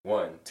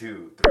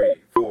2, 3,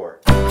 4.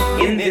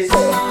 In this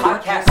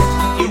podcast,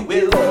 you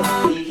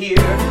will hear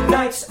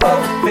Knights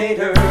of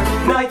Vader.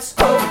 Knights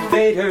of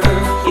Vader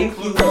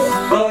includes,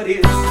 but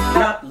is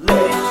not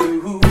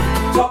limited to,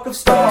 talk of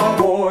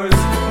Star Wars,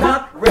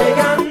 not ray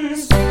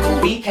guns.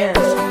 We can't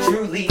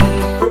truly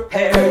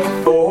prepare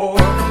you for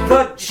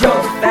the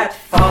junk that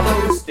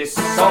follows this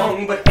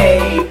song, but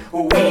hey,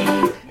 we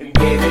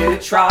gave it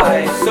a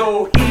try.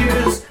 So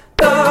here's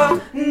the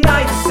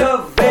Knights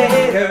of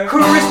Vader.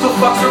 Crystal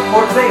Fox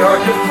reports they are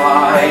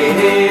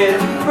divided.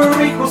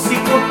 Prequel,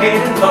 sequel, hate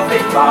and love they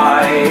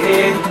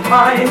fight.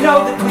 I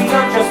know that we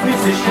are just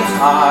musicians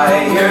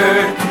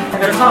tired,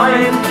 and their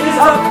time is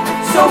up.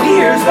 So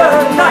here's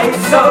the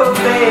Knights of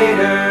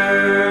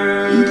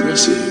Vader.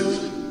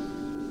 Impressive.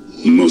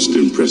 Most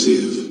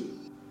impressive.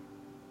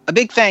 A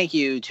big thank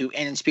you to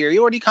An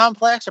Inferiority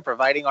Complex for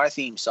providing our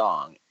theme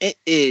song. It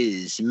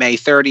is May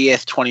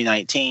 30th,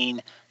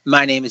 2019.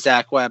 My name is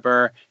Zach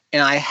Weber,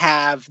 and I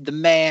have the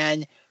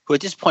man who at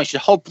this point should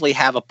hopefully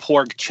have a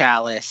porg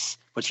chalice,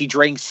 which he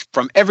drinks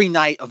from every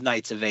night of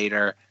Knights of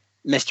Vader,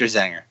 Mr.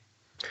 Zenger.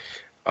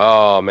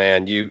 Oh,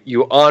 man,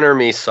 you honor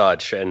me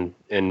such, and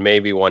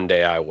maybe one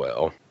day I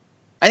will.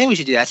 I think we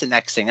should do that. That's the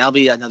next thing. That'll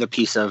be another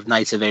piece of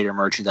Knights of Vader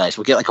merchandise.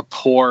 We'll get like a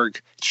porg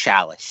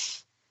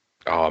chalice.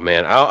 Oh,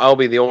 man, I'll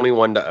be the only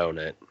one to own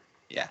it.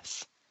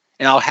 Yes.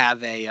 And I'll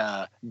have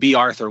a B.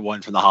 Arthur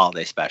one from the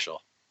holiday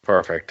special.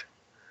 Perfect.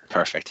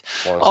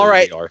 All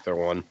right. B. Arthur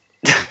one.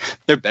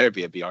 There better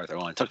be a B. Arthur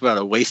one. Talk about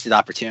a wasted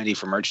opportunity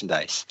for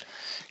merchandise.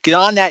 Get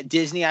on that,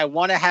 Disney. I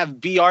want to have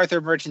B.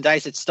 Arthur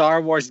merchandise at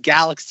Star Wars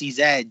Galaxy's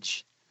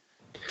Edge.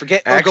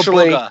 Forget Ooga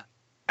Booga.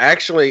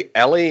 Actually,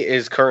 Ellie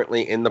is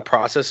currently in the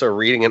process of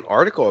reading an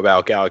article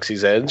about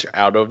Galaxy's Edge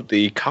out of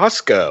the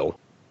Costco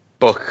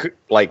book,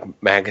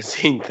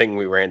 magazine thing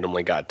we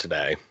randomly got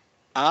today.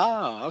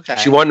 Oh, okay.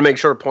 She wanted to make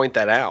sure to point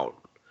that out.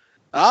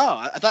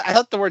 Oh, I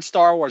thought the word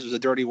Star Wars was a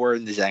dirty word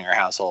in the Zenger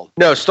household.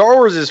 No, Star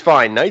Wars is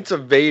fine. Knights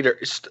of Vader.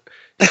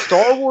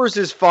 Star Wars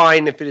is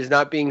fine if it is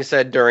not being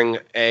said during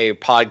a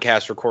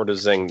podcast recorded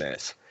Zing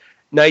This.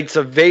 Knights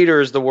of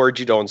Vader is the word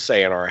you don't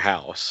say in our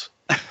house.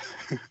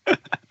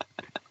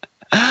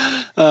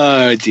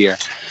 Oh, dear.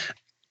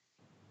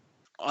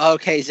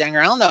 Okay, Zenger,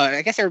 I don't know.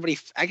 I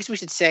guess we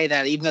should say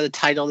that even though the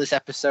title of this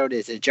episode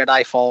is A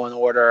Jedi Fallen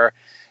Order,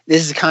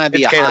 this is kind of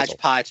be a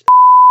hodgepodge.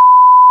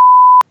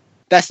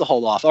 Best to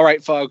hold off. All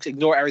right, folks,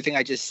 ignore everything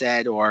I just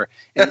said, or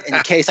in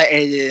case I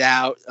edited it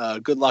out,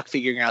 good luck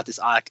figuring out this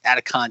out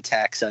of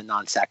context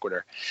non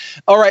sequitur.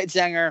 All right,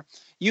 Zenger,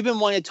 you've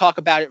been wanting to talk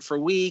about it for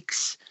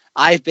weeks.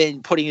 I've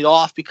been putting it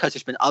off because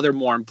there's been other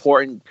more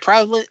important,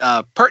 pertinent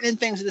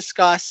things to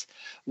discuss.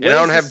 And I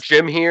don't have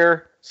Jim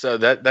here, so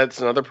that's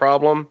another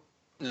problem.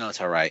 No, it's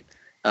all right.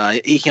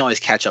 He can always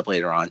catch up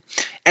later on.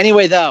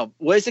 Anyway, though,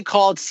 what is it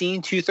called?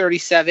 Scene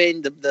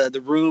 237,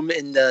 the room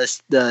in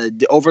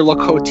the Overlook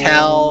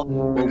Hotel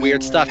where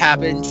weird stuff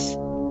happens.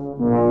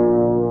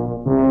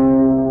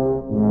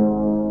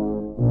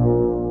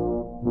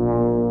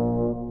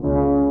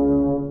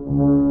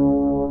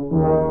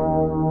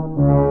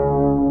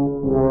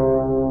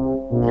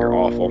 You're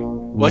awful.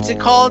 What's it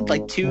called?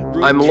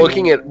 I'm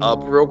looking it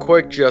up real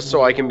quick just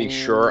so I can be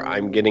sure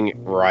I'm getting it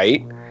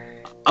right.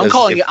 I'm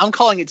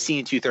calling it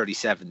Scene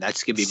 237.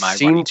 That's gonna be my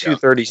Scene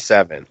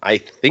 237. I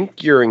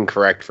think you're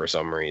incorrect for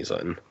some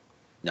reason.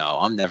 No,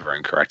 I'm never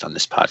incorrect on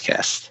this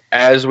podcast.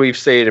 As we've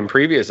stated in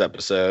previous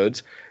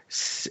episodes,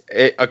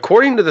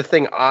 according to the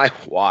thing I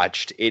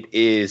watched, it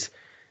is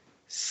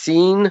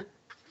Scene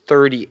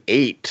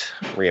 38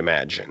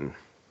 reimagined.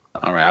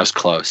 All right, I was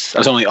close. I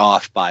was only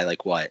off by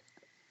what?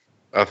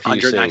 A few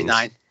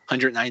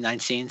 199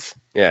 scenes.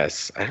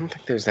 Yes, I don't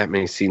think there's that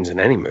many scenes in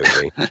any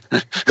movie.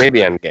 Maybe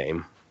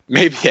Endgame.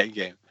 Maybe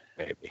Endgame.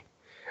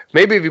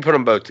 Maybe if you put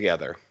them both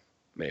together.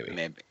 Maybe.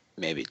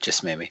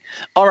 Just maybe.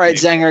 All right,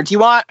 Zenger, do you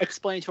want to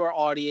explain to our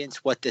audience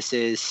what this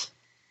is?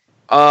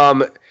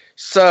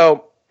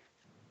 So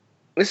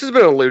this has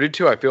been alluded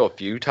to, I feel, a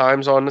few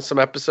times on some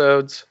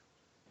episodes.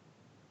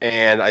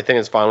 And I think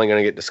it's finally going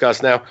to get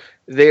discussed now.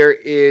 There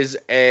is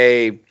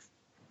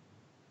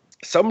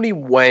somebody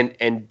went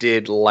and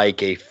did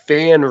a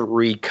fan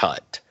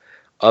recut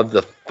of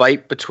the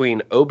fight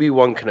between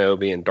Obi-Wan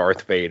Kenobi and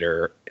Darth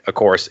Vader, of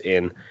course,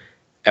 in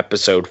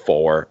Episode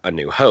 4, A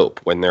New Hope,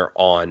 when they're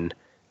on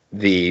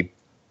the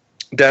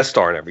Death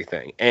Star and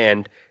everything.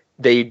 And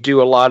they do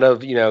a lot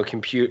of,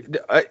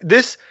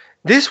 this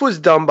was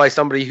done by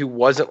somebody who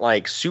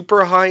wasn't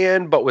super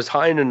high-end, but was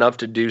high-end enough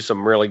to do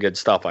some really good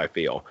stuff, I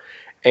feel.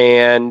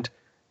 And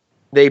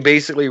they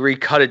basically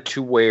recut it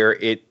to where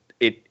it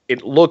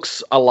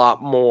looks a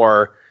lot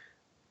more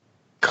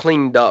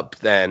cleaned up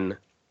than...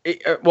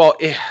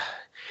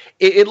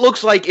 It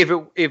looks like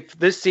if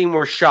this scene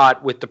were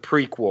shot with the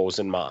prequels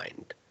in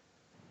mind.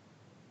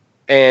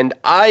 And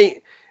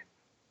I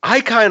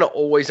kind of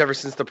always, ever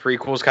since the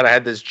prequels, kind of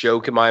had this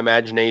joke in my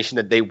imagination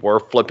that they were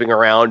flipping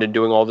around and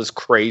doing all this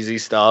crazy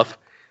stuff.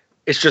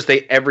 It's just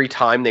every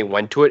time they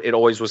went to it, it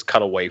always was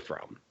cut away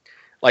from.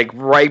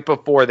 Right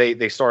before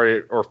they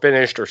started or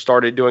finished or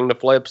started doing the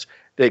flips,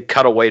 they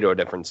cut away to a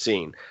different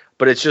scene.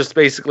 But it's just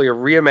basically a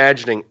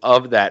reimagining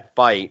of that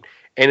fight,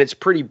 and it's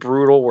pretty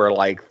brutal. Where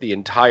like the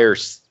entire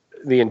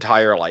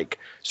like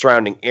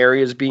surrounding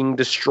area is being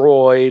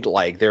destroyed.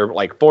 Like they're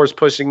like force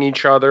pushing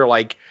each other.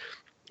 Like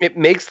it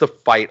makes the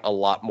fight a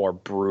lot more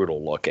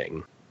brutal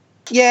looking.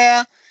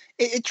 Yeah.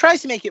 It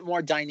tries to make it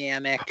more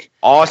dynamic.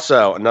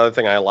 Also, another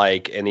thing I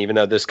like, and even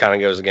though this kind of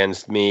goes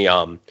against me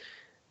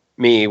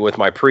with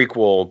my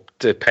prequel,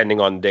 depending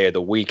on the day of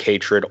the week,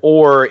 hatred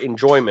or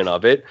enjoyment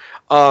of it,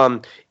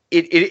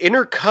 it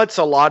intercuts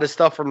a lot of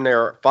stuff from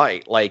their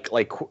fight.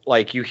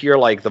 Like you hear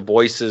like the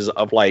voices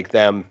of like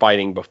them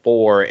fighting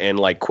before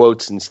and like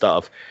quotes and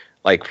stuff,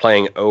 like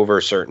playing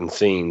over certain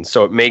scenes.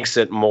 So it makes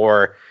it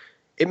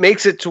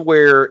to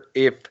where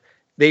if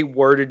they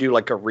were to do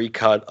like a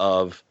recut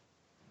of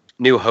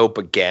New Hope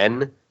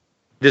again,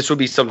 this would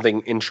be something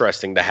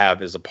interesting to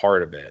have as a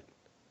part of it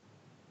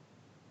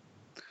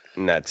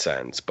in that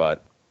sense.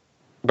 But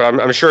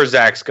I'm sure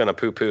Zach's going to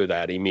poo-poo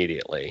that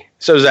immediately.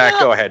 So Zach,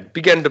 Go ahead.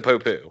 Begin to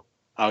poo-poo.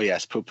 Oh,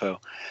 yes, poo-poo.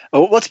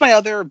 Oh, what's my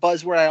other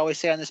buzzword I always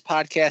say on this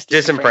podcast?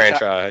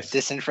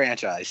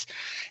 Disenfranchise.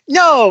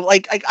 No,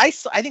 I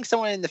think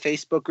someone in the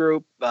Facebook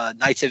group,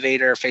 Knights of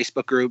Vader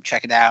Facebook group,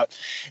 check it out.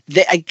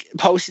 I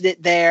posted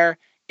it there.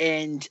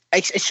 And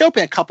I show up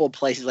in a couple of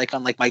places, like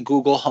on like my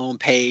Google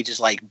homepage is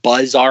like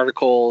buzz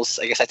articles.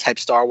 I guess I type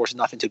Star Wars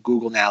enough into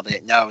Google now that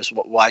it knows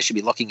what I should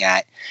be looking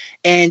at.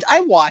 And I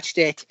watched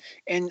it.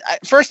 And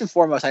first and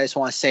foremost, I just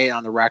want to say it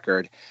on the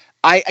record.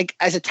 I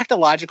as a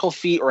technological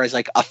feat or as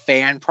like a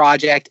fan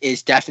project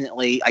is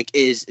definitely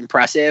is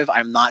impressive.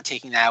 I'm not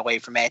taking that away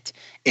from it.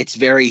 It's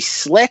very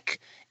slick,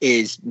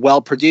 is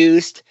well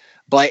produced,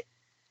 but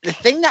the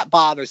thing that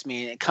bothers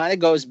me, and it kind of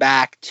goes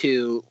back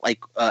to like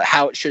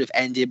how it should have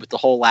ended with the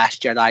whole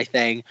Last Jedi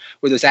thing,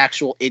 where there's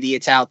actual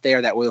idiots out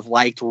there that would have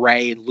liked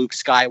Rey and Luke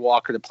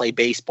Skywalker to play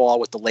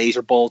baseball with the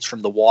laser bolts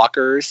from the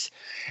walkers.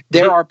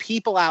 There are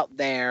people out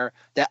there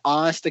that,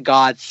 honest to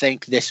God,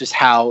 think this is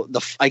how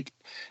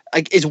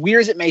as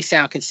weird as it may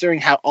sound,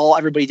 considering how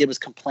everybody did was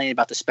complain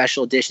about the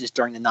special editions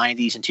during the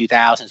 90s and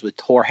 2000s with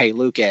Jorge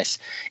Lucas.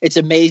 It's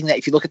amazing that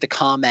if you look at the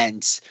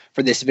comments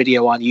for this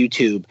video on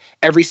YouTube,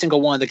 every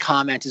single one of the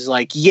comments is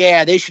like,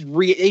 yeah, they should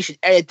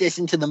edit this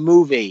into the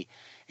movie.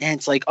 And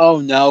it's like, oh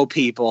no,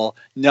 people,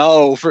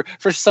 no, for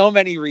so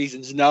many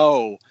reasons,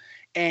 no.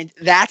 And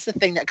that's the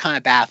thing that kind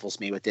of baffles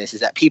me with this, is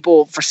that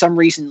people, for some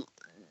reason,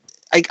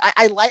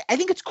 I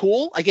think it's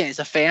cool. Again, it's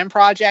a fan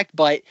project,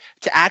 but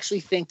to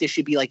actually think this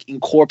should be like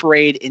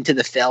incorporated into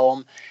the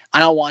film, I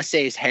don't want to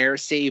say it's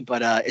heresy,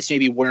 but it's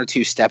maybe one or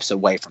two steps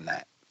away from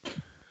that.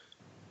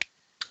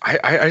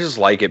 I just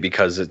like it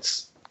because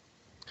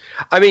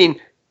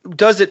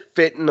does it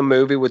fit in the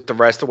movie with the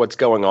rest of what's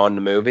going on in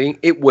the movie?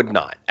 It would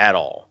not at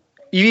all.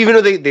 Even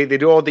though they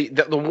do all the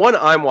one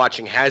I'm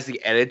watching has the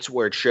edits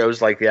where it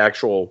shows like the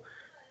actual,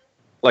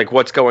 like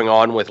what's going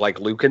on with like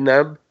Luke and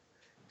them.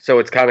 So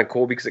it's kind of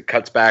cool because it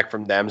cuts back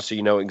from them, so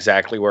you know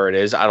exactly where it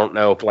is. I don't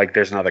know if like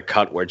there's another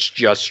cut where it's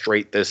just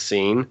straight this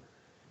scene.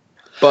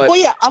 But well,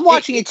 yeah, I'm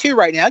watching it too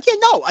right now. Yeah,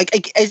 no,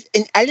 as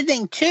in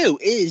editing too,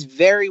 it is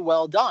very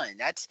well done.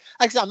 That's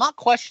like I said, I'm not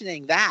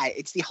questioning that.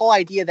 It's the whole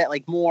idea that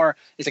like more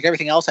is like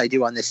everything else I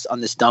do on this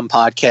dumb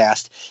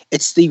podcast.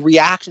 It's the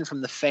reaction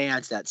from the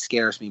fans that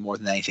scares me more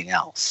than anything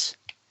else.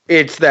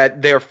 It's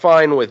that they're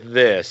fine with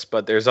this,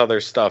 but there's other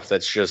stuff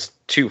that's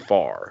just too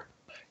far.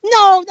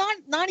 No,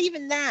 not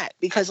even that.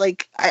 Because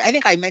like I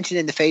think I mentioned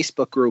in the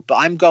Facebook group, but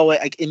I'm going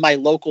like in my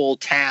local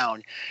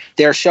town,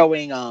 they're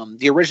showing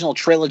the original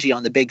trilogy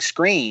on the big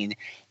screen,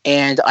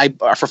 and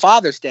for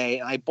Father's Day,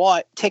 I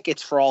bought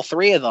tickets for all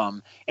three of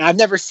them. And I've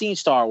never seen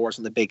Star Wars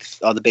on the big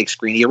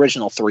screen, the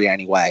original three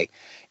anyway.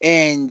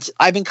 And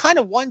I've been kind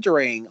of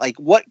wondering, like,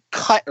 what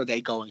cut are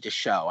they going to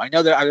show? I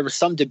know there was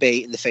some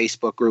debate in the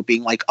Facebook group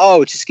being like,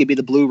 "Oh, it's just gonna be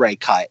the Blu-ray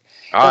cut."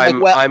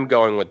 I'm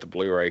going with the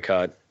Blu-ray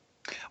cut.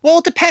 Well,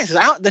 it depends.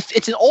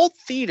 It's an old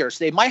theater,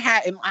 so they might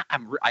have.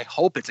 I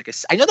hope it's like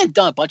I know they've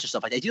done a bunch of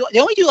stuff like they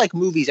only do like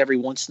movies every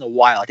once in a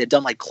while. Like they've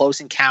done like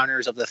Close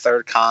Encounters of the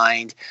Third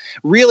Kind.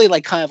 Really,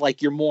 like kind of like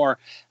your more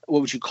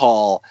what would you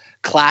call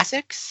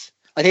classics?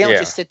 Like they don't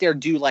just sit there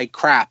and do like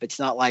crap. It's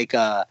not like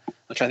I'm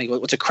trying to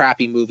think what's a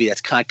crappy movie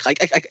that's kind of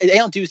like they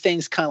don't do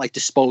things kind of like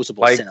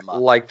disposable cinema.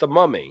 Like The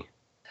Mummy.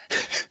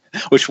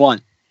 Which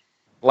one?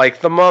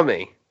 Like The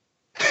Mummy.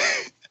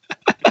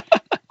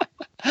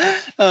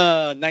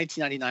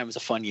 1999 was a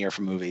fun year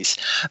for movies,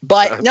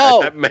 but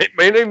no, that may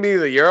not be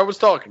the year I was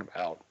talking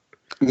about.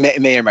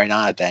 May or may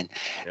not have been.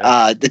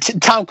 Yeah. The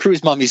Tom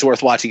Cruise Mummy's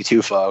worth watching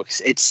too,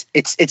 folks.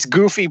 It's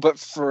goofy, but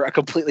for a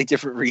completely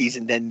different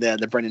reason than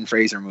the Brendan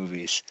Fraser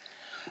movies.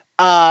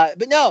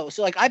 But no,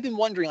 so like I've been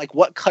wondering like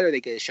what cut are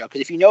they going to show?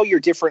 Because if you know your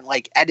different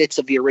like edits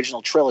of the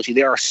original trilogy,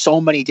 there are so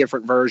many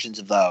different versions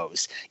of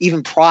those,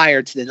 even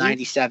prior to the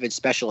 97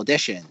 special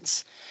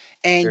editions.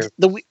 And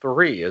there's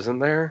 3, isn't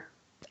there?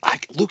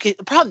 Lucas,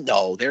 probably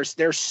no.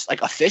 There's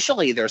like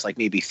officially there's like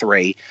maybe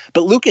 3,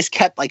 but Lucas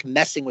kept like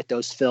messing with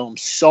those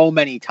films so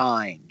many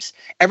times.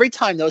 Every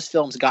time those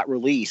films got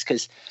released,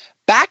 because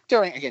back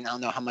during, again, I don't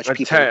know how much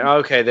people.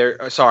 Okay,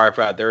 sorry, I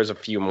forgot. There's a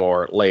few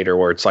more later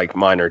where it's like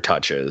minor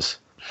touches.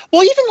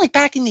 Well, even like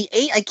back in the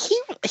like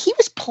he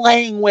was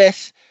playing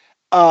with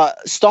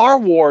Star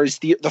Wars,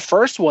 the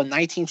first one,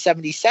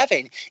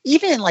 1977.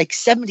 Even in like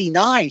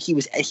 79, he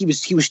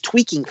was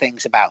tweaking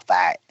things about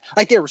that.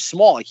 Like they were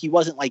small. Like he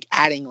wasn't like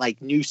adding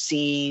like new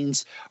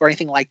scenes or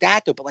anything like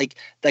that though. But like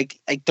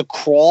the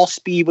crawl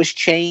speed was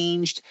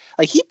changed.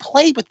 Like he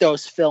played with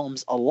those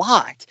films a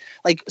lot.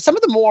 Like some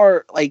of the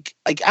more like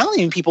I don't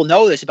even people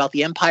know this about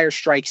The Empire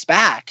Strikes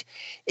Back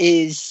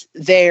is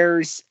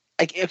there's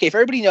like, okay, if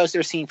everybody knows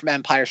their scene from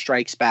Empire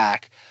Strikes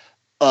Back,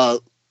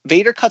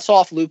 Vader cuts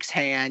off Luke's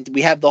hand.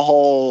 We have the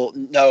whole,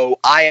 no,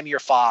 I am your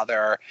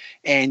father.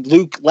 And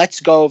Luke lets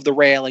go of the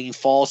railing and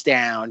falls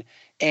down.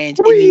 And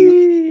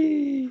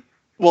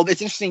well,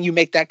 it's interesting you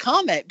make that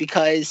comment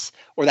because,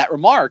 or that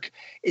remark,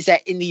 is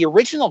that in the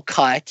original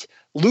cut,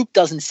 Luke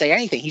doesn't say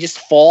anything. He just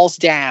falls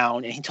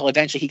down until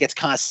eventually he gets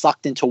kind of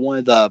sucked into one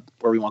of the,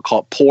 what we want to call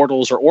it,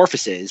 portals or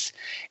orifices.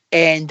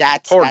 And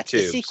that's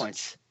the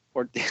sequence.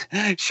 Or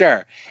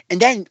sure. And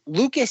then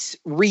Lucas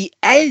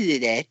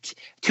re-edited it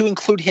to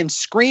include him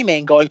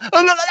screaming, going,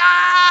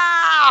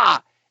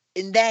 ah!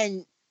 And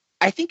then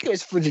I think it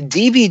was for the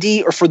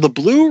DVD or for the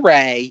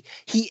Blu-ray,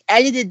 he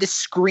edited the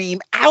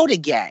scream out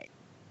again.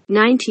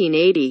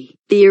 1980,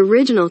 the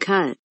original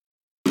cut.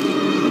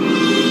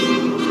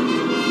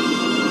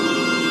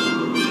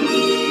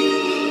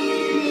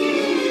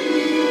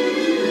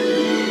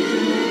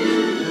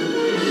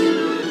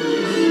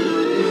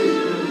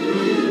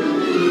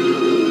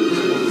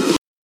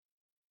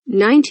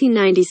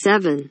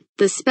 $1997,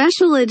 the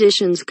special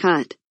editions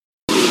cut.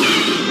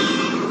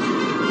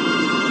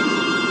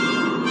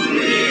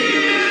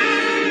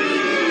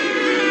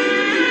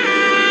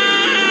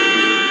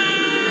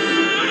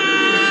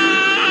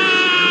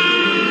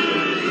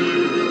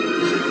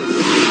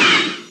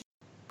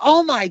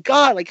 Oh my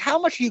God, like how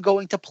much are you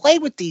going to play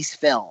with these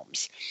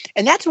films?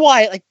 And that's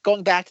why, like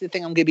going back to the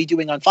thing I'm going to be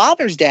doing on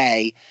Father's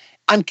Day,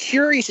 I'm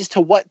curious as to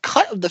what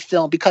cut of the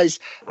film, because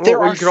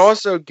you could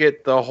also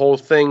get the whole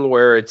thing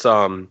where it's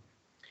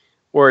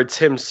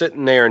him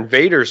sitting there and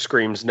Vader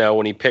screams no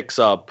when he picks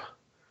up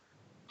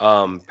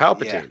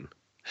Palpatine.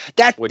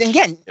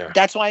 Yeah.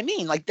 That's what I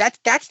mean. Like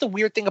that's the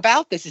weird thing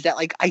about this is that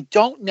like I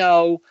don't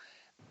know.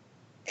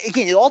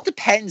 Again, it all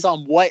depends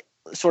on what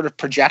sort of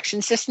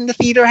projection system the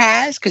theater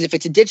has. Because if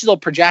it's a digital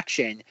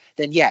projection,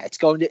 then yeah,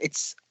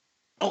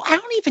 I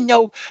don't even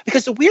know,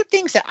 because the weird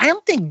thing is that I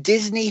don't think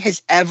Disney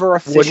has ever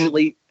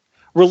officially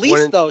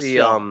released those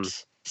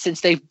films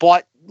since they've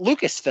bought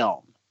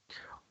Lucasfilm.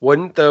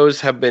 Wouldn't those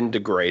have been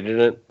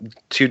degraded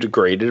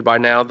by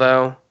now,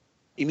 though?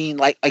 You mean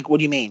like what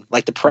do you mean?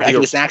 Like the print? Like it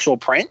was an actual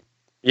print?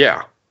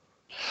 Yeah.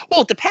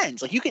 Well, it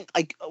depends. Like you can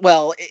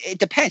it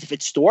depends if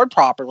it's stored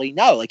properly.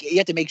 No, like you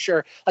have to make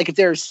sure. Like if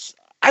there's.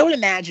 I would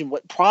imagine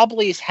what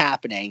probably is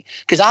happening,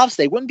 because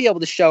obviously they wouldn't be able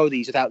to show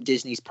these without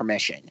Disney's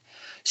permission.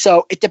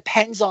 So it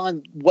depends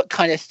on what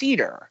kind of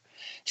theater.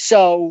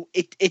 So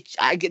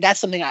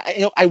that's something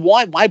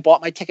when I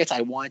bought my tickets,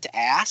 I wanted to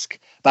ask,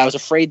 but I was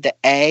afraid that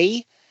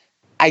I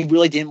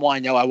really didn't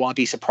want to know. I want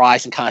to be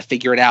surprised and kind of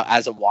figure it out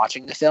as I'm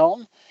watching the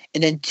film.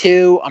 And then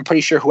 2, I'm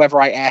pretty sure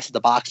whoever I asked at the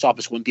box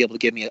office wouldn't be able to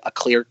give me a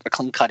clean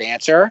cut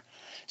answer.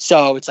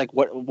 So it's like,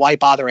 why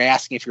bother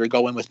asking if you're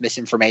going to go in with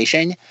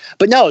misinformation?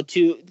 But no,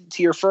 to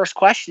your first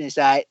question is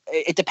that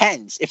it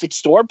depends. If it's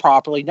stored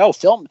properly, no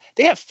film.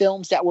 They have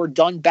films that were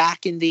done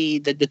back in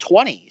the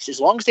 20s. As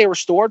long as they were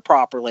stored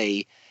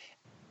properly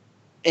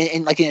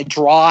in like in a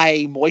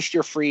dry,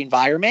 moisture-free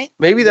environment,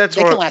 maybe that's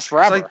they can last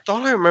forever. I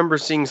thought I remember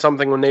seeing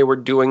something when they were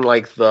doing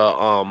like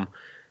the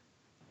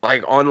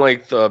like on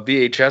like the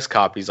VHS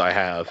copies I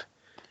have.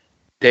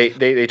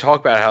 They talk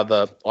about how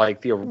the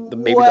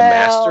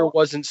master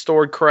wasn't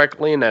stored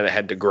correctly and that it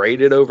had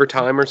degraded over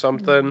time or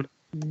something.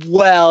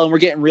 Well, and we're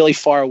getting really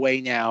far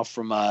away now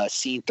from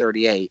scene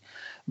 38,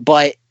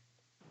 but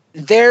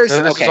this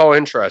is all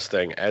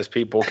interesting as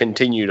people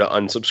continue to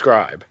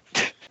unsubscribe.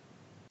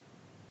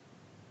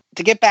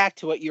 To get back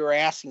to what you were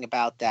asking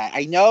about that,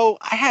 I know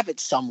I have it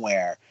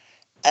somewhere.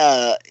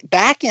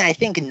 Back in I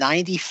think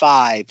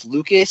 95,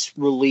 Lucas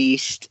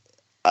released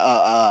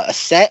a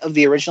set of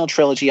the original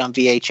trilogy on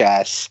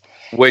VHS,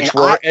 which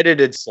were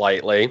edited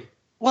slightly.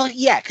 Well,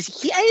 yeah, because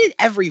he edited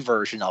every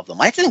version of them.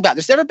 I think about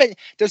it.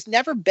 There's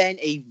never been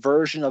a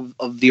version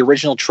of the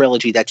original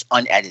trilogy that's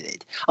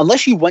unedited,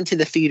 unless you went to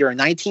the theater in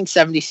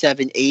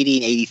 1977, 80,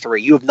 and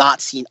 83. You have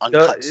not seen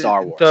uncut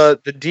Star Wars. The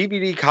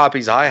DVD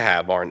copies I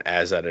have aren't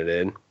as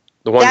edited.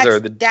 The ones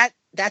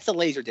that's a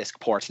Laserdisc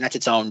ports, and that's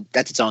its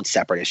own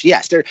separate issue.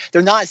 Yes, they're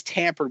not as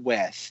tampered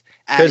with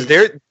because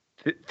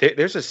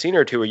there's a scene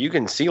or two where you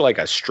can see like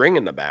a string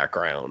in the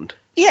background.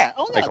 Yeah.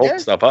 Oh no. Like holding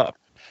stuff up.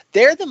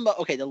 They're the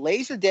the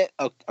Laserdisc.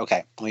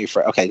 Okay. Let me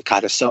rephrase. Okay. God,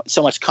 there's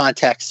so much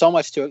context, so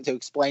much to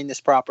explain this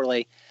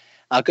properly.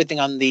 Good thing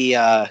I'm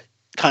the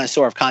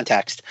connoisseur of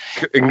context.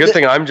 And good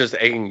thing I'm just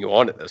egging you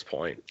on at this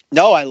point.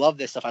 No, I love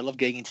this stuff. I love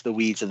getting into the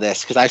weeds of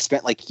this because I've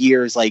spent like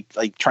years like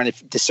trying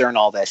to discern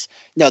all this.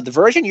 No, the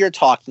version you're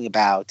talking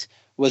about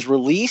was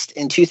released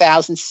in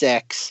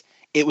 2006.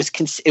 It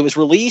was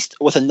released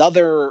with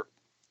another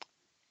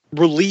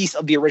release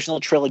of the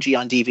original trilogy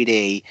on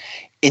DVD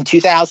in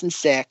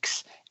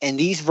 2006. And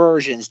these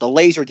versions, the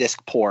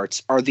Laserdisc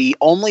ports, are the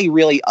only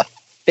really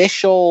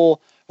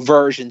official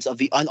versions of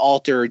the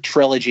unaltered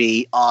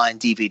trilogy on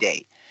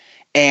DVD.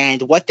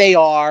 And what they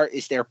are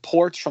is they're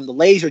ports from the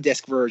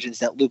Laserdisc versions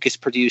that Lucas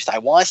produced, I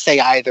want to say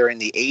either in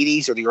the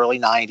 80s or the early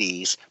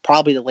 90s,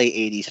 probably the late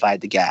 80s if I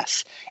had to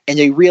guess. And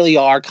they really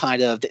are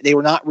they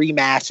were not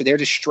remastered, they're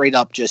just straight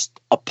up just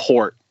a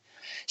port.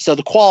 So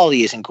the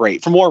quality isn't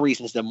great for more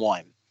reasons than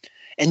one.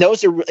 And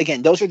those are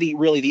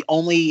the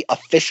only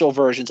official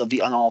versions of the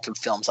unaltered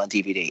films on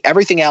DVD.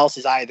 Everything else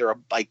is either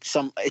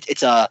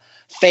it's a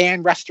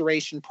fan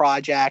restoration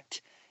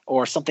project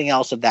or something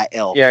else of that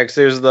ilk. Yeah, because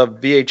there's the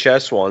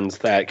VHS ones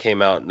that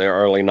came out in the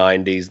early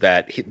 90s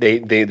that they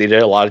did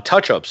a lot of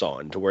touch-ups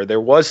on, to where there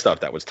was stuff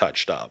that was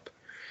touched up.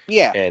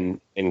 Yeah. And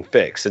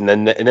fixed. And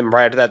then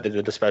right after that, they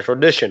did the special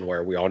edition,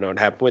 where we all know what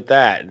happened with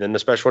that. And then the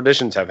special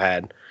editions have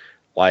had,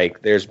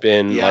 there's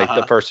been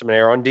the first time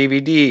air on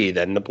DVD,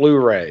 then the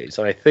Blu-rays.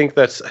 And I think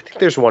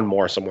there's one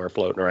more somewhere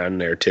floating around in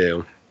there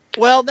too.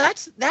 Well,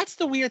 that's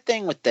the weird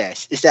thing with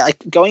this, is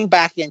that going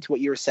back into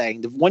what you were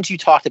saying, the ones you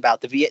talked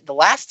about, the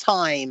last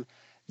time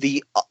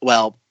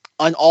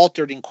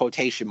unaltered in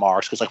quotation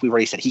marks, because we've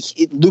already said,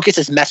 Lucas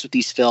has messed with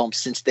these films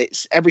since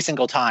every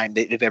single time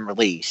they've been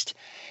released.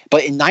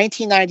 But in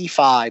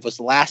 1995 was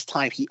the last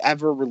time he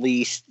ever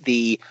released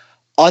the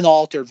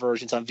unaltered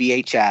versions on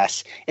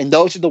VHS, and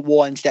those are the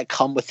ones that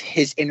come with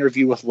his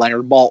interview with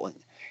Leonard Maltin.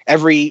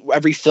 Every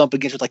film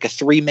begins with a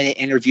 3-minute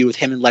interview with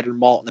him and Leonard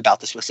Maltin about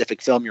the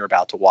specific film you're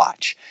about to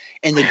watch.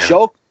 And the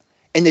joke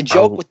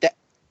with that,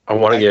 I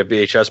want to get a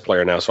VHS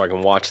player now so I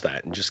can watch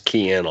that and just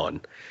key in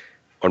on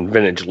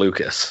vintage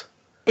Lucas.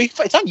 It's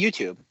on YouTube.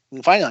 You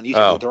can find it on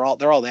YouTube. Oh.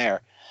 They're all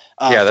there.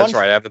 Yeah, that's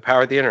right. I have the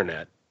power of the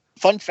internet.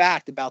 Fun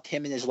fact about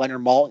him and his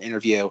Leonard Maltin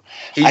interview: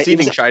 he's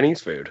eating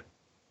Chinese food.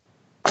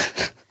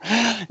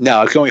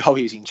 No, I can only hope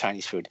he was eating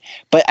Chinese food.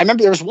 But I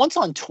remember there was once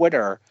on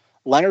Twitter,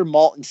 Leonard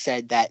Maltin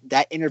said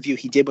that interview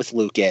he did with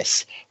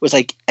Lucas was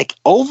like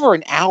over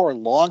an hour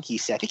long, he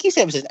said. I think he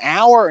said it was an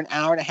hour and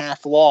a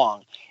half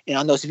long. And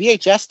on those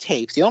VHS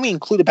tapes, they only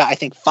include about, I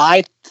think,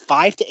 5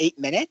 to 8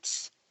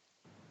 minutes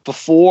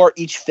before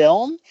each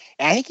film.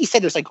 And I think he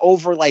said there's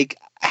over a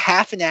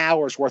half an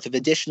hour's worth of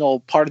additional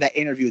part of that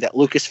interview that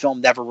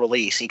Lucasfilm never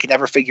released. He could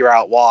never figure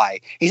out why.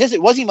 He says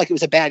it wasn't even it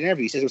was a bad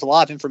interview. He says there was a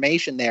lot of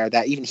information there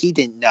that even he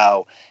didn't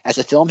know as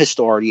a film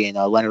historian,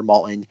 Leonard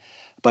Maltin.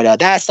 But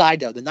that aside,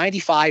 though, the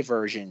 95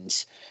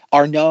 versions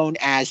are known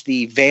as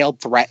the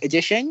Veiled Threat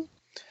Edition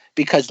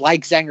because,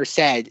 like Zenger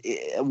said,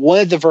 one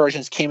of the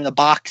versions came in a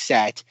box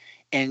set,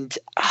 and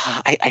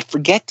I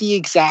forget the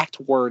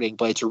exact wording,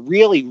 but it's a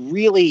really,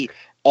 really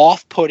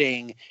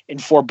off-putting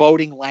and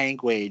foreboding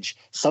language,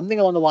 something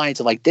along the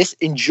lines of this: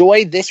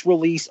 enjoy this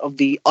release of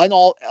the I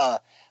want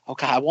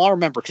to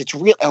remember because it's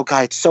real. Oh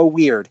God, it's so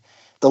weird.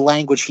 The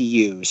language he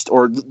used,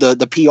 or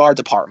the PR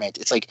department.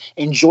 It's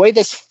enjoy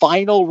this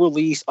final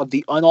release of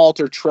the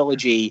unaltered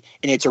trilogy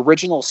in its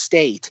original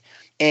state.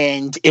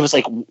 And it was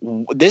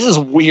this is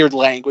weird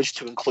language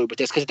to include with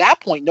this, because at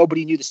that point,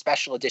 nobody knew the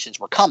special editions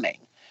were coming.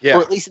 Yeah.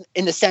 Or at least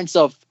in the sense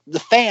of the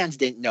fans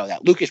didn't know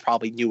that. Lucas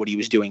probably knew what he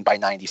was doing by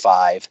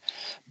 95.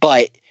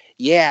 But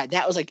yeah,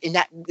 that was and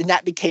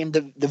that became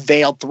the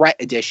Veiled Threat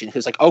Edition. It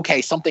was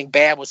okay, something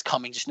bad was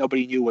coming, just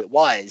nobody knew what it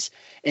was.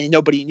 And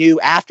nobody knew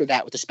after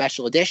that with the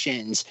special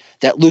editions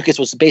that Lucas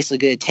was basically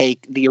going to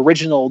take the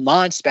original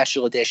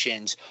non-special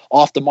editions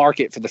off the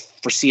market for the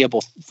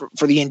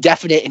for the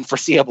indefinite and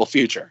foreseeable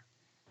future.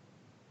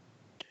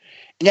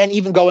 And then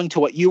even going to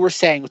what you were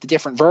saying with the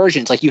different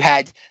versions, you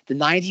had the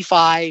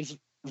 95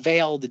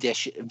 Veiled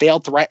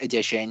Threat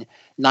Edition,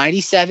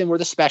 97 were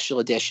the special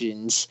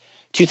editions,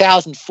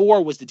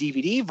 2004 was the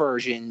DVD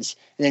versions,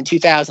 and then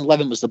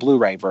 2011 was the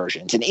Blu-ray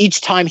versions. And each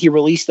time he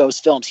released those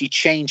films, he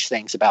changed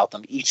things about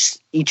them each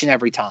and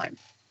every time.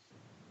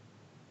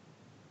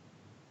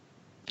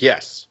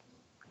 Yes.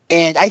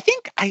 And I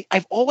think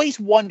I've always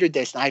wondered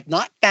this, and I've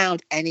not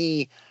found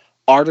any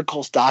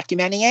articles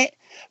documenting it,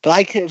 but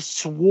I could have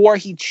swore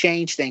he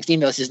changed things,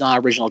 even though this is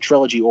not original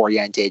trilogy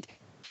oriented.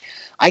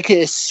 I could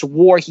have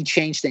swore he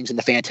changed things in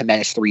the Phantom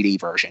Menace 3D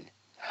version.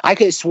 I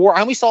could have swore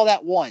I only saw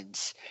that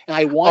once, and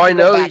I wanted. I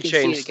know he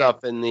changed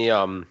stuff in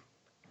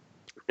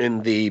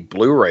the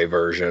Blu-ray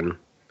version.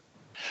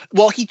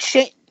 Well, he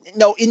changed in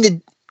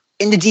the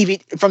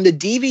DVD, from the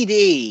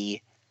DVD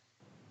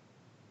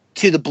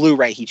to the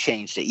Blu-ray. He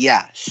changed it.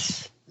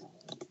 Yes.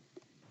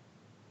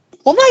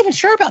 Well, I'm not even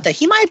sure about that.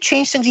 He might have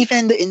changed things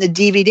even in the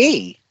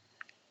DVD.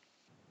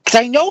 Because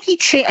I know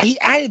he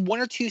added one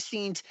or two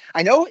scenes.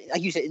 I know,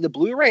 like you said, in the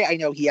Blu-ray, I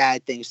know he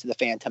added things to the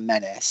Phantom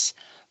Menace.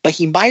 But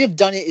he might have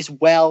done it as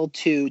well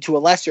to a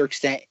lesser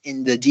extent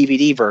in the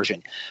DVD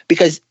version.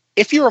 Because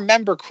if you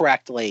remember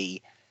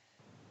correctly,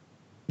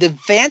 the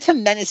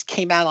Phantom Menace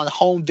came out on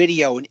home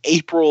video in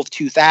April of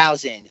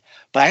 2000.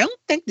 But I don't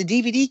think the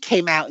DVD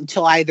came out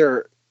until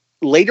either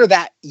later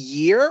that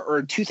year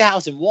or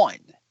 2001.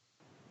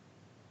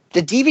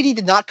 The DVD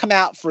did not come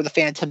out for The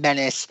Phantom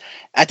Menace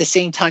at the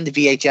same time the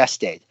VHS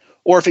did.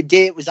 Or if it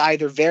did, it was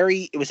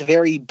a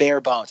very bare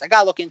bones. I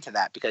gotta look into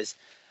that because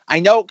I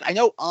know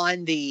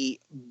on the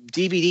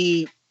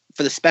DVD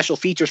for the special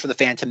features for The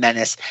Phantom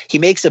Menace, he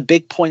makes a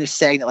big point of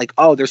saying that, like,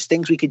 oh, there's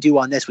things we could do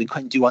on this we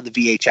couldn't do on the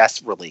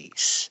VHS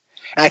release.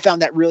 And I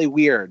found that really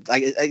weird.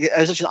 Like, it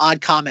was such an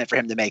odd comment for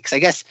him to make because I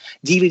guess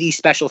DVD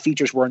special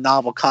features were a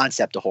novel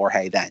concept to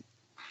Jorge then.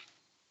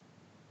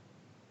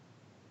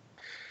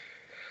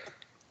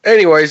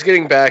 Anyways,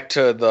 getting back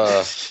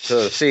to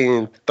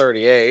scene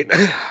 38.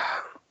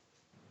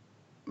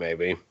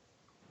 Maybe.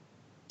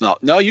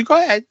 No, you go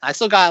ahead. I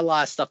still got a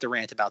lot of stuff to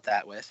rant about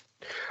that with.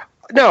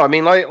 No, I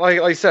mean, like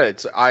I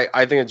said,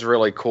 I think it's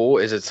really cool.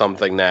 Is it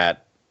something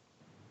that,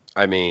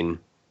 I mean,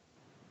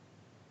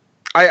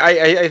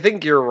 I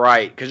think you're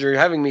right because you're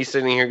having me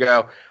sitting here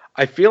go.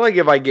 I feel like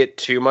if I get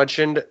too much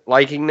into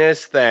liking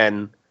this,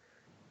 then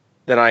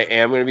I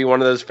am going to be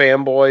one of those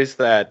fanboys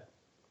that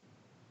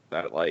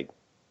like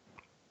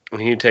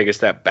we need to take a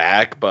step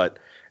back, but.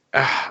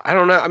 I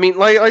don't know. I mean,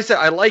 like I said,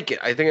 I like it.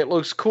 I think it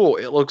looks cool.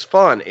 It looks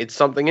fun. It's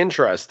something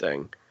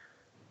interesting.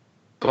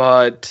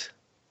 But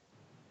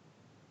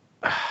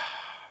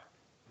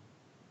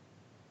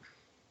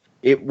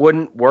it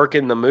wouldn't work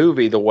in the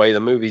movie the way the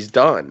movie's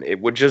done.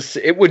 It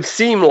would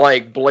seem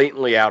like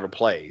blatantly out of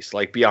place,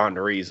 like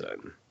beyond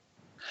reason.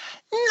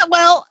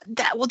 Well,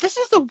 this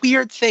is the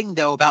weird thing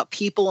though about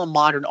people in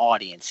modern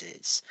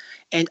audiences.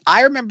 And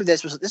I remember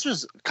this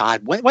was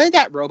God, when did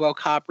that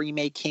RoboCop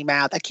remake came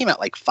out? That came out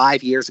like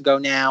 5 years ago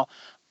now.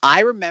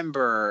 I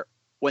remember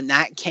when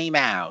that came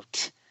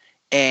out,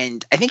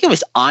 and I think it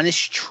was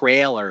Honest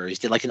Trailers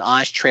did like an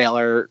Honest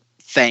Trailer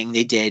thing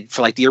they did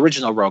for like the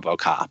original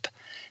RoboCop.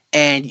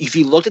 And if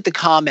you looked at the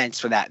comments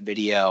for that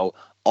video,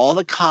 all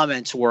the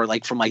comments were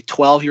like from like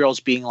 12-year-olds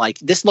being like,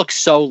 this looks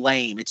so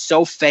lame. It's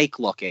so fake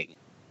looking.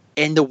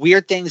 And the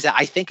weird things that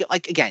I think,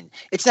 like, again,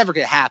 it's never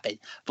going to happen.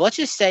 But let's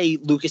just say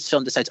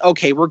Lucasfilm decides,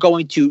 okay, we're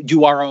going to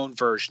do our own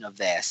version of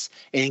this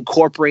and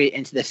incorporate it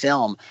into the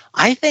film.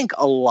 I think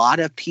a lot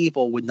of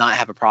people would not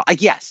have a problem.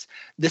 Like, yes,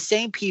 the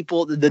same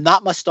people, the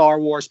not my Star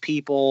Wars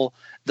people,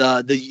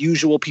 the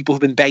usual people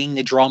who've been banging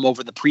the drum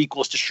over the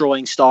prequels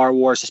destroying Star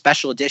Wars, the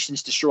special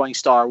editions destroying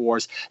Star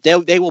Wars,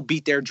 they will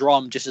beat their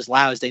drum just as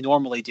loud as they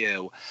normally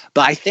do.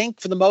 But I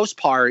think for the most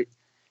part,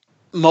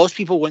 most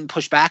people wouldn't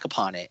push back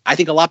upon it. I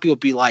think a lot of people would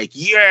be like,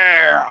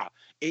 yeah,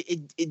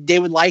 they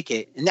would like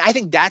it. And I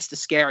think that's the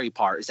scary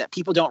part is that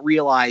people don't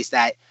realize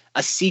that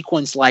a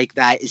sequence like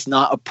that is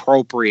not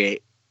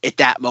appropriate at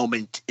that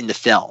moment in the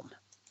film.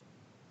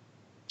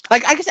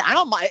 Like I said, I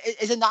don't mind.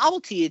 As a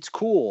novelty, it's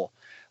cool.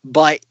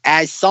 But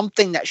as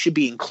something that should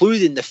be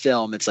included in the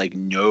film, it's like,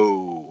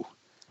 no,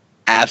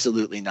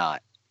 absolutely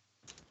not.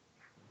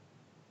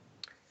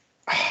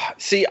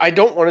 See, I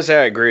don't want to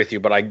say I agree with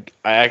you, but I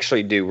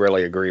actually do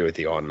really agree with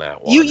you on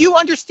that one. You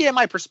understand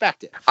my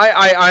perspective.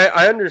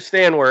 I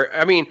understand where,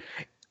 I mean,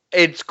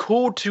 it's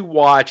cool to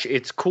watch.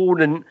 It's cool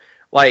to,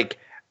 like,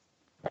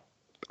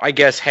 I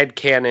guess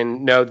headcanon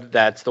know that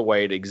that's the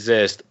way it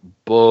exists,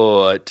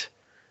 but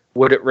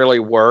would it really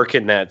work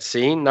in that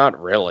scene? Not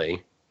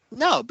really.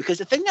 No, because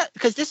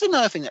this is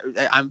another thing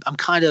that I'm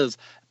kind of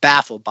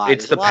baffled by.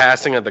 It's the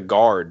passing of the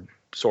guard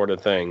sort of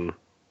thing,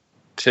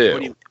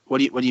 too. What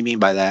do you mean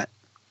by that?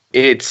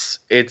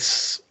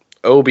 It's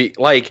Obi,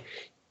 like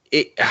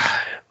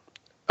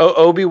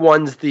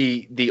Obi-Wan's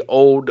the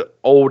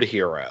old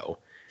hero.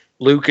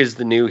 Luke is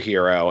the new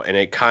hero, and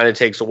it kind of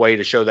takes away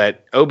to show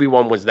that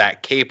Obi-Wan was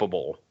that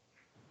capable.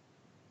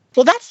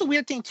 Well, that's the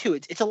weird thing too.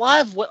 It's a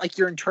lot of what like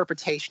your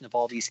interpretation of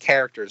all these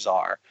characters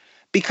are,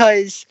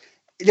 because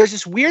there's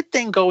this weird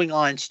thing going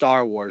on in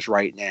Star Wars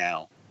right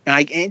now.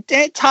 And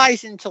it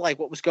ties into like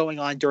what was going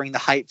on during the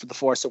hype for The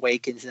Force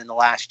Awakens and The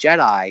Last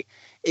Jedi.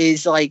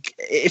 Is like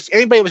if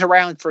everybody was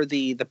around for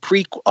the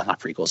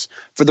prequels,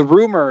 for the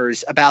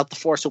rumors about The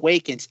Force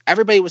Awakens,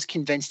 everybody was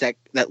convinced that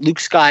Luke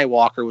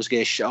Skywalker was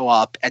going to show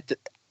up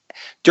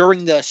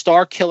during the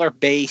Starkiller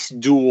base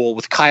duel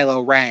with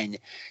Kylo Ren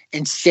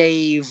and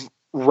save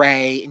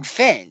Rey and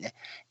Finn.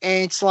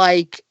 And it's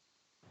like,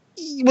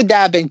 would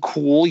that have been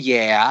cool?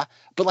 Yeah.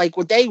 But like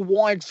what they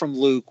wanted from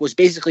Luke was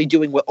basically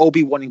doing what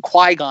Obi-Wan and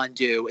Qui-Gon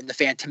do in The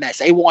Phantom Menace.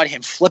 They wanted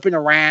him flipping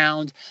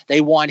around. They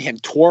wanted him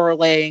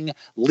twirling,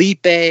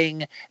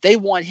 leaping. They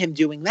want him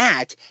doing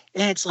that.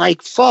 And it's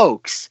like,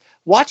 folks,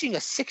 watching a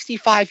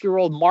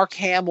 65-year-old Mark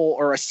Hamill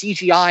or a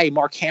CGI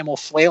Mark Hamill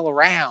flail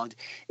around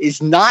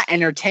is not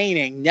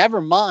entertaining.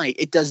 Never mind,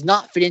 it does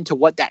not fit into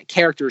what that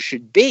character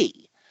should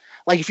be.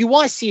 Like if you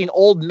want to see an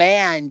old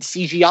man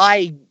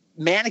CGI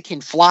mannequin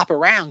flop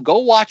around, go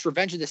watch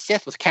Revenge of the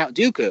Sith with Count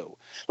Dooku.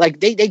 Like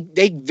they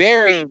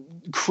very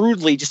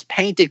crudely just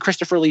painted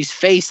Christopher Lee's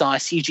face on a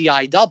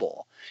CGI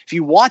double. If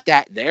you want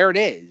that, there it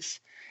is.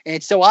 And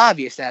it's so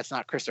obvious that it's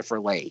not Christopher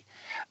Lee.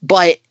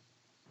 But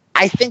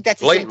I think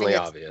that's blatantly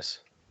obvious.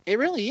 It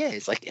really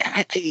is. Like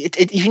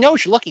if you know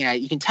what you're looking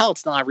at, you can tell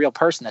it's not a real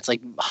person that's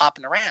like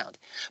hopping around.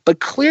 But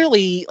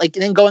clearly, like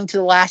then going to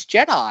The Last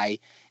Jedi,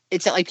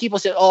 it's like people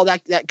say, oh,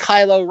 that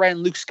Kylo Ren,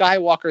 Luke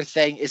Skywalker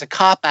thing is a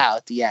cop-out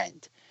at the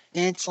end.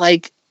 And it's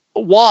like,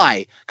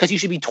 why? Because you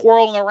should be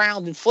twirling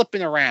around and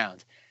flipping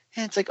around.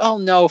 And it's like, oh,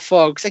 no,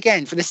 folks.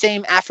 Again, for the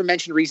same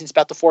aforementioned reasons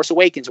about The Force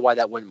Awakens, why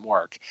that wouldn't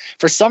work.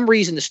 For some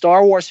reason, the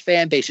Star Wars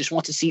fan base just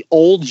wants to see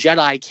old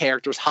Jedi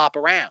characters hop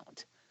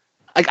around.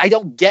 Like, I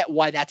don't get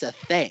why that's a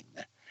thing.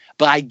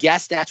 But I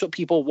guess that's what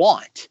people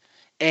want.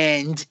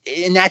 And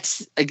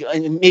that's,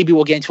 maybe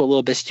we'll get into a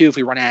little bit too if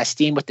we run out of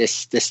steam with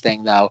this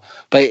thing though.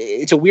 But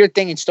it's a weird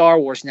thing in Star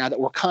Wars now that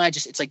we're kind of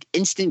just, it's like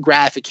instant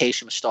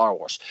gratification with Star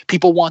Wars.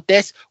 People want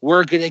this,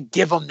 we're going to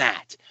give them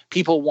that.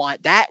 People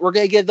want that, we're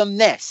going to give them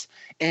this.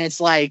 And it's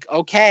like,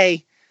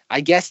 okay,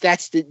 I guess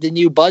that's the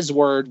new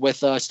buzzword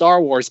with Star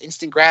Wars,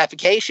 instant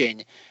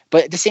gratification.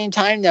 But at the same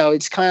time though,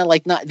 it's kind of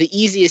like not the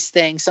easiest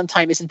thing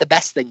sometimes isn't the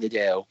best thing to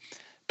do.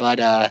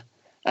 But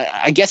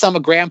I guess I'm a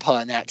grandpa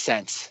in that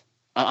sense.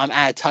 I'm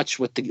out of touch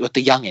with the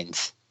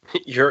youngins.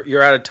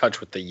 You're out of touch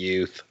with the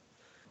youth.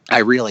 I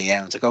really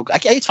am. It's like,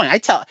 okay, it's fine.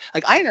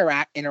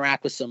 I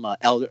interact with some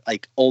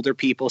older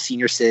people,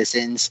 senior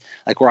citizens,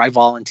 like where I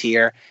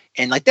volunteer,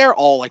 and like they're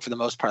all like for the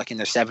most part like in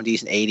their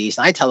 70s and 80s,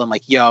 and I tell them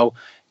like, yo,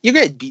 you're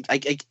gonna be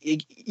like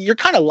you're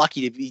kind of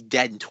lucky to be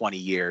dead in 20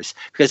 years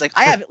because like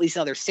I have at least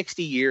another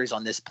 60 years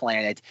on this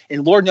planet,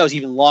 and Lord knows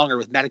even longer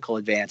with medical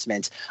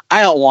advancements.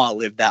 I don't want to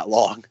live that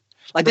long.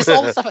 Like this,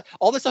 all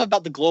this stuff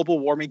about the global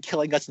warming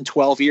killing us in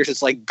 12 years.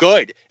 It's like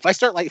good.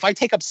 If I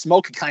take up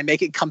smoke, can I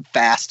make it come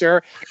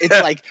faster? It's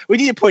like we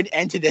need to put an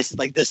end to this.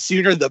 Like the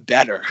sooner the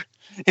better.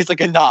 It's like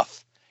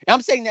enough. And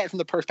I'm saying that from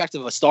the perspective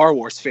of a Star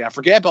Wars fan.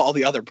 Forget about all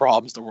the other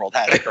problems the world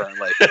has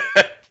currently.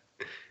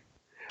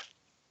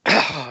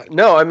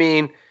 No, I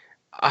mean,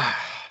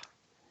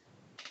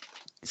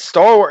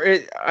 Star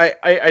Wars.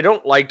 I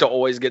don't like to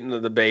always get into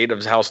the debate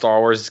of how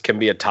Star Wars can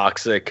be a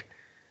toxic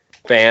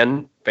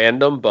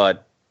fandom,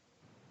 but.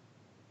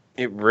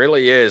 It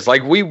really is.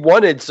 Like we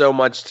wanted so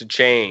much to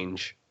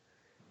change,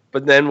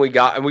 but then we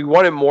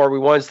wanted more. We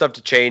wanted stuff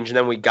to change, and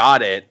then we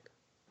got it.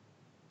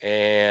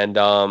 And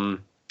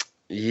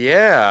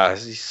yeah,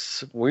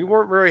 we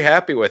weren't very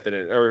happy with it,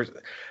 or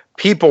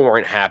people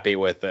weren't happy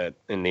with it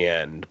in the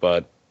end.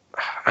 But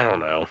I don't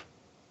know.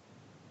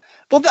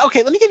 Well,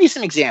 okay, let me give you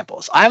some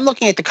examples. I'm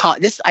looking at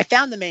I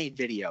found the main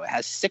video. It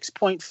has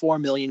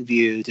 6.4 million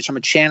views. It's from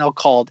a channel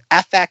called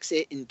FX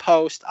It in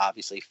Post,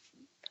 obviously.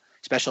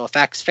 Special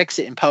effects, fix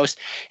it in post.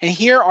 And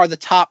here are the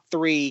top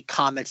 3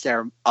 comments that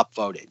are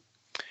upvoted.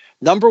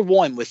 Number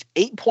 1 with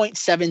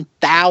 8.7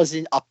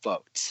 thousand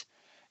upvotes.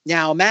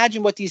 Now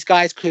imagine what these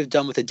guys could have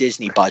done with a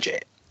Disney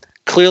budget.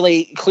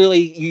 Clearly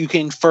you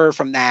can infer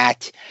from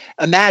that.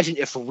 Imagine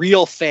if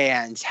real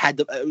fans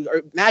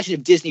imagine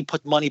if Disney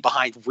put money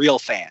behind real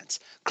fans.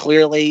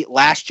 Clearly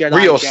Last Jedi.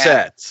 Real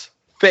sets.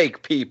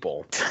 Fake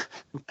people.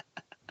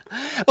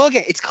 Well,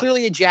 again, it's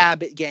clearly a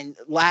jab again,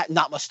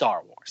 not my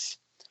Star Wars.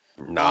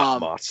 Not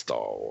my Star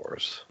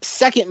Wars.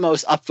 Second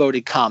most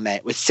upvoted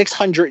comment with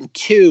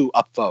 602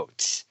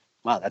 upvotes.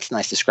 Wow, that's a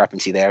nice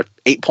discrepancy there.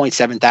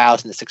 8.7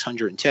 thousand to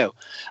 602.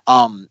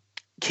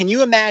 Can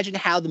you imagine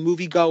how the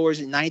moviegoers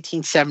in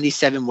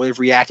 1977 would have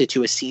reacted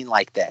to a scene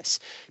like this?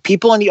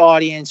 People in the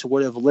audience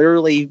would have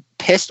literally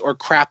pissed or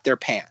crapped their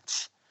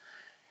pants.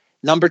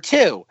 Number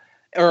 2,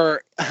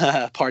 or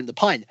pardon the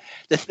pun,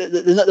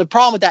 the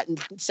problem with that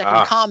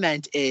second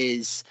comment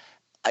is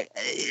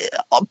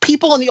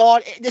people in the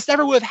audience, this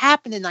never would have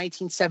happened in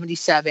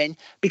 1977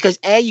 because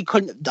A, you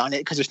couldn't have done it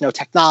because there's no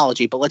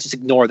technology, but let's just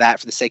ignore that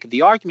for the sake of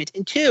the argument.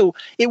 And 2,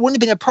 it wouldn't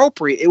have been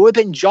appropriate. It would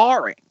have been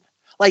jarring.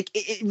 Like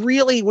it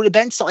really would have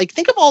been so, like,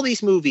 think of all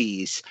these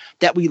movies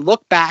that we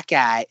look back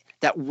at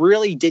that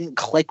really didn't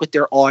click with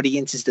their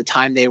audiences the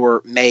time they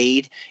were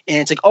made. And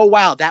it's like, oh,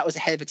 wow, that was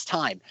ahead of its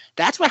time.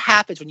 That's what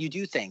happens when you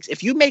do things.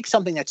 If you make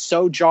something that's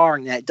so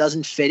jarring that it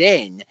doesn't fit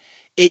in,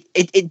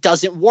 it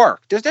doesn't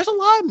work. There's a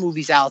lot of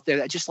movies out there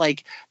that just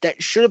like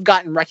that should have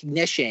gotten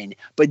recognition,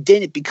 but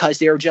didn't because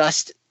they're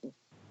just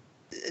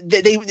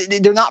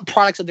they're not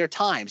products of their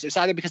times. It's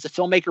either because the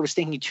filmmaker was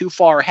thinking too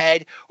far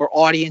ahead or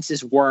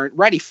audiences weren't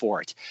ready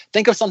for it.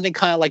 Think of something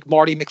kind of like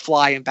Marty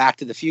McFly in Back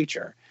to the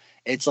Future.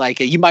 It's like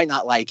you might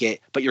not like it,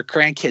 but your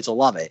grandkids will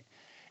love it.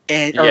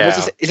 And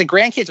is it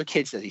grandkids or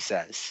kids that he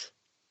says?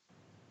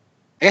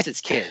 I guess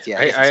it's kids. Yeah,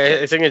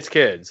 I think it's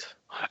kids.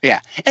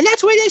 Yeah, and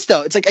that's what it is,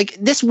 though. It's like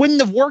this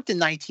wouldn't have worked in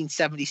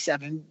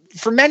 1977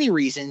 for many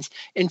reasons.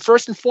 And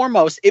first and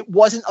foremost, it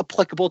wasn't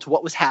applicable to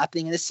what was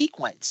happening in the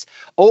sequence.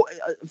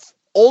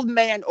 Old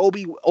man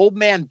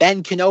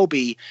Ben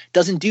Kenobi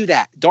doesn't do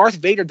that. Darth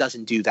Vader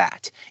doesn't do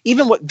that.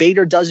 Even what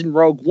Vader does in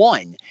Rogue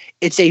One,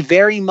 it's a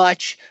very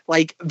much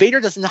like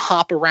Vader doesn't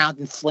hop around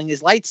and fling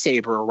his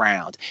lightsaber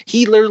around.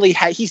 He literally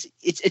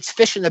it's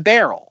fish in a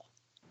barrel.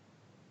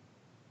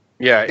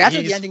 Yeah, that's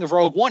what the ending of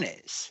Rogue One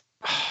is.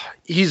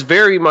 He's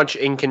very much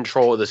in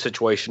control of the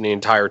situation the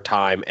entire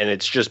time, and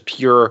it's just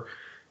pure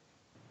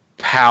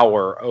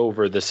power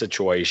over the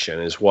situation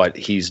is what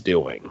he's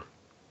doing.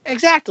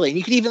 Exactly. And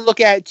you can even look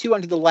at it too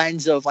under the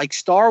lens of like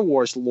Star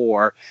Wars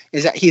lore,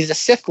 is that he's a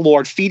Sith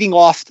Lord feeding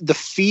off the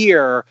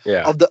fear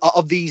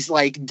of these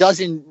like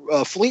dozen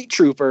fleet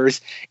troopers,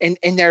 and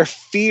their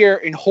fear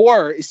and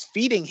horror is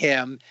feeding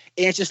him,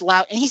 and it's just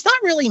loud. And he's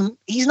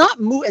not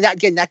moving.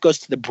 That goes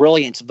to the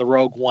brilliance of the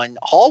Rogue One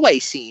hallway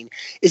scene,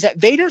 is that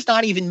Vader's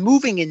not even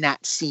moving in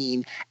that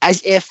scene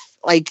as if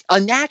like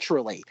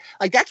unnaturally.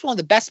 Like that's one of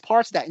the best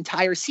parts of that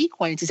entire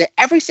sequence, is that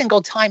every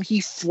single time he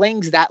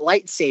flings that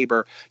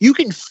lightsaber, you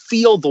can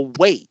feel the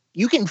weight.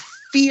 You can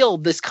feel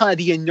this kind of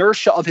the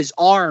inertia of his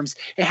arms,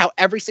 and how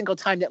every single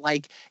time that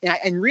like,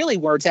 and really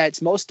where it's at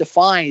its most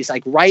defined is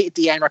like right at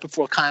the end, right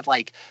before kind of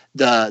like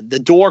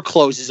the door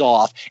closes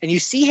off, and you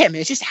see him, and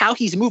it's just how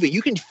he's moving.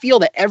 You can feel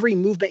that every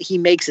movement he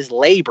makes is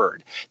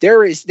labored.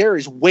 There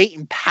is weight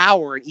and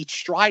power in each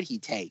stride he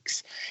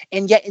takes.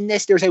 And yet in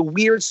this, there's a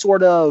weird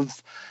sort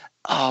of,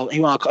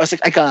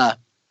 it's like a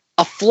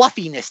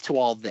fluffiness to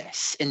all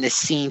this in this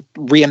scene,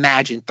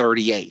 Reimagined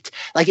 38.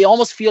 Like it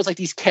almost feels like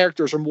these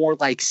characters are more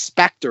like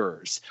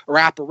specters or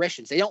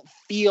apparitions. They don't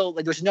feel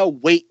like there's no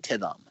weight to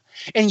them.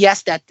 And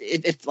yes, that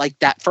if like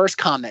that first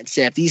comment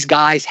said, if these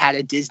guys had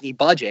a Disney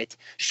budget,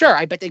 sure,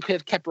 I bet they could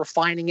have kept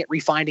refining it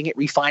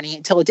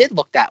until it did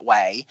look that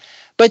way.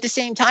 But at the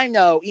same time,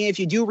 though, even if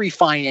you do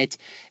refine it,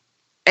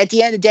 at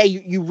the end of the day,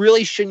 you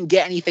really shouldn't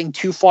get anything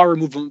too far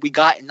removed from what we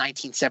got in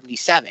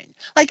 1977.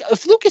 Like,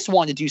 if Lucas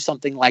wanted to do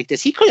something like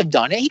this, he could have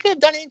done it. He could have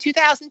done it in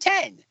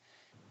 2010.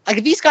 Like,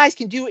 if these guys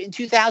can do it in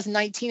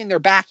 2019 in their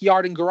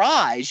backyard and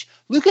garage,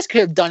 Lucas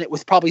could have done it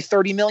with probably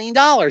 $30 million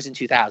in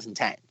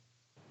 2010.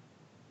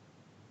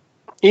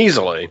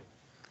 Easily.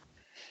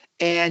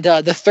 And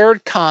the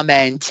third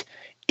comment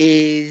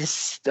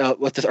is,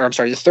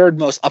 the third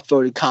most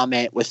upvoted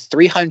comment with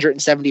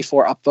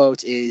 374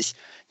 upvotes is,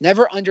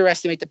 never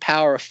underestimate the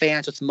power of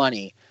fans with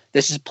money.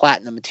 This is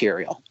platinum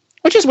material,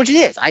 which it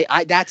is.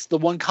 I that's the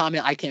one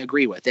comment I can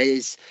agree with. It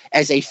is,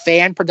 as a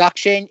fan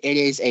production, it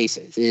is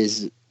aces. It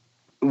is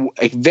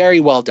very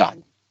well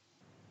done.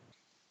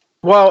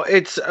 Well,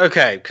 it's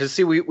okay because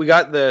see, we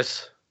got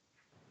this,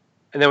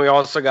 and then we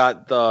also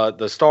got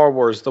the Star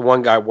Wars. The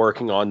one guy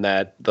working on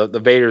that, the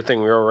Vader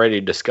thing we already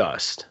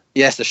discussed.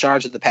 Yes, the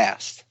Shards of the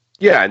Past.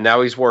 Yeah, and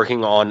now he's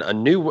working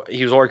on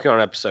he was working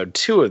on episode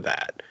 2 of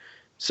that.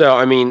 So,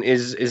 I mean,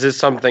 is this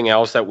something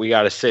else that we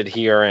got to sit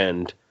here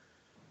and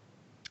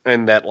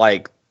that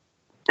like,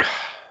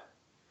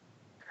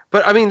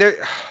 but I mean,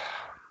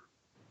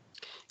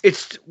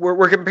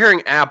 we're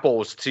comparing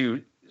apples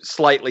to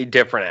slightly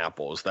different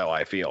apples, though.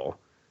 I feel.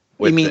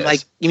 You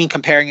mean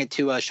comparing it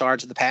to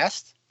Shards of the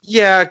Past?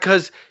 Yeah,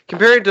 because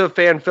comparing it to a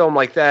fan film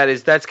like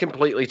that's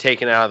completely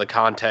taken out of the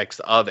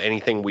context of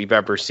anything we've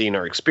ever seen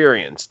or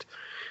experienced.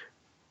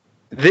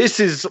 This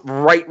is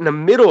right in the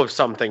middle of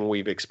something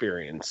we've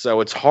experienced, so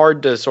it's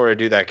hard to sort of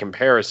do that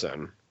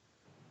comparison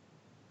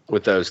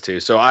with those two.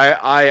 So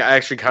I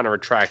actually kind of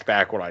retract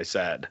back what I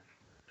said.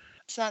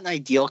 It's not an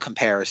ideal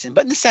comparison,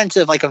 but in the sense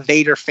of like a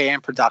Vader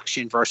fan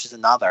production versus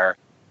another,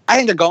 I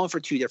think they're going for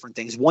two different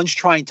things. One's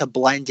trying to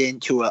blend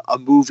into a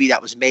movie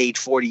that was made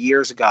 40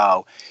 years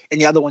ago,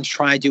 and the other one's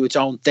trying to do its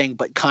own thing,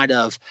 but kind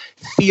of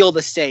feel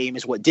the same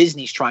as what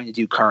Disney's trying to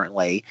do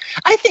currently.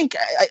 I think,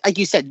 like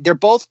you said, they're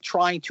both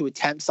trying to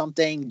attempt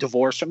something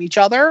divorced from each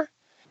other.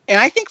 And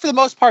I think for the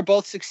most part,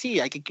 both succeed.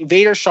 Like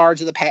Vader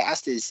Shards of the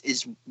Past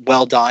is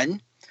well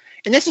done.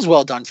 And this is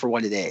well done for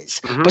what it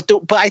is. Mm-hmm.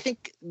 But I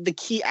think the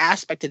key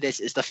aspect of this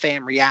is the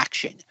fan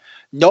reaction.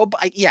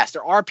 Yes,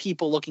 there are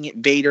people looking at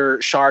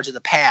Vader Shards of the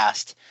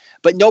Past,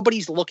 but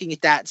nobody's looking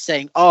at that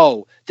saying,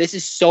 oh, this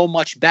is so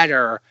much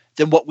better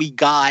than what we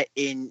got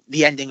in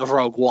the ending of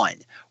Rogue One.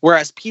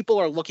 Whereas people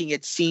are looking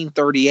at Scene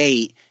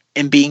 38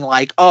 and being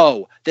like,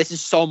 oh, this is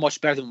so much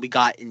better than we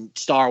got in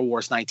Star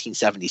Wars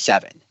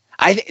 1977.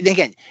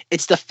 Again,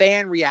 it's the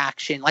fan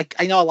reaction. Like,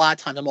 I know a lot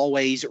of times I'm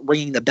always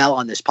ringing the bell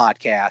on this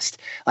podcast.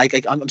 Like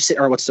I'm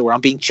sitting, or what's the word?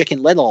 I'm being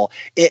Chicken Little,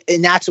 and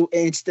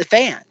it's the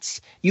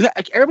fans.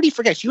 Everybody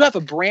forgets you have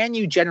a brand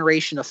new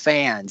generation of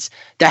fans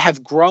that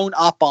have grown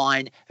up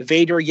on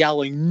Vader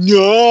yelling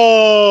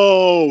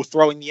 "No!"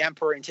 throwing the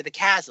Emperor into the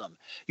chasm.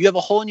 You have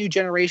a whole new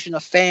generation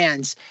of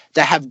fans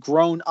that have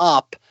grown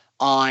up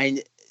on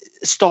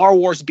Star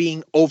Wars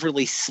being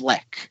overly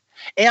slick,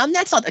 and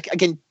that's not,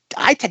 again,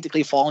 I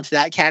technically fall into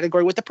that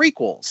category with the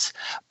prequels.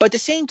 But at the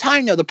same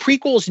time, though, the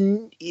prequels,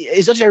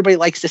 as much as everybody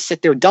likes to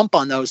sit there dump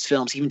on those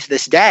films, even to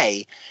this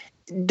day,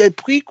 the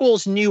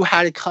prequels knew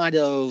how to kind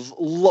of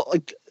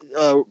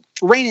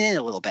rein it in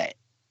a little bit.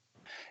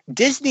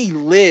 Disney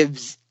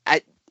lives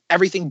at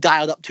everything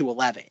dialed up to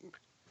 11.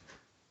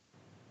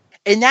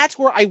 And that's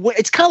where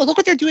it's kind of look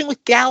what they're doing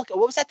with Galaxy.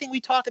 What was that thing we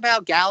talked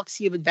about?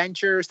 Galaxy of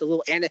Adventures, the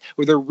little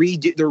where they're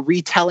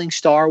retelling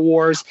Star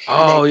Wars.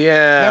 Oh,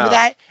 yeah. Remember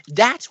that?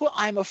 That's what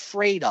I'm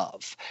afraid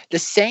of. The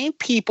same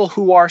people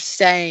who are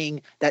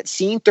saying that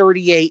Scene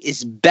 38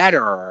 is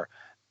better,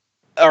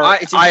 or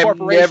it's I'm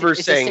never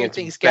saying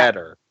it's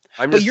better.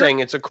 I'm just saying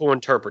it's a cool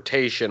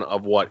interpretation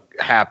of what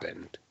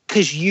happened.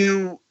 Because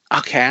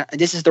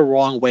this is the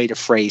wrong way to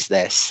phrase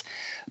this.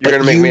 You're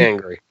going to make me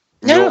angry.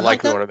 You don't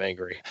like me when I'm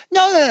angry.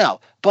 No.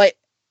 But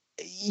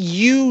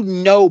you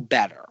know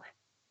better.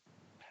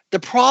 The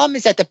problem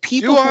is that the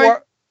people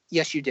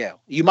yes, you do.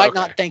 You might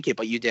not think it,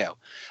 but you do.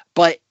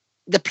 But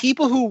the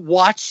people who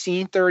watch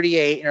Scene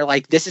 38 and are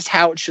like, this is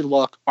how it should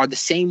look, are the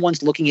same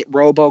ones looking at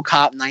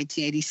RoboCop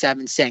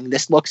 1987 saying,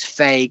 this looks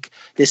fake,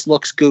 this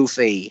looks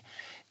goofy,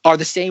 are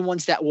the same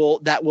ones that will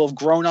have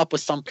grown up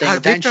with something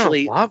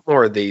eventually. They've done a lot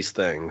more of these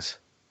things.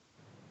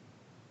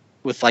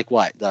 With like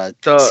what? The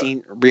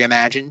Scene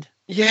reimagined?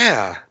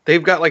 Yeah.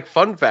 They've got like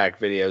fun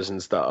fact videos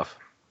and stuff.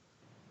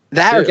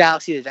 That or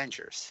Galaxy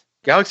Adventures?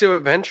 Galaxy of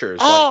Adventures.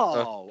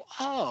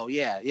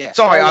 Yeah.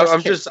 Sorry,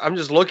 I'm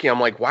just looking. I'm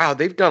like, wow,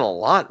 they've done a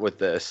lot with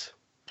this.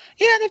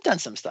 Yeah, they've done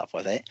some stuff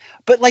with it.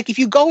 But like, if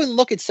you go and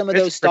look at some of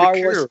those Star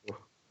Wars,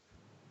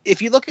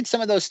 if you look at some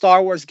of those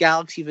Star Wars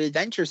Galaxy of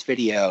Adventures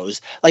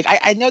videos, like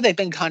I know they've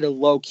been kind of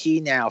low key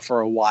now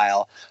for a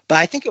while, but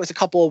I think it was a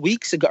couple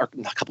months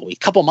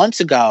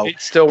ago.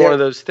 It's still one of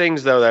those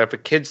things though that if a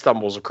kid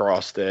stumbles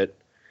across it,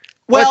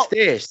 what's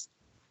this?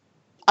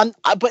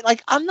 But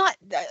like, I'm not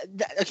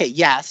okay.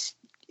 Yes,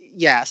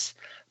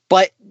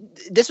 but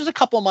this was a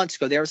couple of months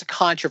ago. There was a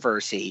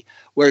controversy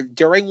where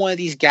during one of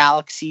these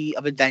Galaxy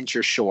of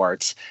Adventure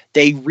shorts,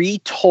 they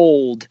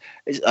retold,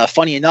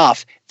 funny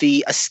enough,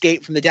 the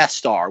escape from the Death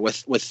Star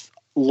with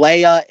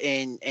Leia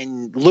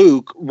and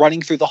Luke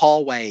running through the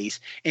hallways.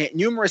 And at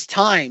numerous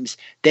times,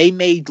 they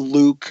made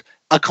Luke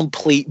a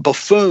complete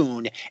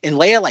buffoon, and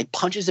Leia like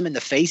punches him in the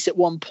face at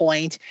one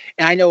point.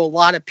 And I know a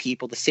lot of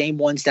people, the same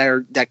ones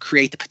that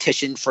create the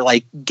petition for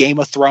like Game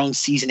of Thrones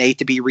season 8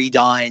 to be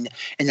redone,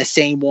 and the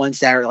same ones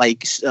that are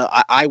like,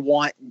 I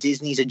want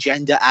Disney's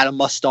agenda out of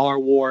my Star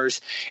Wars.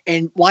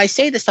 And when I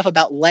say this stuff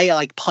about Leia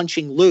like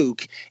punching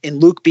Luke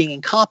and Luke being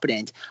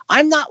incompetent,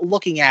 I'm not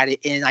looking at it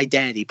in an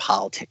identity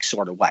politics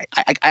sort of way.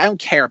 I don't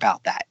care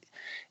about that.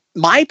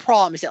 My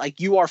problem is that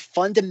like you are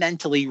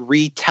fundamentally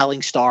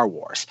retelling Star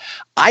Wars.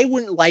 I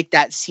wouldn't like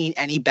that scene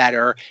any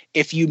better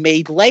if you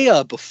made Leia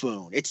a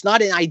buffoon. It's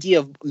not an idea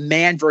of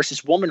man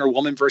versus woman or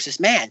woman versus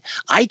man.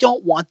 I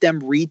don't want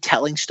them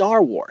retelling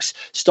Star Wars.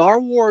 Star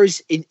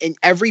Wars in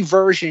every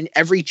version,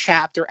 every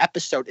chapter,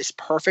 episode is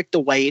perfect the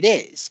way it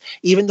is.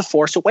 Even The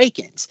Force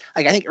Awakens.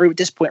 Like I think at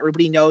this point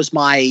everybody knows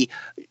my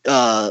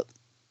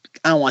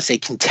I don't want to say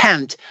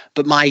contempt,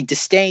 but my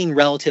disdain,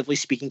 relatively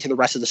speaking, to the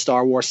rest of the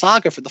Star Wars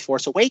saga for The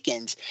Force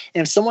Awakens.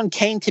 And if someone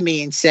came to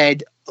me and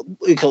said,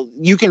 you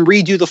can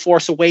redo The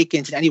Force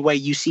Awakens in any way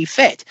you see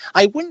fit,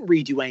 I wouldn't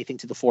redo anything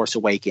to The Force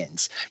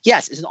Awakens.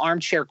 Yes, as an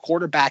armchair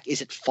quarterback,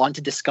 is it fun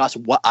to discuss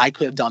what I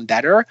could have done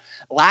better?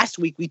 Last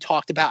week, we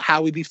talked about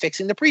how we'd be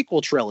fixing the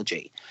prequel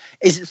trilogy.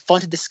 Is it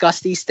fun to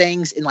discuss these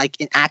things in like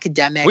an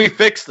academic... We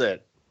fixed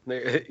it.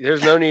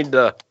 There's no need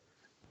to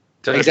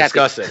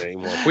discuss it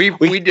anymore.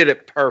 We did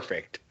it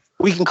perfect.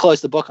 We can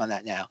close the book on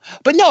that now.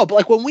 But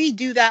like when we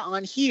do that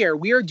on here,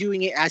 we are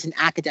doing it as an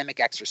academic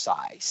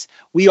exercise.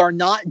 We are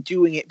not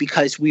doing it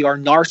because we are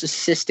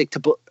narcissistic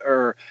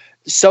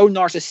so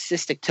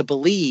narcissistic to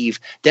believe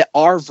that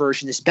our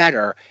version is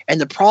better. And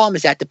the problem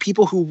is that the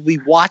people who will be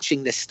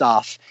watching this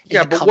stuff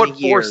but what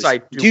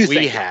foresight do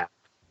we have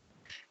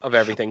of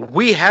everything?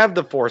 We have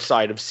the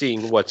foresight of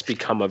seeing what's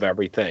become of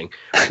everything.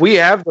 We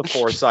have the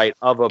foresight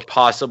of a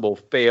possible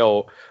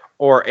fail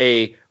or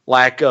a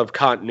lack of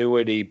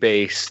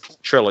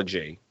continuity-based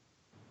trilogy.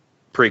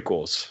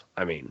 Prequels,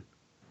 I mean.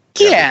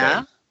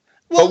 Yeah.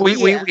 Well, but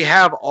we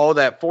have all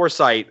that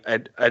foresight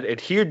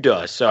adhered to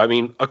us. So, I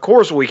mean, of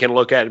course we can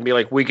look at it and be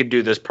like, we could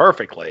do this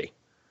perfectly.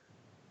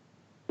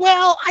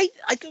 Well,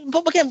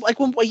 but again, like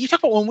when you talk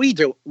about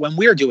when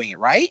we're doing it,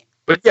 right?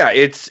 But yeah,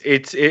 it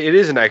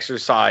is an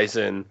exercise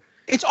in...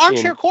 It's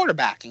armchair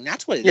quarterbacking.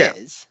 That's what it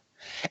is.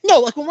 No,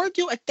 like when we're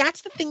doing, like,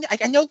 that's the thing. That,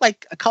 I know,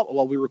 like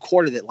we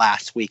recorded it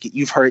last week.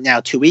 You've heard it now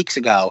 2 weeks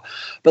ago,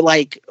 but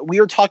like we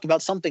were talking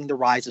about something, The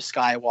Rise of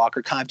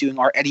Skywalker, kind of doing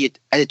our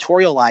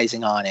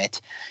editorializing on it,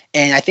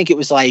 and I think it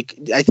was like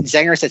I think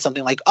Zenger said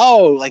something like,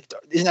 "Oh, like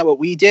isn't that what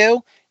we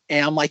do?"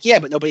 And I'm like, yeah,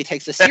 but nobody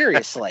takes this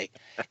seriously.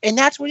 And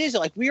that's what it is.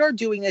 Like, we are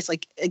doing this,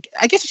 like,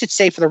 I guess I should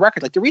say for the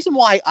record, like, the reason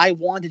why I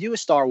wanted to do a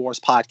Star Wars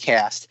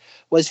podcast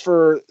was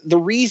for the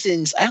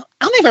reasons, I don't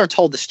think I've ever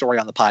told this story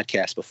on the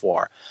podcast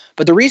before,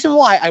 but the reason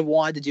why I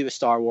wanted to do a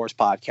Star Wars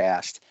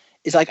podcast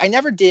is, like, I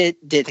never did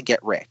it to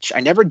get rich.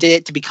 I never did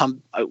it to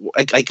become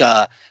like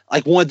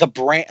one of the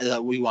brand,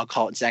 we want to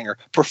call it Zenger,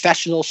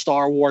 professional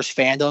Star Wars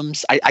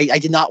fandoms. I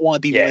did not want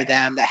to be one of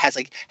them that has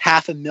like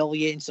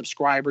 500,000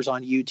 subscribers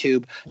on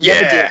YouTube.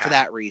 Never did it for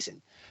that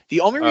reason.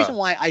 The only reason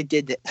why I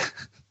did that,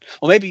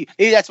 well, maybe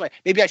that's why.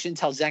 Maybe I shouldn't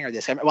tell Zenger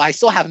this. Well, I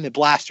still have him at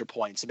blaster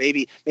point, so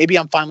maybe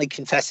I'm finally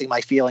confessing my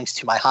feelings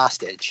to my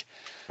hostage.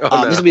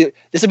 No.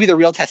 This will be the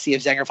real test. See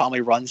if Zenger finally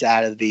runs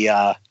out of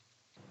the.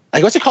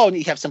 Like, what's it called when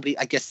you have somebody,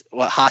 I guess,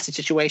 hostage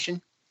situation?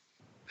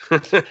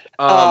 Is there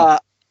a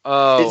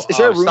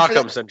room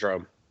Stockholm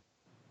syndrome.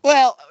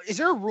 Well, is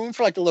there a room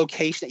for like the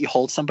location that you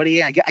hold somebody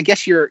in? I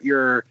guess your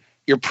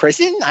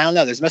prison. I don't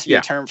know. There must be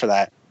a term for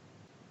that.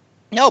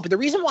 No, but the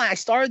reason why I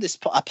started this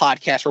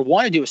podcast or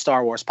wanted to do a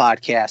Star Wars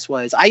podcast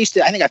was I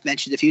think I've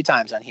mentioned a few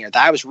times on here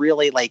that I was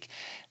really like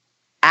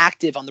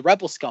active on the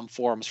Rebel Scum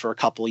forums for a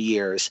couple of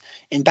years.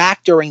 And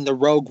back during the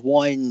Rogue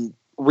One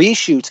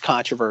reshoots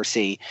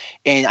controversy,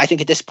 and I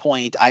think at this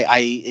point,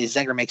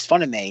 Zenger makes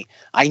fun of me.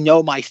 I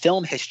know my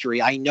film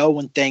history. I know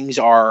when things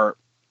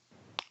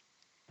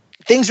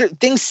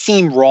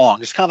seem wrong.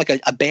 There's kind of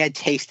like a bad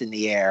taste in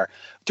the air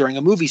during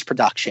a movie's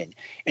production.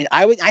 And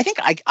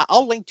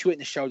I'll link to it in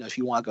the show notes if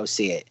you want to go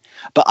see it.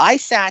 But I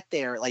sat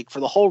there like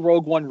for the whole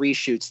Rogue One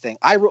reshoots thing.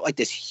 I wrote like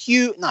this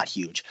not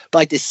huge, but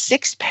like this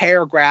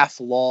 6-paragraph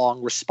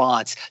long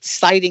response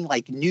citing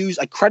like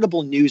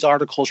credible news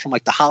articles from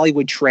like the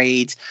Hollywood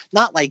trades,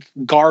 not like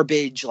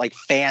garbage, like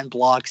fan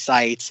blog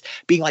sites,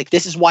 being like,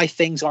 this is why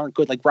things aren't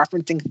good. Like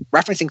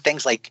referencing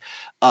things like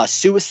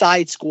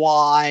Suicide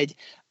Squad,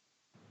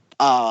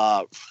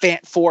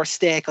 Four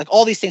Stick, like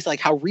all these things, like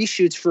how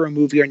reshoots for a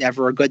movie are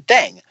never a good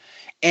thing.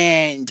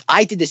 And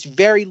I did this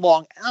very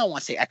long, I don't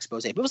want to say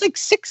expose, but it was like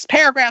 6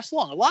 paragraphs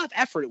long. A lot of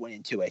effort went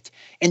into it.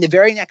 And the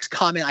very next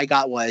comment I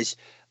got was,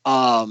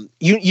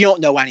 you don't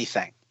know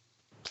anything.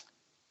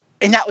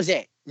 And that was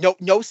it. No,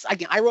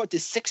 again, I wrote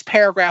this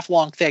 6-paragraph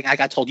long thing. I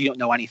got told you don't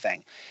know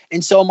anything.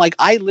 And so I'm like,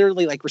 I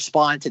literally like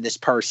responded to this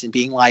person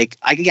being like,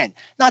 again,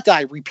 not that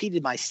I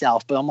repeated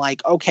myself, but I'm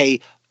like,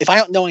 okay, if I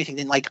don't know anything,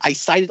 then like I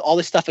cited all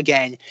this stuff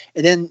again.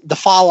 And then the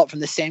follow-up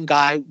from the same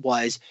guy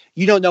was,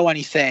 you don't know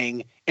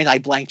anything, and I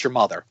blanked your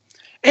mother.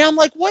 And I'm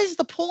like, what is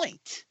the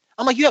point?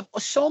 I'm like, you have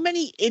so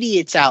many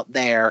idiots out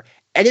there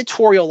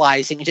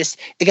editorializing and just,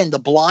 again, the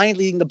blind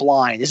leading the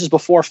blind. This is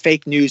before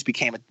fake news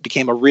became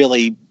a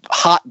really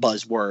hot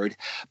buzzword.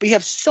 But you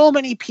have so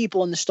many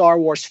people in the Star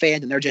Wars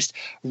fandom, they're just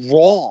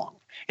wrong.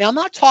 And I'm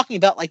not talking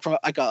about like from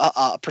like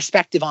a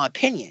perspective on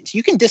opinions.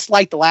 You can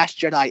dislike The Last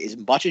Jedi as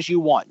much as you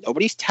want.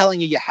 Nobody's telling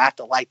you have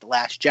to like The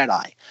Last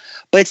Jedi.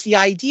 But it's the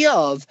idea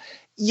of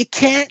you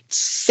can't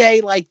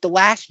say like The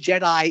Last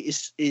Jedi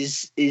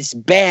is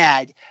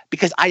bad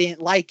because I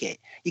didn't like it.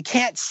 You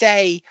can't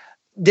say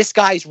this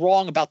guy's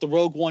wrong about the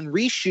Rogue One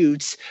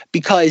reshoots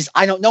because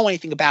I don't know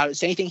anything about it.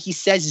 So anything he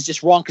says is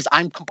just wrong because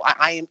I'm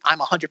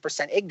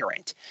 100%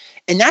 ignorant.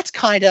 And that's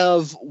kind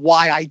of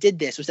why I did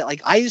this, was that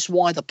like I just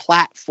wanted a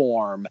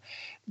platform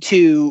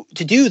to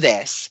do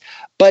this.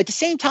 But at the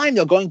same time,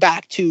 though, going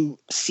back to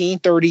Scene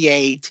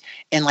 38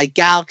 and like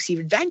Galaxy of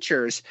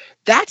Adventures,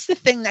 that's the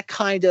thing that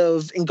kind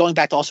of, and going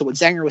back to also what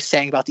Zenger was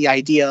saying about the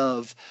idea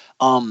of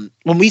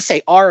when we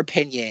say our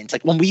opinions,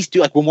 like when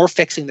we're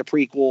fixing the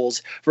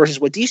prequels versus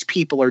what these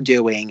people are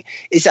doing,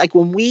 is like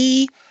when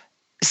we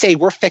say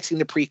we're fixing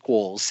the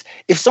prequels,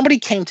 if somebody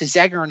came to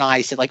Zenger and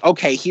I said like,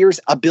 okay, here's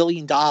 $1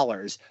 billion,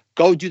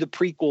 go do the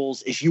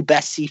prequels as you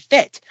best see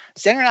fit,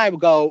 Zenger and I would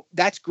go,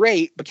 that's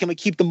great, but can we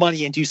keep the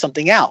money and do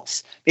something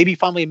else? Maybe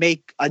finally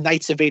make a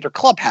Knights of Vader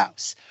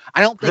clubhouse.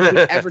 I don't think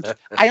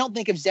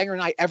if Zenger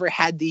and I ever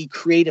had the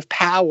creative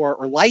power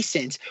or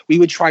license, we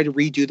would try to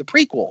redo the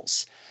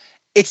prequels.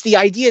 It's the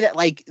idea that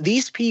like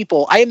these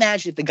people, I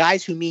imagine if the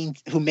guys who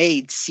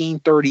made Scene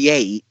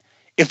 38,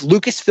 if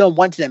Lucasfilm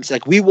went to them and said,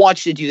 like, we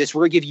want you to do this,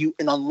 we're gonna give you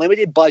an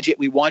unlimited budget,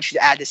 we want you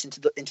to add this into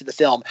the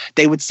film,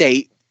 they would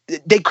say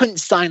they couldn't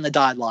sign the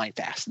dotted line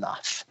fast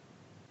enough.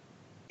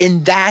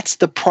 And that's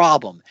the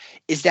problem,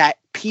 is that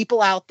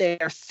people out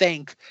there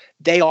think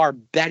they are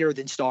better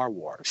than Star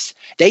Wars.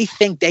 They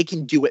think they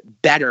can do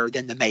it better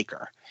than the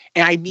maker.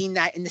 And I mean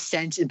that in the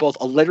sense, in both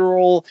a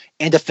literal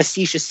and a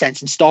facetious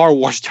sense in Star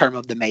Wars term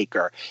of the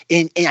maker.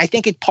 And I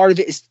think part of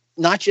it is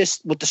not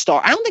just with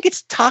I don't think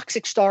it's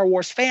toxic Star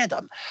Wars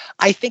fandom.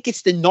 I think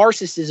it's the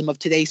narcissism of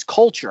today's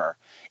culture,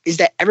 is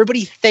that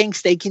everybody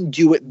thinks they can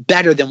do it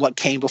better than what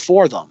came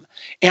before them.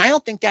 And I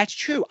don't think that's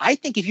true. I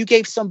think if you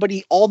gave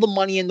somebody all the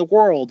money in the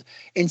world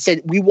and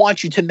said, we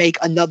want you to make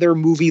another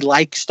movie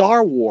like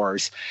Star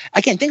Wars.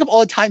 Again, think of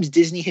all the times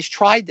Disney has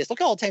tried this. Look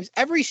at all the times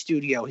every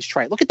studio has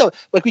tried. Look at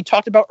like we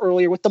talked about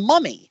earlier with The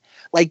Mummy.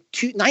 Like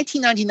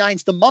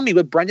 1999's The Mummy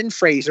with Brendan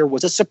Fraser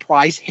was a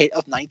surprise hit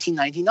of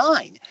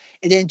 1999.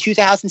 And then in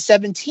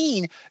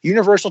 2017,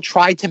 Universal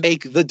tried to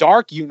make The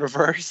Dark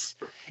Universe.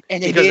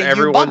 And because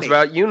everyone's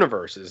about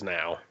universes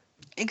now.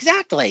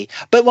 Exactly.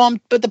 But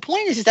the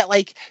point is that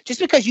like just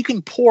because you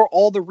can pour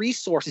all the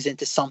resources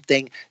into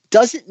something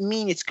doesn't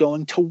mean it's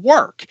going to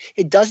work.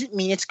 It doesn't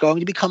mean it's going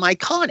to become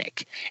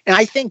iconic. And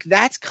I think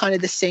that's kind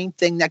of the same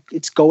thing that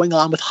it's going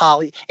on with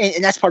Hollywood.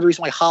 And that's part of the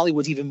reason why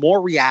Hollywood's even more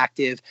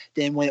reactive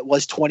than when it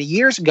was 20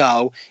 years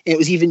ago. And it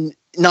was even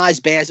not as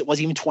bad as it was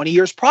even 20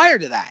 years prior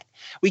to that.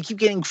 We keep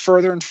getting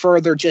further and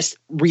further just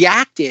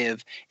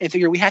reactive and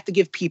figure we have to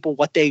give people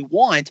what they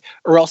want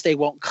or else they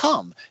won't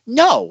come.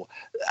 No.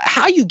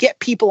 How you get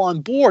people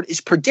on board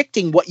is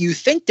predicting what you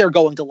think they're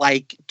going to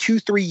like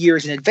 2-3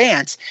 years in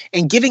advance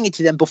and giving it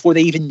to them before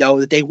they even know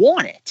that they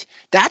want it.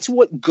 That's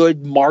what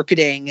good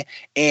marketing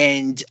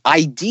and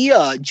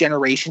idea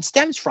generation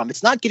stems from.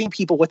 It's not giving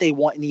people what they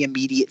want in the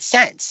immediate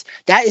sense.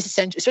 That is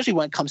essential, especially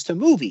when it comes to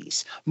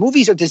movies.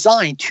 Movies are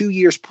designed 2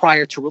 years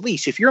prior to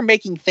release. If you're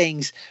making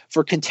things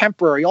for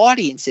contemporary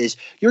audiences,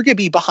 you're going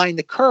to be behind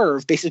the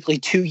curve basically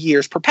 2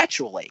 years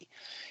perpetually.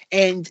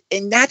 And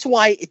that's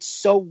why it's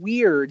so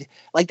weird.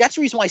 Like, that's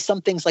the reason why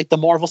some things like the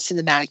Marvel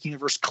Cinematic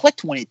Universe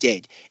clicked when it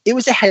did. It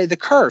was ahead of the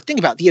curve. Think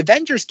about it. The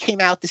Avengers came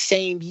out the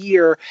same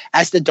year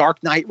as The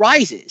Dark Knight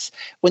Rises.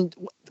 When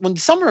the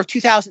summer of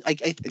 2000, like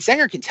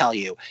Zenger can tell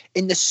you,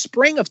 in the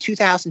spring of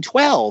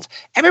 2012,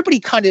 everybody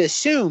kind of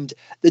assumed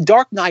The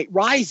Dark Knight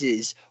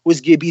Rises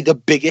was going to be the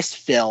biggest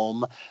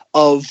film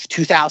of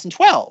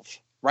 2012.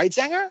 Right,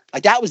 Zenger?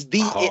 Like, that was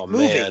the it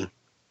movie. Man.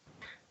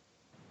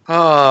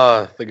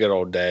 The good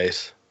old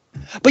days.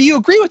 But you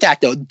agree with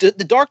that, though. The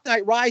Dark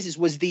Knight Rises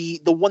was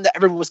the one that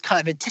everyone was kind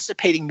of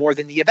anticipating more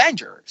than the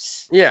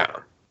Avengers. Yeah.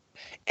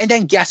 And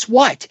then guess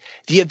what?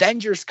 The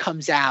Avengers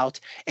comes out,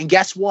 and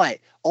guess what?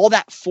 All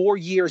that 4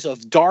 years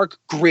of dark,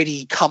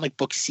 gritty comic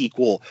book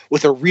sequel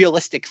with a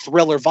realistic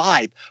thriller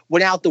vibe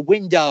went out the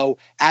window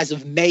as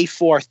of May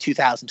 4th,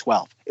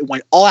 2012. It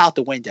went all out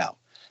the window.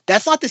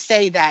 That's not to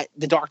say that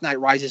The Dark Knight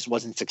Rises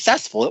wasn't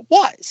successful. It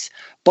was.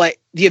 But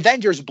the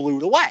Avengers blew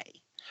it away.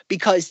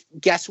 Because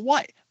guess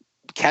what?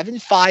 Kevin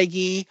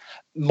Feige,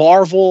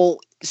 Marvel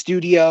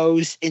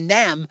Studios, and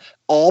them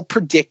all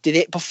predicted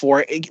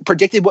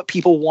what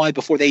people wanted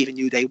before they even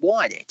knew they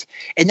wanted it.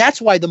 And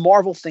that's why the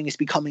Marvel thing is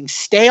becoming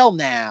stale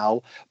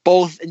now,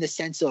 both in the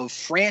sense of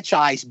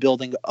franchise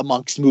building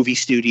amongst movie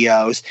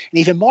studios, and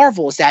even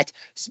Marvel, is that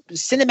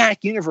cinematic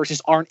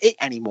universes aren't it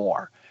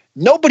anymore.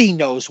 Nobody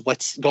knows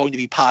what's going to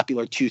be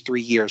popular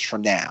 2-3 years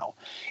from now.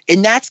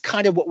 And that's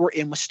kind of what we're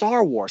in with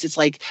Star Wars. It's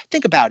like,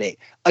 think about it.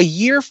 A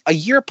year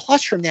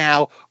plus from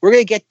now, we're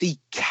going to get the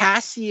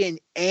Cassian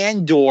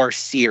Andor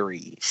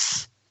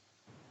series.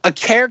 A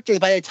character,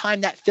 by the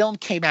time that film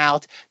came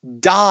out,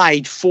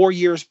 died 4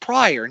 years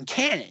prior in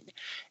canon.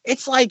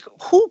 It's like,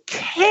 who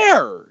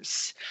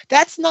cares?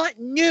 That's not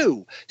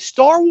new.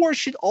 Star Wars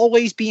should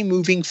always be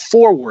moving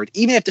forward.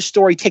 Even if the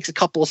story takes a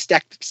couple of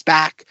steps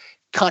back,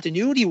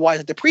 continuity-wise,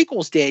 like the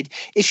prequels did,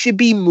 it should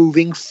be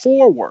moving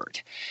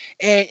forward,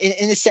 and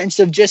in a sense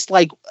of just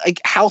like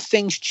how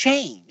things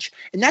change.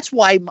 And that's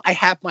why I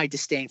have my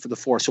disdain for The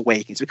Force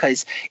Awakens,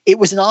 because it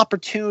was an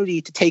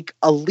opportunity to take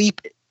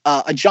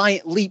a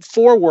giant leap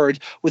forward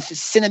with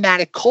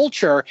cinematic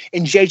culture,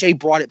 and JJ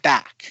brought it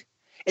back.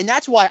 And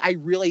that's why I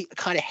really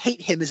kind of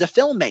hate him as a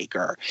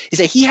filmmaker, is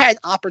that he had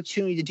an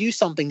opportunity to do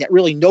something that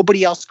really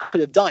nobody else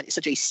could have done. It's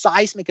such a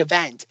seismic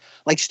event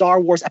like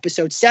Star Wars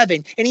Episode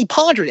 7, and he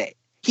pondered it.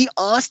 He,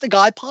 honest to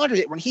God, pondered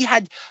it when he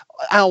had,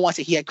 I don't want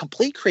to say he had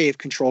complete creative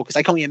control, because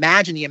I can only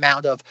imagine the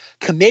amount of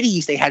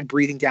committees they had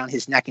breathing down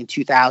his neck in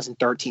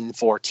 2013 and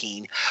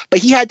 14. But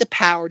he had the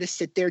power to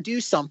sit there, do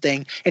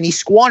something, and he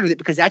squandered it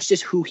because that's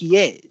just who he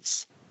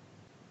is.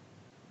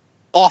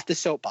 Off the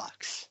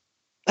soapbox.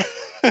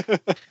 I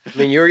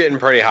mean, you were getting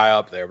pretty high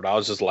up there, but I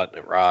was just letting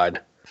it ride.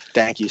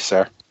 Thank you,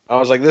 sir. I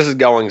was like, this is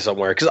going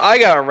somewhere. Because I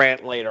got a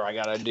rant later I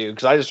got to do,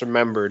 because I just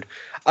remembered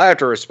I have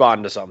to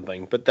respond to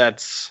something. But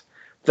that's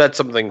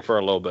something for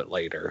a little bit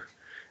later.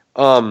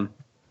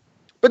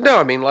 But no,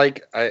 I mean,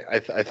 like,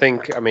 I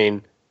think, I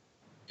mean,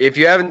 if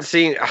you haven't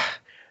seen, I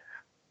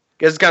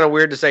guess it's kind of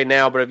weird to say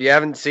now, but if you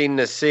haven't seen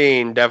this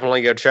scene,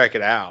 definitely go check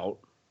it out.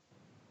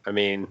 I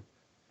mean,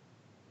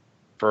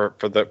 for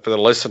the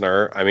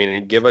listener, I mean,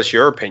 and give us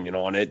your opinion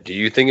on it. Do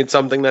you think it's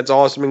something that's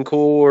awesome and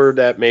cool, or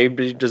that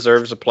maybe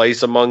deserves a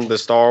place among the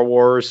Star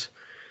Wars,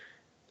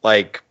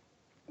 like,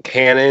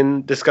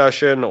 canon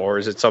discussion, or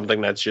is it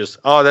something that's just,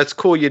 oh, that's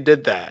cool, you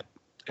did that,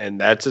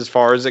 and that's as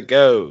far as it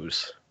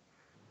goes?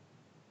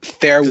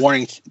 Fair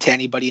warning to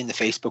anybody in the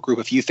Facebook group: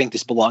 if you think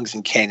this belongs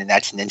in canon,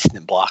 that's an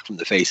instant block from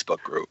the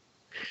Facebook group.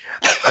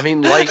 I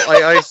mean, like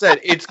I said,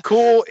 it's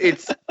cool.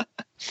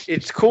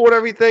 It's cool and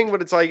everything,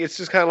 but it's like, it's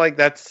just kind of like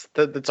that's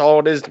all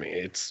it is to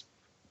me.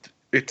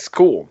 It's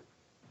cool.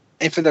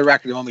 And for the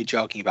record, I'm only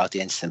joking about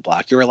the instant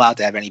block. You're allowed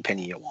to have any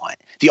opinion you want.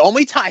 The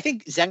only time, I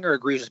think Zenger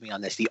agrees with me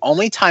on this, the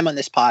only time on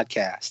this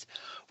podcast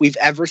we've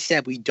ever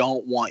said we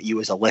don't want you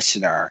as a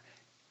listener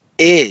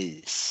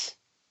is...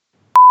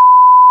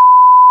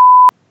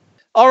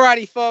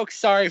 Alrighty, folks,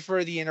 sorry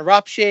for the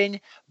interruption,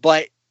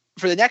 but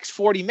for the next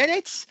 40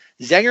 minutes,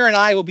 Zenger and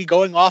I will be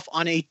going off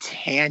on a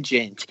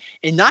tangent.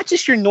 And not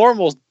just your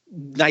normal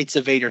Knights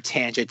of Vader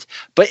tangent,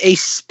 but a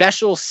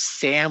special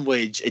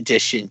sandwich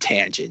edition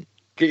tangent.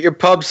 Get your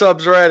pub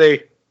subs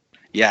ready.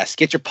 Yes,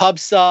 get your pub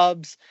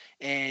subs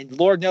and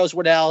Lord knows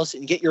what else,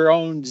 and get your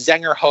own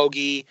Zenger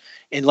hoagie,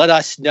 and let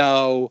us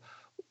know,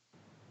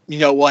 you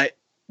know what,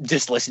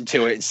 just listen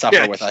to it and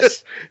suffer with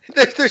us.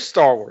 There's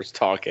Star Wars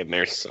talk in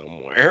there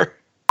somewhere.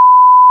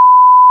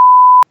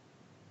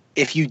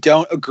 If you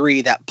don't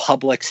agree that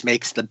Publix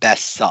makes the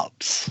best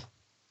subs.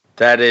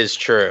 That is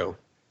true.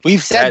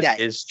 We've said that. That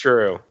is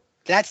true.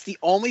 That's the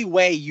only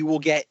way you will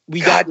get...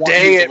 God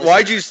dang it.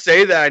 Why'd you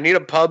say that? I need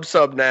a pub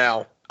sub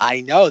now.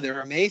 I know.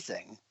 They're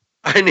amazing.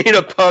 I need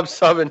a pub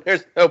sub, and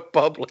there's no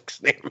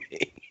Publix near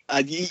me.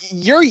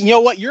 You know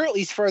what? You're at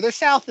least further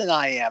south than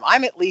I am.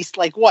 I'm at least,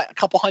 like, what, a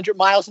couple 100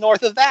 miles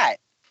north of that.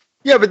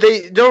 Yeah, but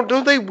they don't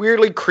they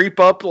weirdly creep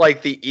up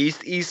like the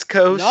east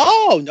coast?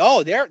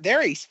 No,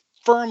 they're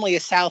firmly a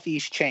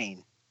southeast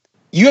chain.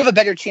 You have a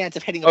better chance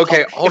of hitting.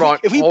 Okay, hold on.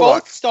 If we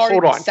both started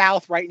in the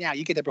South right now,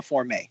 you get there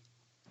before me.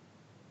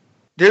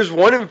 There's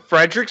one in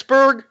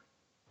Fredericksburg.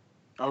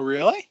 Oh,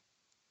 really?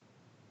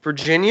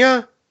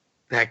 Virginia?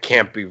 That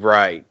can't be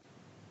right.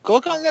 Go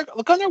look on their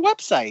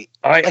website.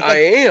 I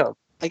am.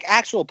 Like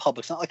actual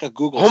Publix, not like a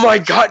Google. Oh my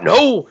God,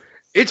 no!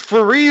 It's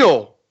for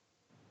real.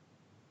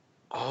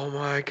 Oh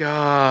my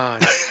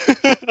God.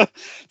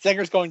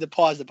 Zenger's going to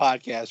pause the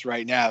podcast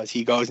right now as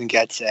he goes and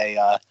gets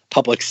a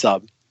Publix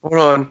sub.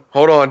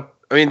 Hold on.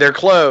 I mean, they're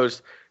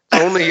closed.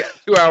 It's only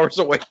 2 hours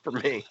away from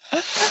me.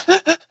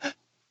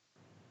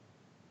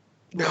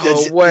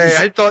 No way.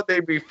 I thought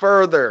they'd be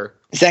further.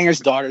 Zenger's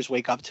daughters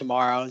wake up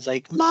tomorrow and is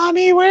like,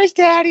 Mommy, where's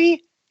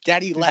Daddy?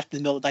 Daddy left in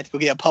the middle of the night to go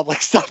get a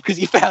Publix sub because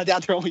he found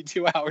out they're only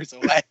 2 hours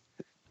away.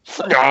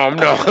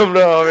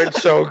 No.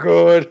 It's so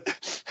good.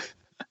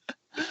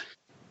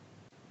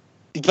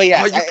 But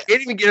yeah, you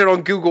can't even get it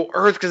on Google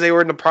Earth because they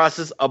were in the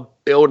process of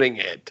building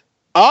it.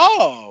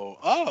 Oh,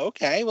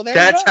 okay. Well,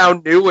 that's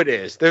how new it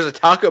is. There's a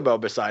Taco Bell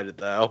beside it,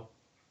 though.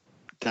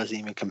 Doesn't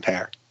even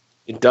compare.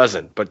 It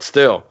doesn't, but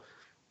still.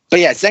 But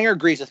yeah, Zenger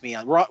agrees with me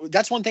on.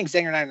 That's one thing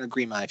Zenger and I are in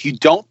agreement on. If you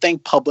don't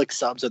think Publix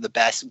subs are the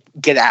best,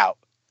 get out.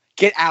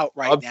 Get out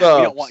right now.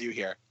 We don't want you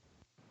here.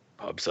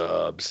 Pub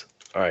subs.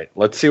 All right,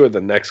 let's see what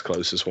the next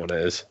closest one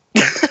is.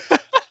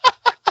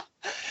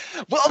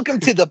 Welcome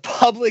to the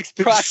Publix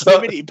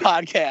Proximity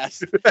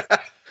Podcast.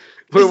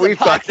 Where we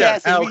find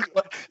out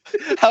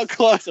how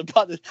close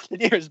the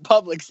nearest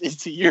Publix is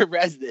to your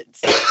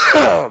residence.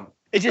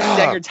 It's just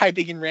Zenger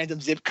typing in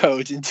random zip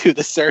codes into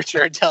the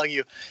searcher and telling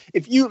you,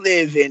 if you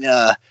live in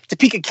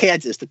Topeka,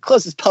 Kansas, the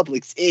closest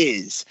Publix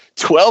is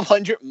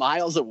 1,200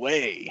 miles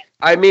away.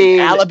 I mean,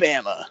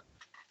 Alabama.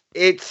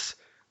 The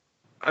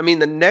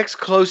next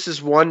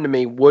closest one to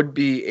me would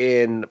be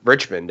in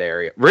Richmond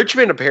area.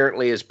 Richmond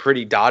apparently is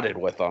pretty dotted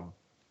with them.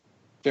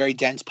 Very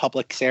dense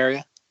Publix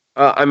area.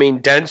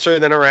 Denser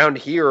than around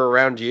here,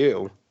 around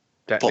you,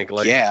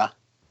 technically.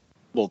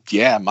 Well,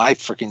 yeah, my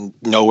freaking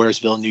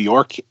Nowheresville, New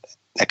York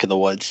neck of the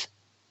woods.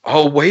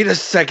 Oh, wait a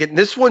second.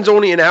 This one's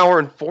only an hour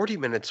and 40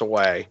 minutes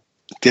away.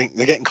 They're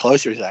getting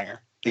closer, Zenger.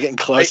 They're getting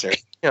closer.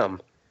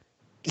 Damn.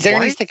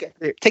 Zenger needs to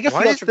take a field trip.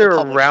 Why is there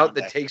a route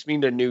that takes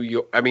me to New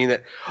York?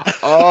 It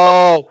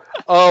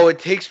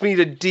takes me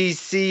to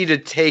D.C. to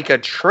take a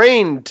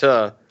train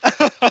to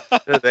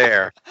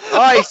there.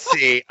 I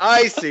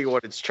see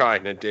what it's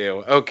trying to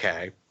do.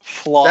 Okay.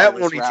 That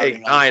will only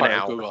take 9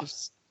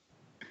 hours.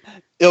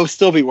 It'll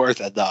still be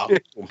worth it, though.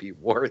 It will be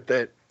worth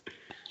it.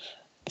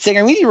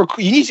 Zenger,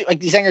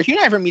 Zenger, if you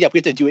and I ever meet up, we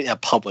have to do it in a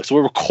Publix. So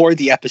we'll record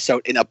the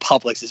episode in a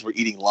Publix as we're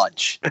eating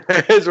lunch.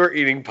 As we're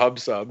eating pub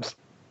subs.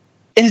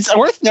 And it's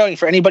worth noting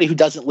for anybody who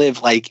doesn't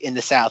live in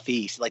the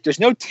Southeast, there's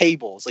no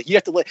tables. You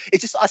have to live.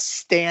 It's just us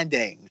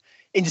standing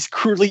and just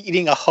crudely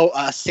eating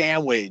a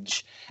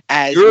sandwich.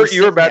 As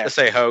you're about to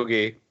say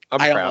hoagie.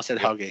 I almost said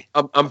hoagie.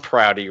 I'm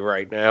proud of you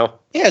right now.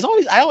 Yeah,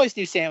 I always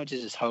do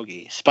sandwiches as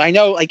hoagies, but I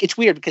know it's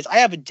weird because I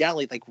have a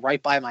deli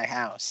right by my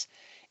house,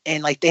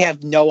 and they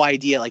have no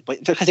idea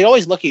because they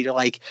always look at you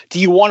like, do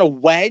you want a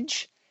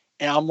wedge?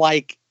 And I'm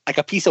like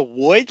a piece of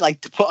wood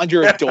to put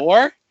under a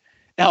door.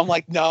 And I'm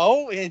like,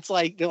 no. And it's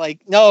they're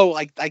like, no,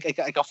 like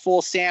a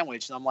full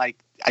sandwich. And I'm like,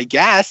 I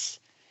guess.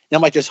 And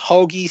I'm like, there's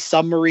hoagie,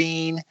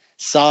 submarine,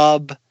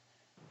 sub,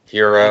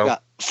 hero,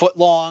 foot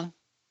long.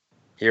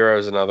 Hero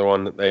is another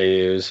one that they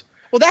use.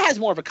 Well, that has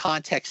more of a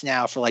context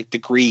now for the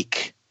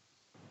Greek.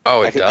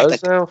 Oh, it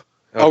does now?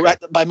 Okay. Oh, right,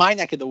 by my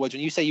neck of the woods,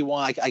 when you say you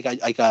want a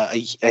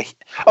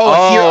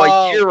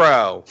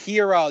hero.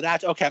 Hero,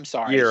 that's okay. I'm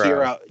sorry.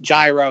 Hero.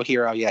 Gyro,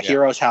 hero. Yeah,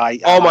 Hero's how I.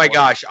 Oh my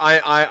gosh,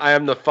 I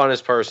am the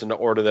funnest person to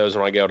order those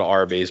when I go to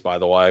Arby's. By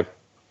the way,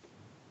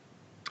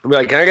 I'm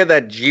like, can I get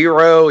that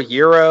hero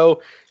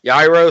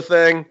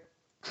thing?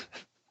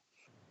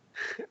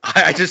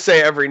 I just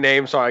say every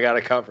name, so I got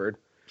it covered.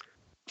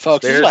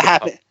 Folks, this is what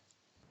happened.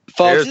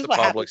 There's the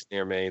Publix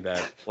near me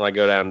that when I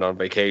go down on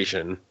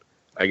vacation,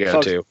 I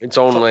go to. It's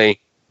only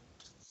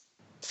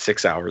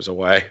 6 hours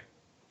away.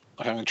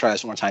 Okay, I'm going to try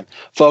this one more time.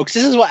 Folks,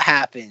 this is what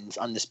happens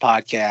on this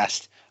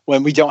podcast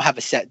when we don't have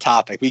a set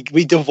topic.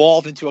 We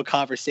devolve into a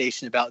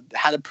conversation about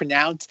how to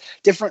pronounce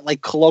different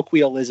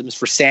colloquialisms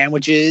for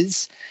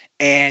sandwiches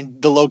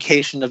and the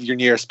location of your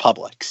nearest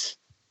Publix.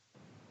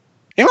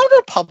 You remember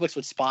if Publix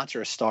would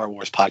sponsor a Star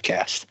Wars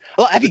podcast?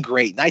 Well, that'd be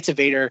great. Knights of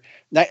Vader.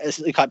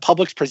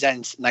 Publix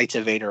presents Knights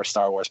of Vader, a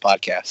Star Wars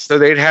podcast. So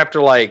they'd have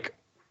to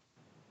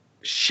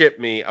ship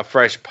me a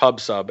fresh pub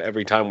sub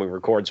every time we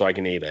record so I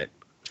can eat it.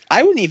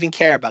 I wouldn't even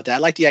care about that. I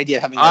like the idea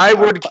of having. I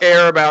would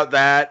care about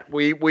that.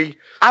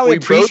 I would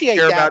appreciate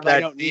care that, about but that I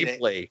don't need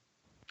deeply. it.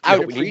 I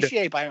would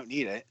appreciate it, but I don't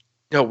need it.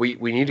 No, we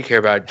need to care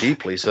about it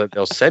deeply so that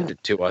they'll send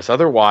it to us.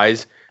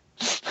 Otherwise,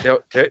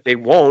 they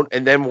won't,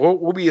 and then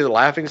we'll be the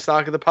laughing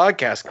stock of the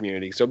podcast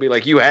community. So it'll be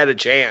like, you had a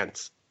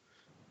chance.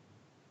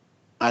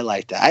 I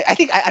like that. I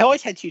think I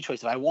always had two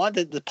choices. I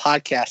wanted the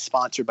podcast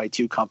sponsored by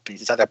two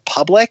companies. It's either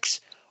Publix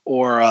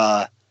or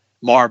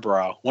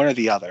Marlboro, one or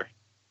the other.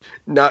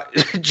 Not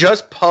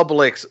just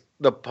Publix,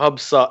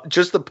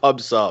 just the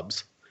pub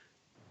subs.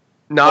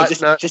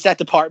 Just that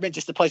department,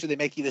 just the place where they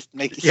make the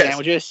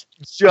sandwiches.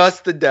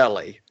 Just the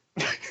deli.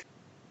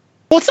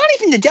 Well, it's not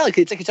even the deli.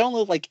 It's like its own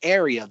little like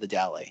area of the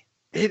deli.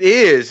 It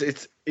is.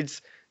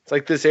 It's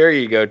like this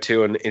area you go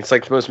to, and it's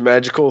like the most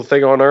magical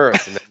thing on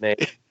earth. And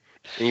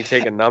you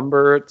take a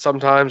number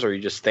sometimes, or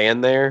you just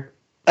stand there.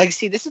 Like,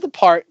 see, this is the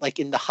part like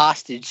in the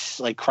hostage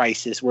like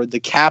crisis where the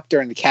captor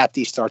and the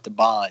captee start to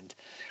bond.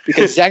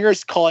 Because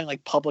Zenger's calling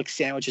like Publix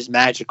sandwiches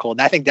magical,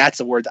 and I think that's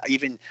a word that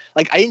even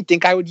like I didn't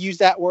think I would use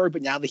that word,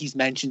 but now that he's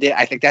mentioned it,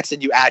 I think that's the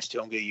new adjective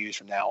I'm going to use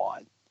from now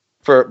on.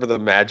 For the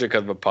magic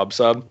of a pub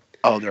sub.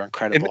 Oh, they're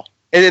incredible.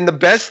 And then the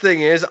best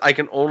thing is I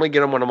can only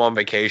get them when I'm on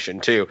vacation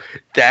too.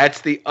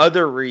 That's the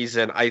other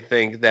reason I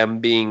think them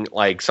being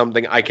like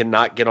something I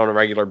cannot get on a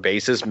regular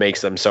basis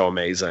makes them so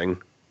amazing.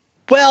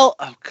 Well,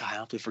 oh God, I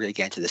don't think we're going to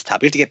get into this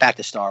topic. We have to get back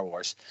to Star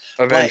Wars.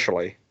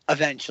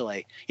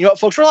 Eventually. You know,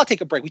 folks, we're allowed to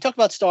take a break. We talk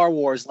about Star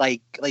Wars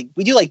like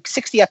we do like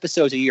 60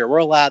 episodes a year. We're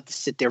allowed to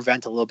sit there,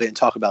 vent a little bit, and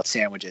talk about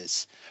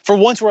sandwiches. For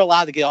once, we're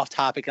allowed to get off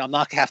topic, and I'm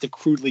not going to have to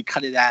crudely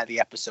cut it out of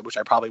the episode, which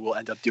I probably will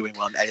end up doing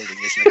while I'm editing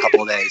this in a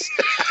couple of days.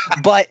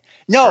 But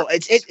no,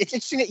 it's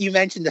interesting that you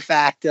mentioned the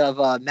fact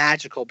of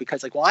magical,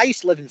 because like when I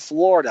used to live in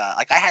Florida,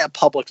 like I had a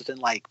Publix within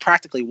like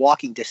practically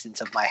walking distance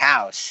of my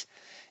house.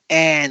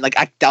 And like,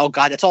 oh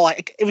God, that's all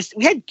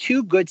we had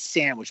two good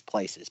sandwich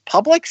places,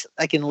 Publix,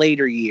 like in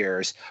later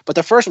years. But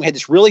the first one, we had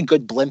this really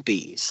good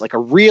Blimpies, like a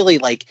really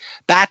like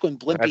back when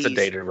Blimpies. That's a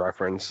dated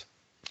reference.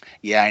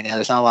 Yeah, I know.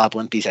 There's not a lot of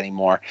Blimpies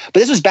anymore.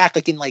 But this was back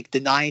like in like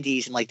the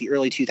 90s and like the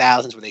early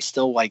 2000s where they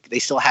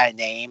still had a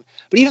name.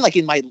 But even like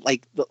in my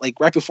like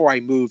right before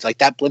I moved, like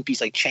that Blimpies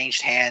like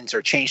changed hands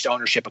or changed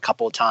ownership a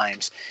couple of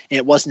times, and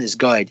it wasn't as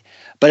good.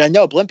 But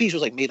no, Blimpies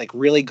was like made like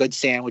really good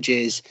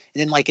sandwiches.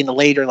 And then like in the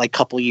later like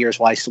couple of years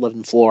while I still lived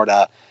in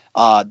Florida,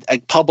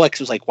 like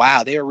Publix was like,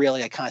 wow, they were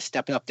really like kind of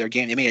stepping up their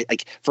game. They made it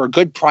like for a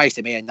good price.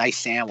 They made a nice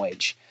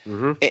sandwich.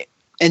 Mm-hmm.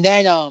 And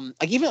then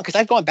like even because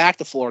I've gone back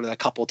to Florida a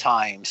couple of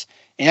times.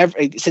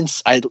 And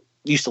since I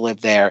used to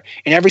live there,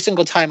 and every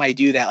single time I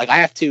do that, like I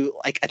have to,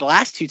 like at the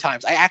last two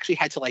times, I actually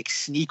had to like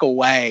sneak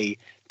away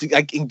to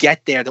like and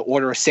get there to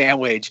order a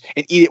sandwich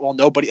and eat it while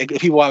nobody, like, the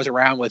people I was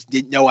around with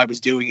didn't know I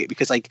was doing it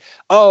because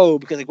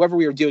whatever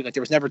we were doing, like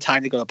there was never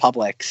time to go to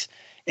Publix.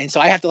 And so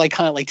I have to like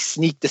kind of like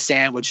sneak the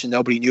sandwich so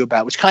nobody knew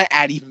about it, which kind of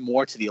add even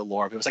more to the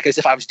allure. It was like as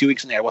if I was doing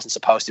something I wasn't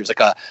supposed to. It was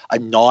like a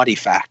naughty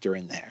factor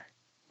in there,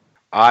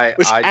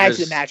 which adds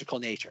to the magical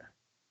nature.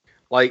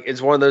 Like,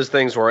 it's one of those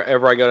things where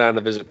wherever I go down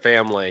to visit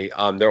family,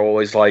 they're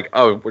always like,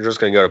 oh, we're just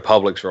going to go to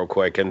Publix real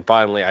quick. And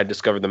finally, I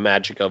discovered the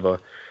magic of a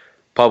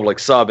Publix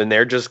sub, and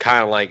they're just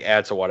kind of like,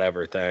 it's a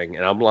whatever thing.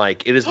 And I'm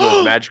like, it is the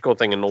most magical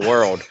thing in the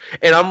world.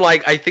 And I'm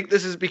like, I think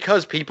this is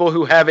because people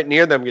who have it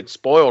near them get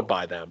spoiled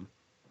by them.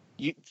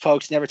 You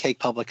folks never take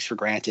Publix for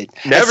granted.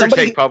 Never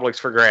take Publix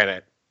for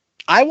granted.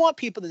 I want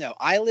people to know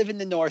I live in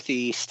the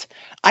Northeast.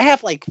 I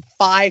have like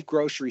 5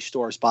 grocery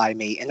stores by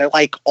me, and they're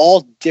like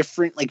all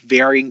different, like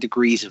varying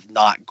degrees of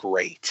not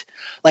great.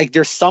 Like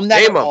there's some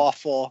that are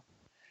awful.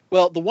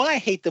 Well, the one I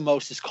hate the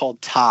most is called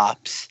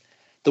Tops.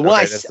 The one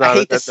I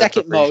hate the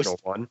second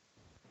most. One.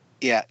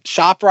 Yeah,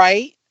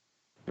 ShopRite.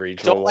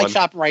 Regional Don't like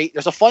ShopRite.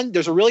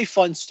 There's a really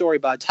fun story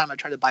about the time I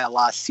tried to buy a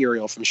lot of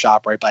cereal from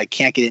ShopRite, but I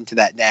can't get into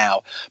that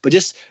now. But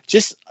just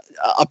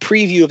a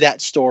preview of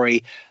that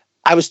story.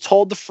 I was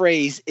told the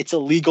phrase, it's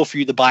illegal for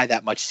you to buy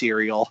that much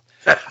cereal.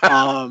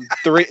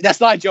 3, that's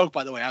not a joke,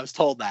 by the way. I was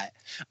told that.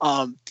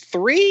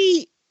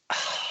 3,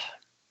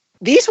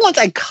 these ones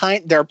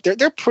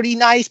they're pretty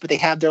nice, but they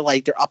have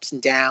their ups and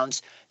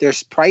downs.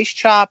 There's Price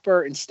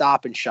Chopper and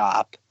Stop and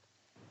Shop.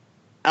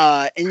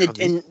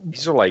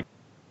 These are like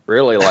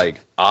really like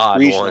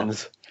odd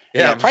ones.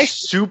 Yeah,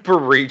 super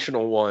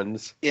regional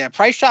ones. Yeah,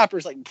 Price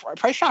Shoppers,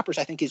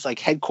 I think is like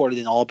headquartered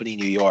in Albany,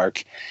 New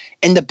York,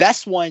 and the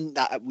best one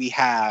that we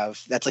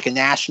have that's like a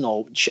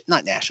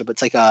not national,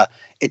 but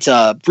it's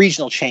a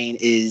regional chain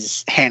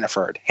is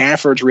Hannaford.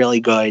 Hannaford's really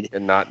good,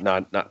 and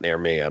not near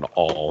me at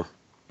all.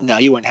 No,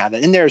 you wouldn't have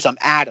that. And there's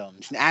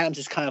Adams, and Adams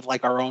is kind of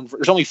like our own.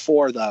 There's only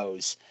 4 of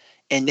those,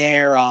 and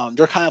they're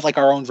kind of like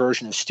our own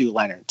version of Stu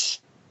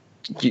Leonard's.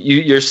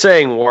 You're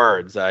saying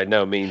words that I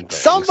know mean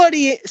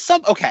things.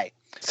 Okay.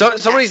 So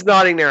somebody's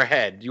nodding their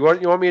head. You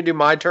want me to do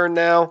my turn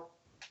now?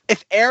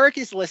 If Eric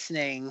is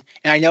listening,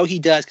 and I know he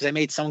does because I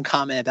made some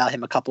comment about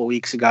him a couple of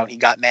weeks ago, and he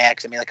got mad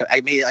because I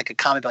made a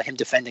comment about him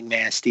defending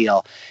Man of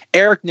Steel.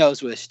 Eric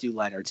knows what a Stu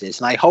Leonard's is,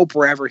 and I hope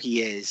wherever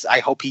he is, I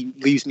hope he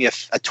leaves me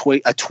a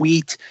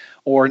tweet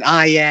or an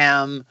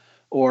IM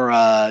or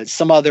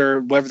some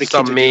other whatever the kids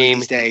are doing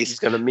these days. He's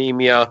gonna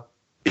meme you.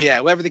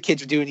 Yeah, whatever the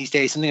kids are doing these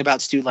days, something about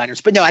Stu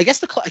Leonard's. But no, I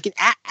guess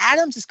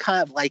Adams is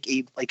kind of like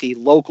a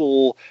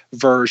local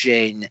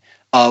version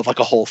of like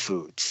a Whole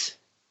Foods.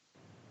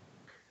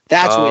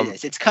 That's what it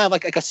is. It's kind of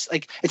like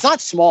it's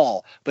not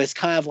small, but it's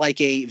kind of like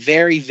a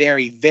very,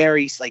 very,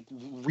 very like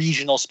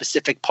regional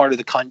specific part of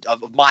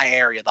of my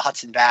area, the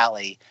Hudson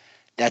Valley.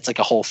 That's like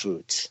a Whole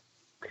Foods.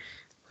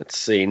 Let's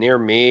see. Near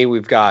me,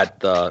 we've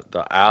got the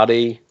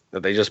Aldi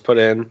that they just put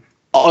in.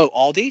 Oh,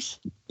 Aldi's?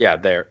 Yeah,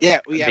 there.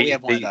 Yeah, we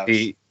have one of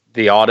those.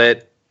 The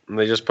Audit And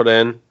they just put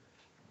in.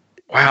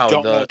 Wow.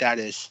 Don't know what that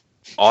is.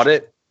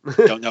 Audit?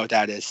 Don't know what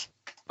that is.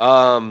 They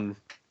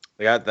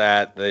got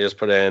that. They just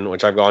put in,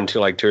 which I've gone to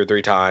like 2 or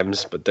 3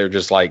 times, but they're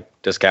just like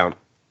discount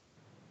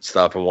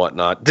stuff and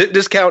whatnot.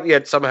 Discount,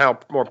 yet somehow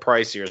more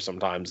pricier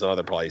sometimes than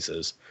other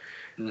places.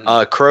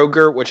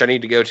 Kroger, which I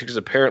need to go to because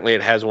apparently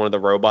it has one of the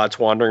robots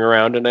wandering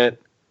around in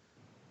it.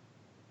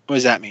 What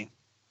does that mean?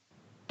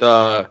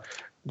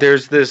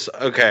 There's this.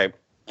 Okay,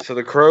 so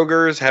the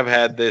Krogers have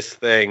had this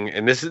thing,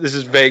 and this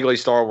is vaguely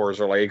Star Wars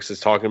related because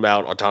it's talking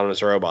about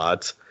autonomous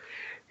robots.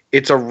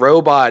 It's a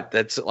robot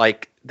that's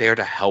like there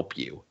to help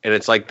you, and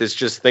it's like this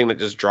just thing that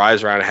just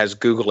drives around and has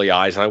googly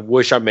eyes. And I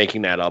wish I'm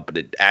making that up, but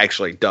it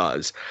actually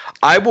does.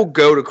 I will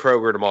go to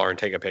Kroger tomorrow and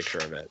take a picture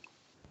of it.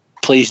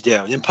 Please do.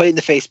 And then put it in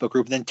the Facebook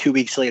group, and then 2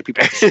 weeks later,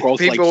 people have to scroll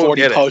through like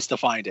 40 posts to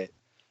find it.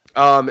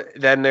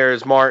 Then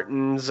there's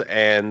Martin's,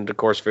 and of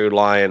course Food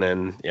Lion,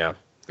 and yeah.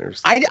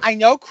 I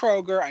know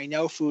Kroger, I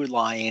know Food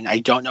Lion, I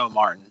don't know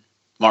Martin's.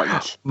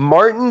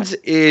 Martin's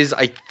is,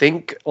 I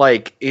think,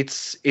 like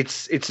it's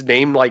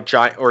named like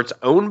Giant, or it's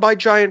owned by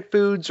Giant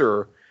Foods,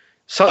 or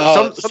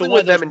something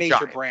with them and major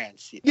Giant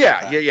brands.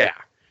 Yeah.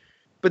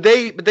 But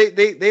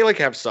they like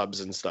have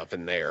subs and stuff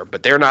in there,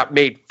 but they're not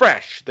made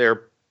fresh.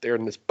 They're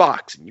in this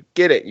box, and you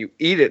get it, you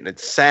eat it, and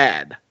it's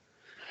sad.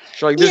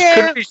 So like this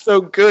could be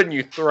so good, and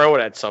you throw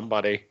it at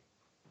somebody.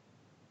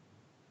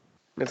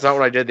 That's not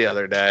what I did the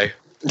other day.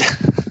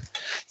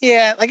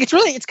 Yeah, like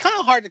it's kind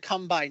of hard to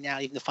come by now,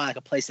 even to find like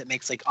a place that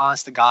makes like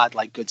honest to God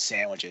like good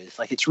sandwiches.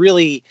 Like it's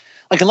really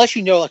like unless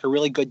you know like a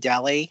really good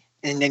deli,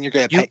 and then you're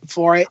gonna pay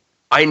for it.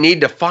 I need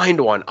to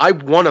find one. I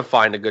want to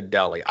find a good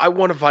deli. I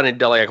want to find a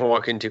deli I can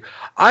walk into.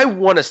 I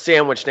want a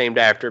sandwich named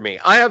after me.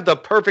 I have the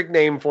perfect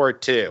name for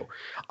it too.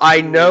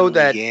 I know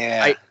that.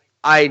 Yeah.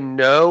 I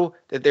know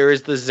that there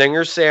is the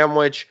Zinger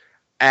sandwich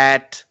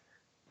at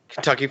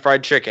Kentucky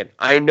Fried Chicken.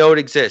 I know it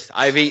exists.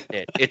 I've eaten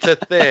it. It's a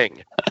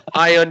thing.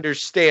 I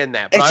understand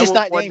that. But it's just I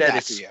want not one named that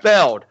after is you.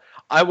 spelled.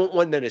 I want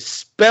one that is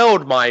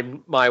spelled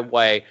my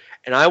way,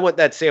 and I want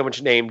that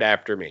sandwich named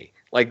after me.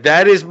 Like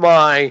that is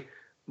my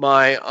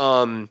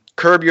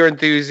Curb Your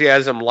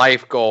Enthusiasm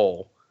life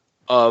goal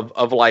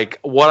of like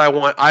what I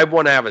want. I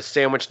want to have a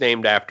sandwich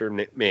named after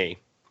me.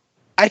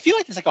 I feel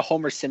like it's like a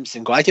Homer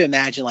Simpson goal. I can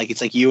imagine like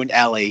it's like you and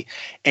Ellie,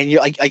 and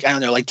you're like I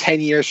don't know, like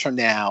 10 years from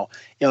now,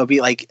 it'll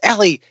be like,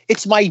 Ellie,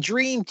 it's my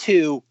dream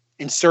to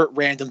insert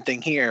random thing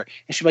here,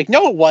 and she'll be like,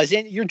 no, it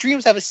wasn't. Your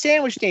dreams have a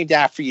sandwich named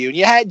after you, and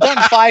you had it done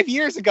 5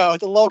 years ago at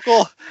the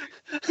local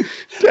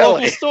store.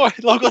 It's like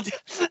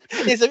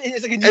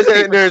a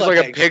newspaper there's clipping.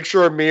 like a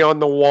picture of me on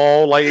the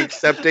wall, like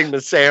accepting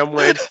the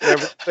sandwich and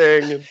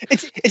everything.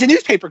 It's a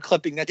newspaper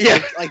clipping that's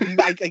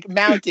like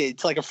mounted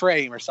to like a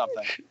frame or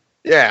something.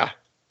 Yeah.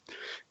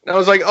 And I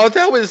was like, oh,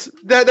 that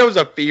was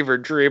a fever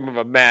dream of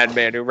a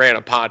madman who ran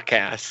a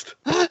podcast.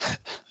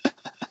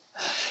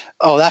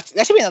 Oh, that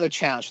should be another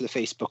challenge for the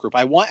Facebook group.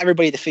 I want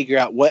everybody to figure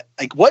out what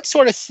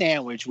sort of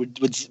sandwich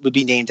would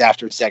be named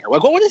after Zenger.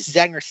 Like, what would a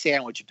Zenger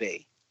sandwich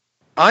be?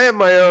 I have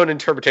my own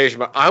interpretation,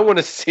 but I want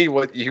to see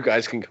what you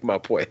guys can come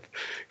up with,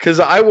 because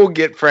I will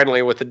get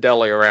friendly with the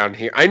deli around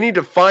here. I need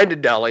to find a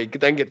deli,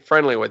 then get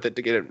friendly with it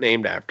to get it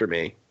named after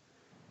me.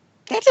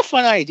 That's a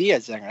fun idea,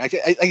 Zenger.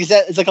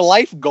 It's like a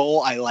life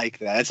goal. I like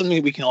that. That's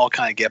something we can all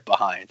kind of get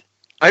behind.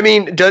 I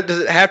mean, does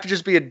it have to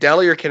just be a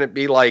deli, or can it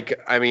be like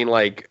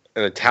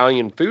an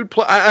Italian food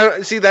place?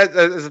 I see that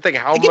as the thing.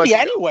 It can be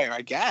anywhere,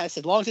 I guess,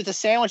 as long as it's a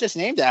sandwich that's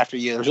named after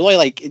you. There's really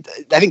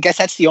I guess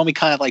that's the only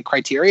kind of like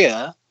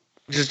criteria.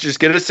 Just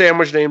get a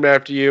sandwich named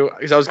after you.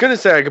 Because I was gonna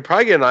say I could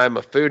probably get I'm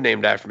a food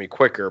named after me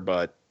quicker,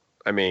 but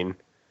I mean,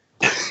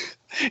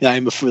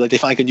 I'm a food. Like they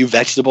find like a new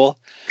vegetable.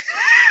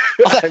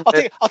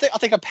 I'll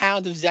take a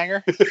pound of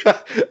Zenger.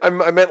 I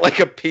meant like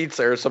a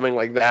pizza or something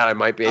like that. I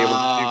might be able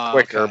to do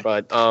quicker,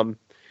 okay.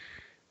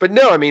 But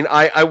no, I mean,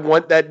 I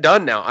want that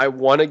done now. I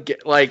want to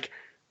get I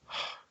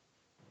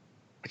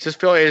just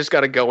feel like I just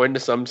got to go into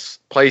some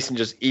place and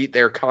just eat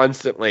there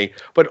constantly,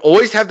 but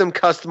always have them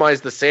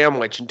customize the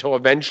sandwich until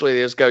eventually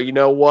they just go, you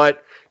know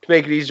what? To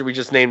make it easier, we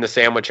just name the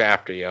sandwich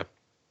after you.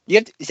 You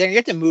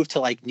have to move to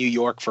like New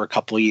York for a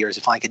couple of years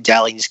to find like a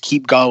deli and just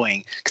keep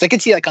going. Because I can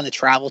see like on the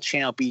Travel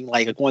Channel being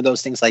like one of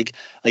those things like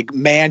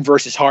man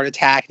versus heart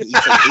attack and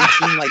eats like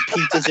 18 like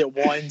pizzas at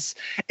once.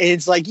 And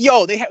it's like,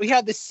 yo, we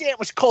have this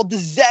sandwich called the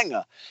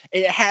Zenger.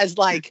 And it has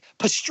like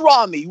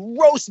pastrami,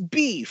 roast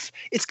beef.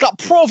 It's got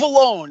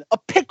provolone, a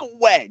pickle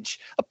wedge,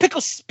 a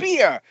pickle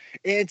spear.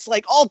 And it's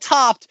like all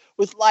topped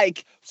with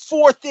like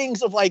 4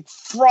 things of like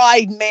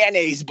fried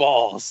mayonnaise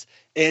balls.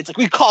 And it's like,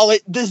 we call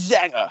it the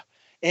Zenger.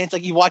 And it's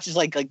like he watches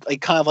like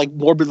kind of like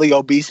morbidly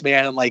obese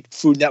man on like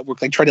Food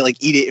Network like try to like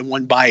eat it in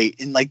one bite,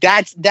 and like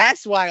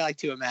that's why I like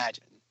to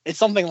imagine it's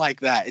something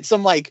like that. It's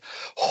some like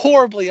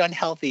horribly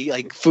unhealthy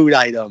like food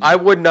item. I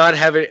would not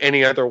have it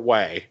any other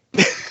way,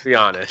 to be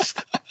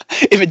honest.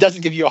 If it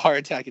doesn't give you a heart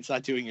attack, it's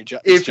not doing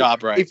its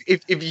job right.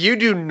 If you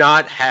do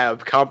not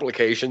have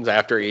complications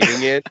after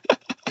eating it,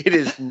 it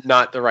is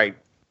not the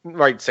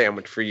right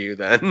sandwich for you.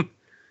 Then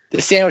the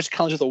sandwich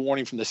comes with a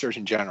warning from the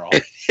Surgeon General.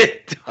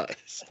 It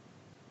does.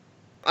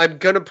 I'm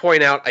going to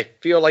point out, I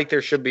feel like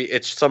there should be,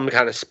 it's some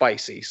kind of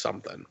spicy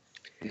something.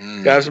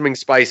 Got something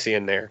spicy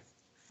in there.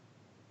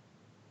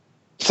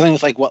 Something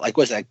with like what? Like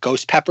was that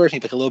ghost peppers?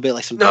 Maybe like a little bit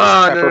like some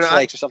ghost pepper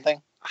flakes or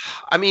something.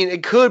 I mean,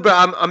 it could,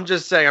 but I'm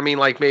just saying. I mean,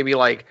 like maybe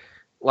like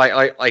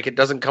it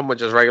doesn't come with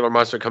just regular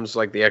mustard. It comes with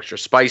like the extra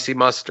spicy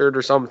mustard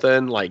or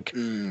something. Like,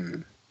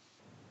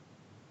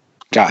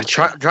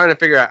 gotcha. Trying to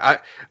figure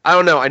out. I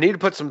don't know. I need to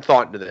put some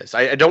thought into this.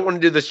 I don't want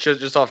to do this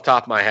just off the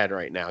top of my head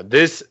right now.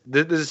 This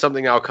is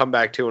something I'll come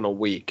back to in a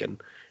week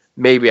and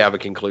maybe have a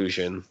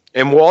conclusion.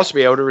 And we'll also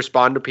be able to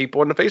respond to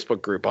people in the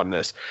Facebook group on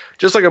this.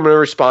 Just like I'm going to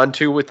respond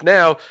to with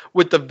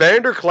the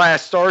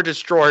Vander-class Star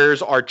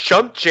Destroyers are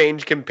chump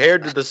change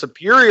compared to the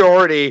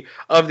superiority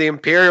of the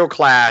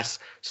Imperial-class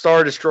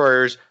Star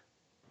Destroyers.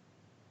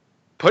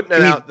 Putting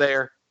it out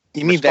there.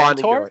 You mean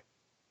Vantor?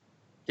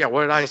 Yeah,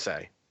 what did I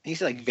say? You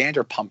said like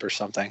Vanderpump or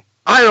something.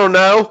 I don't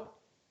know.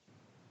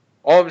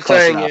 All I'm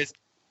saying is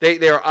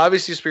they are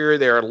obviously superior.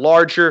 They are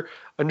larger.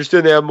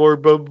 Understand they have more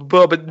blah, blah,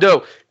 blah. But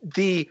no,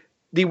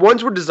 the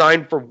ones were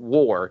designed for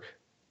war.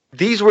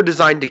 These were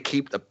designed to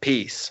keep the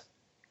peace.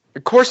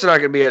 Of course, they're not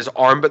going to be as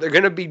armed, but they're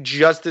going to be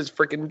just as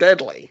freaking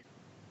deadly.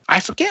 I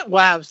forget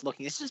why I was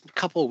looking. This is a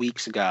couple of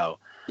weeks ago.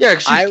 Yeah,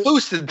 because you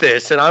posted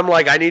this, and I'm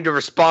like, I need to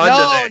respond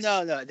to this.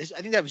 No.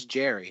 I think that was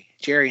Jerry.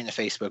 Jerry in the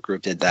Facebook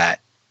group did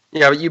that.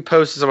 Yeah, but you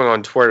posted something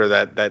on Twitter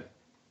that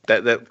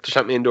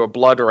sent me into a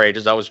blood rage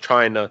as I was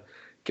trying to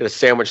get a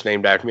sandwich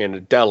named after me in a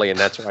deli, and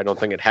that's why I don't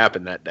think it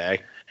happened that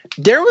day.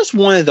 There was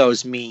one of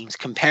those memes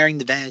comparing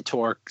the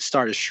Venator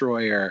Star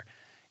Destroyer,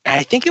 and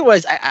I think it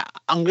was.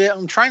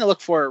 I'm trying to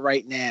look for it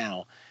right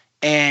now,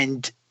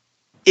 and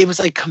it was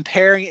like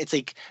comparing. It's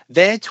like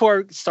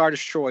Venator Star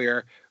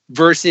Destroyer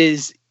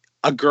versus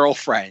a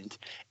girlfriend,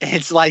 and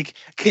it's like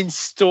can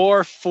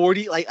store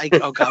 40 like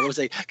oh god, what was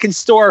it? Can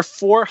store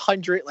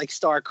 400 like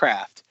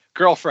StarCraft.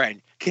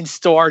 Girlfriend can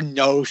store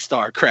no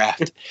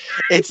StarCraft.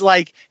 It's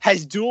like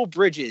has dual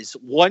bridges,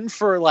 one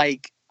for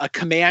like a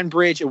command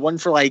bridge and one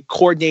for like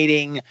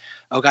coordinating.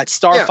 Oh god,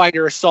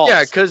 starfighter assault.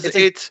 Yeah, because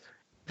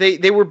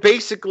they were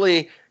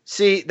basically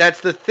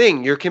that's the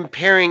thing. You're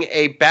comparing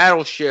a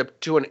battleship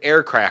to an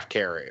aircraft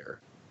carrier.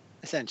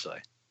 Essentially,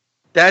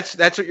 that's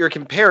what you're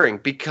comparing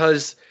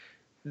because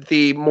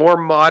the more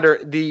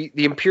modern the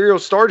Imperial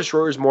Star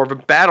Destroyer is more of a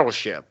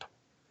battleship,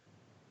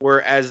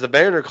 whereas the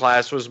Vander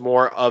class was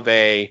more of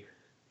a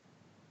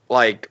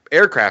like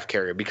aircraft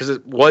carrier because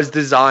it was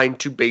designed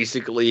to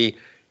basically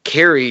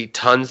carry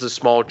tons of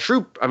small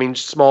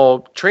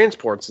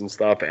transports and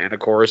stuff, and of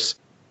course,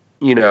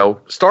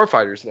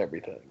 starfighters and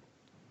everything.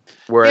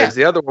 Whereas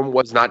the other one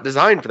was not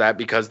designed for that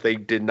because they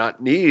did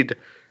not need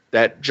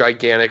that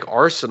gigantic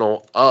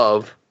arsenal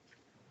of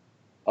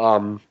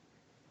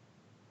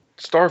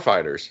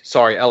starfighters.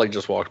 Sorry, Ellie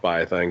just walked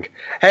by, I think.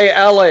 Hey,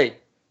 Ellie!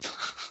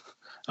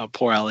 Oh,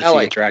 poor Ellie. She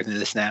get dragged into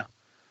this now.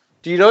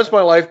 Do you know it's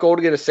my life goal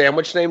to get a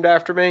sandwich named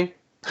after me?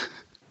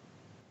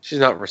 She's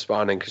not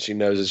responding because she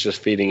knows it's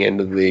just feeding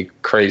into the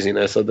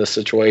craziness of this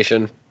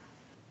situation.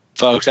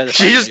 Folks,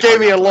 she just gave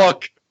me a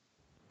look.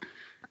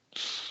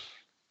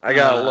 I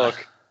got a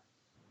look.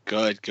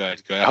 Good.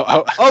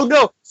 Oh,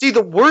 no. See,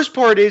 the worst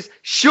part is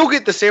she'll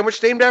get the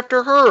sandwich named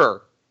after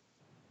her.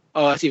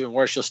 Oh, that's even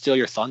worse. She'll steal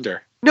your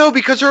thunder. No,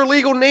 because her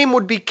legal name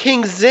would be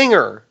King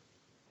Zinger.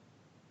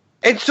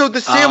 And so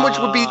the sandwich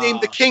would be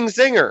named the King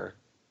Zinger.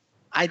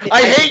 I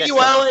hate you,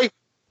 Ellie.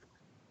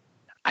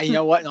 You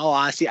know what? In all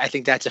honesty, I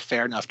think that's a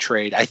fair enough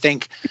trade. I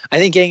think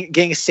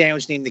getting a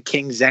sandwich named the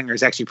King Zenger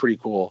is actually pretty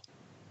cool.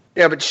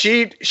 Yeah, but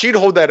she'd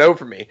hold that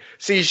over me.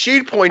 See,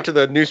 she'd point to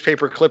the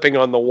newspaper clipping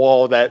on the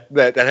wall that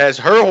has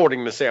her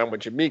holding the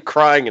sandwich and me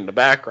crying in the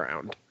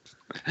background.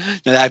 Now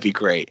that'd be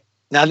great.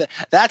 Now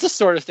that's the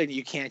sort of thing that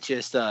you can't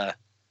just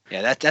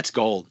that's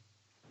gold.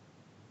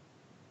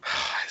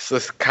 It's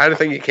this kind of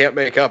thing you can't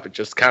make up. It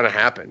just kind of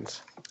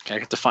happens. Okay, I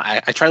have to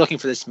find. I tried looking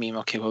for this meme.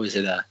 Okay, what was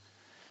it?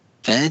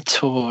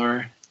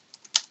 Venator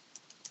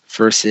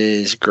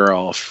versus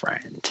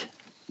girlfriend.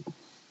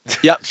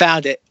 Yep,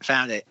 found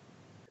it.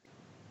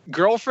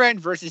 Girlfriend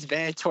versus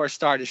Venator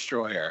Star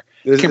Destroyer.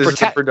 This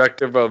is a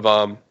productive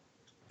of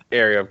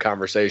area of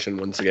conversation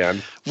once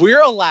again.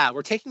 We're allowed.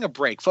 We're taking a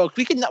break, folks.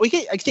 We can. I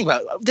think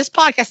about it. This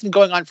podcast has been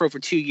going on for over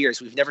 2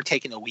 years. We've never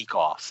taken a week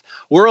off.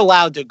 We're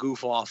allowed to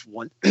goof off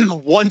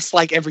once,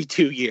 like every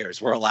 2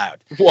 years. We're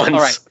allowed. Once.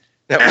 All right.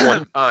 At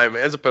one time,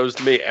 as opposed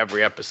to me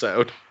every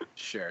episode.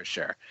 Sure.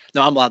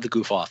 No, I'm allowed to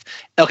goof off.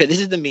 Okay, this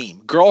is the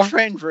meme.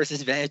 Girlfriend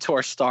versus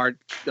Venator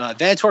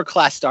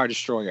class Star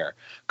Destroyer.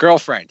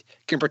 Girlfriend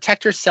can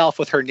protect herself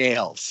with her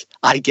nails,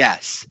 I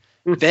guess.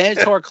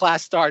 Venator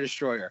class Star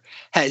Destroyer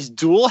has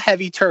dual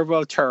heavy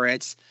turbo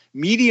turrets,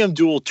 medium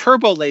dual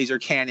turbo laser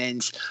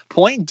cannons,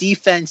 point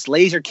defense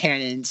laser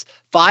cannons,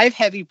 5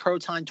 heavy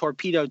proton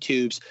torpedo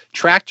tubes,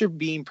 tractor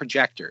beam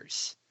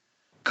projectors.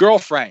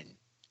 Girlfriend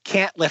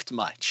can't lift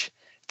much.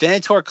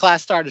 Venator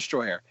class Star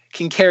Destroyer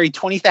can carry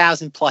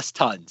 20,000 plus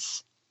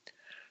tons.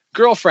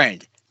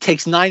 Girlfriend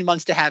takes 9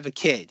 months to have a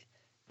kid.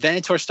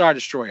 Venator Star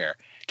Destroyer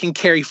can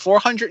carry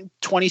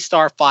 420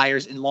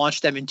 starfires and launch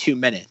them in 2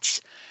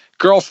 minutes.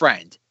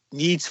 Girlfriend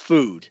needs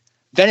food.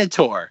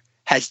 Venator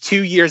has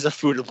 2 years of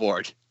food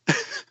aboard.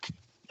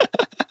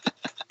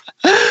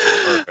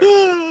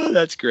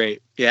 That's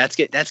great. Yeah,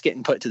 that's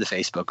getting put to the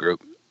Facebook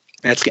group.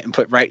 That's getting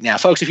put right now.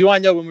 Folks, if you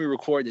want to know when we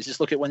record this, just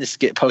look at when this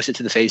get posted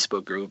to the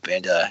Facebook group,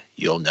 and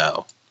you'll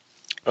know.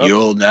 Oh.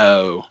 You'll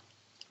know.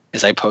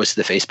 As I post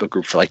to the Facebook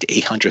group for like the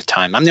 800th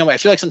time. I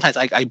feel like sometimes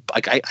I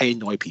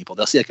annoy people.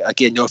 They'll see I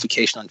get a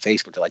notification on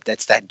Facebook. They're like,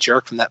 that's that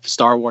jerk from that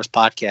Star Wars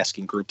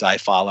podcasting group that I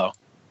follow.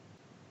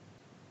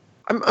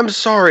 I'm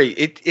sorry.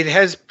 It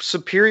has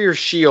superior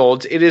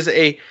shields. It is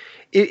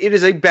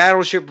a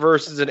battleship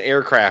versus an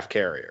aircraft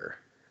carrier.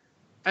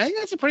 I think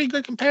that's a pretty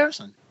good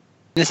comparison.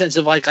 In the sense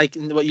of like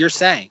what you're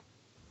saying.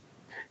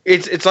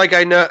 It's like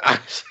I know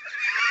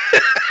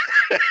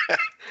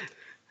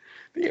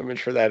the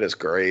image for that is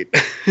great.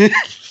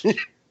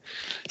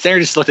 Sarah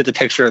just looked at the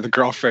picture of the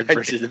girlfriend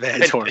versus the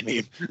Venator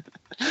meme.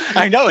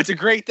 I know, it's a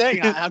great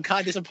thing. I'm kind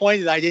of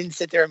disappointed I didn't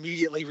sit there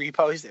immediately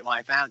repost it when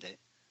I found it.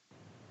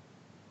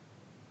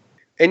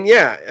 And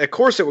yeah, of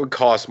course it would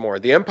cost more.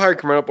 The Empire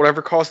can run up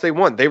whatever cost they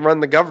want. They run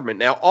the government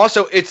now.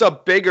 Also, it's a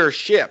bigger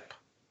ship.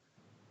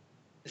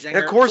 And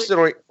of course,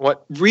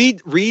 what?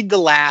 Read the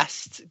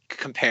last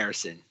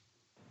comparison.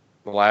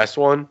 The last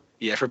one?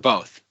 Yeah, for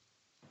both.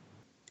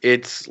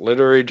 It's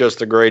literally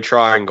just a gray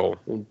triangle.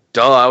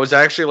 Duh. I was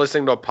actually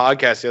listening to a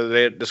podcast the other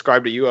day that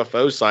described a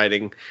UFO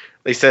sighting.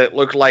 They said it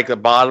looked like the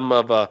bottom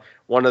of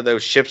one of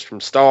those ships from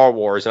Star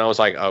Wars. And I was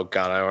like, oh,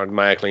 God, I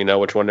automatically know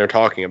which one they're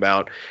talking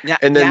about.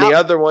 And then the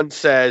other one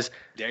says,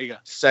 there you go,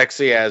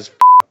 sexy as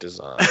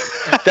design.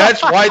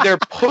 That's why they're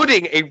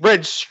putting a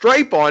red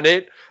stripe on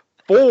it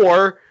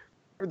for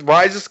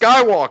Rise of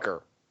Skywalker.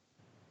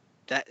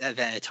 That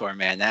Venator,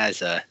 man, that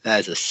is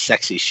a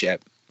sexy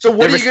ship. So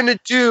what are you going to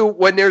do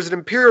when there's an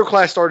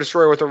Imperial-class Star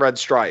Destroyer with a red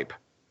stripe?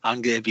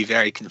 I'm going to be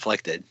very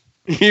conflicted.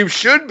 You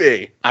should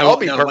be. I'll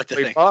be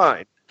perfectly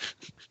fine.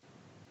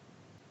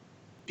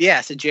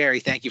 Yeah, so Jerry,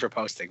 thank you for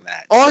posting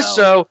that.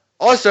 Also,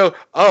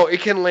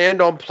 it can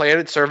land on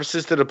planet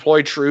surfaces to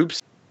deploy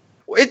troops.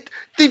 The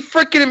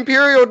freaking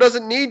Imperial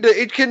doesn't need to.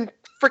 It can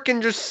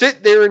freaking just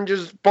sit there and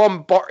just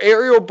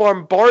aerial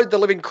bombard the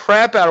living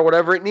crap out of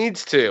whatever it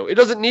needs to. It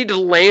doesn't need to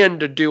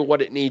land to do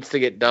what it needs to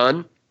get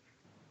done.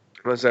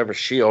 Unless they have a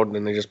shield, and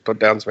then they just put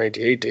down some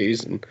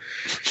AT-ATs and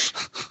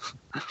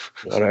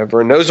whatever.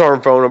 And those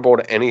aren't vulnerable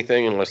to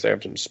anything unless they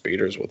have some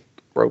speeders with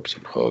ropes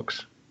and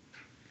hooks.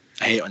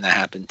 I hate when that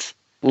happens.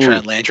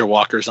 Trying to land your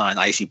walkers on an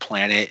icy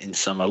planet, and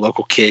some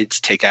local kids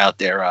take out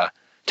their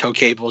tow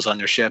cables on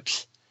their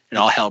ships, and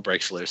all hell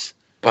breaks loose.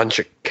 Bunch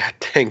of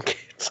goddamn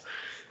kids.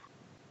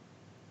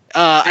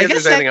 I guess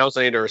there's anything else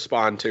I need to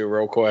respond to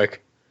real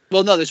quick.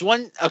 Well, no, there's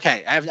one.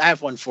 Okay, I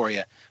have one for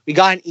you. We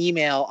got an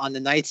email on the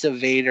Knights of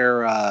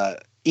Vader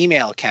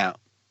email account.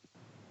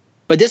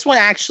 But this one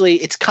actually,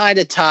 it's kind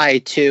of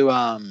tied to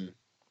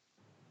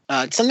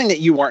something that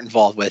you weren't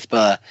involved with.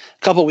 But a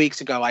couple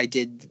weeks ago, I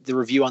did the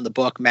review on the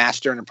book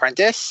Master and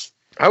Apprentice.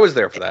 I was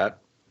there for that.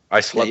 I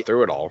slept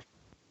through it all.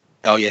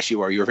 Oh, yes, you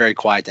were. You were very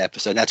quiet that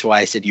episode. That's why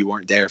I said you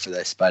weren't there for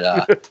this.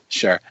 But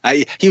sure.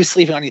 He was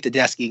sleeping underneath the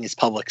desk eating his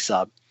public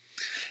sub.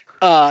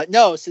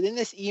 No, so in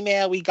this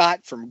email we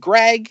got from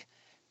Greg,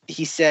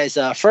 he says,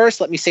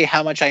 first, let me say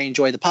how much I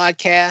enjoy the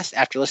podcast.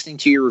 After listening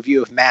to your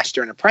review of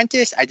Master and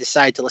Apprentice, I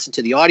decided to listen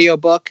to the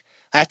audiobook.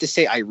 I have to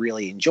say I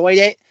really enjoyed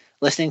it.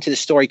 Listening to the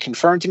story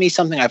confirmed to me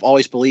something I've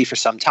always believed for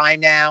some time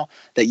now,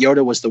 that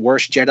Yoda was the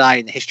worst Jedi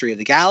in the history of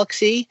the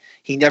galaxy.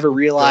 He never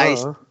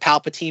realized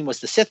Palpatine was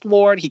the Sith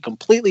Lord. He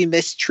completely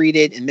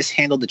mistreated and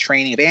mishandled the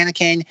training of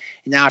Anakin.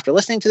 And now after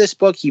listening to this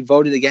book, he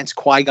voted against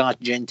Qui-Gon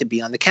Jinn to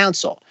be on the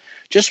council.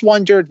 Just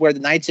wondered where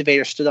the Knights of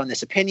Vader stood on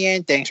this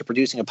opinion. Thanks for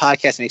producing a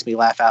podcast that makes me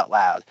laugh out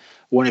loud.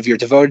 One of your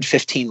devoted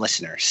 15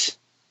 listeners.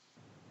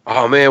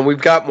 Oh, man, we've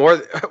got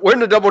more. We're in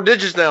the double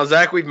digits now,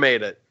 Zach. We've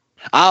made it.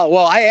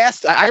 Well,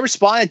 I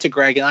responded to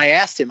Greg and I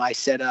asked him, I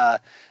said,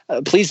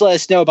 please let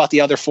us know about the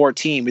other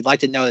 14. We'd like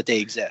to know that they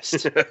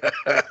exist.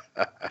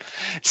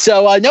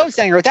 So, no,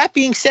 Sanger, with that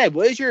being said,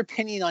 what is your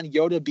opinion on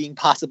Yoda being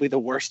possibly the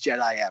worst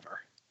Jedi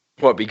ever?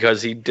 What,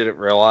 because he didn't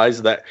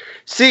realize that?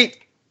 See,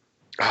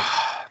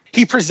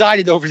 he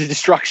presided over the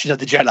destruction of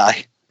the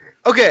Jedi.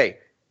 Okay,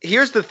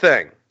 here's the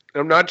thing.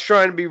 I'm not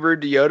trying to be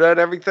rude to Yoda and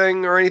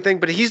everything or anything,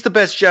 but he's the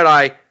best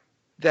Jedi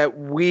that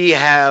we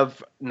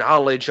have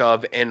knowledge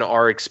of and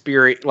our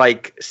experience,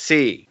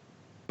 see.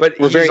 But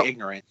we're very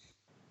ignorant.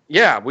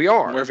 Yeah, we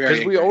are. We're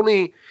very ignorant. We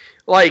only,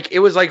 it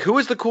was who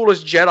was the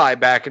coolest Jedi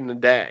back in the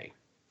day?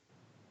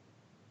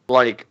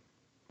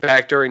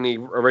 Back during the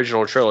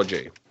original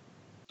trilogy.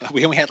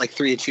 We only had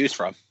 3 to choose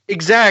from.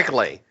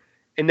 Exactly.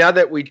 And now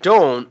that we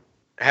don't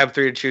have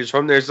 3 to choose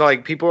from, there's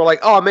people are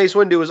oh, Mace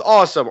Windu was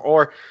awesome.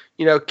 Or,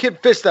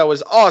 Kit Fisto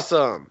was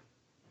awesome.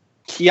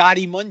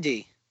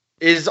 Ki-Adi-Mundi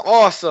is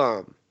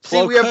awesome.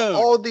 See, we have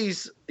all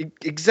these.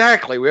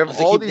 Exactly. We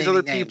have all these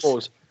other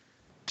peoples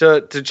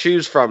to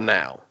choose from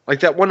now.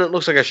 That one that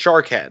looks like a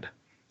shark head.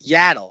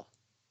 Yaddle.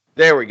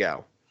 There we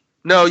go.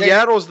 No,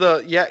 Yaddle's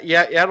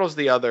Yaddle's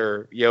the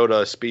other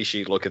Yoda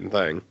species looking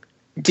thing.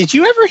 Did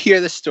you ever hear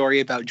the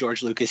story about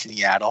George Lucas and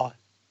Yaddle?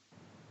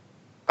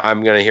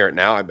 I'm going to hear it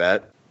now, I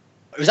bet.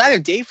 It was either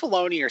Dave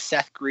Filoni or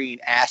Seth Green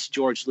asked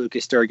George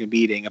Lucas during a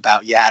meeting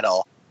about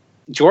Yaddle.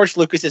 George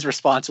Lucas's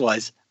response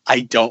was,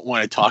 "I don't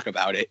want to talk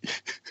about it."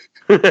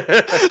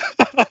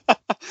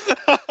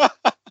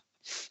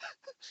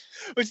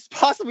 Which is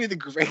possibly the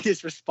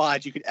greatest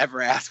response you could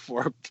ever ask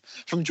for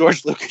from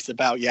George Lucas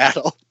about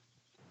Yaddle.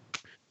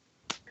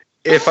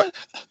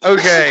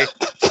 Okay,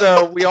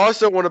 so we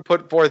also want to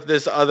put forth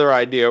this other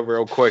idea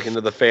real quick into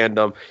the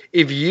fandom.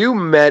 If you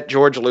met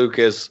George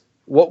Lucas,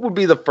 what would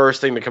be the first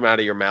thing to come out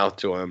of your mouth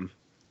to him?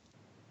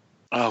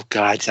 Oh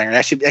God, Sanger,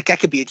 that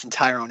could be its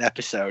entire own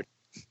episode.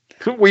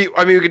 We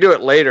could do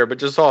it later, but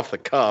just off the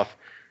cuff.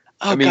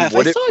 Oh God,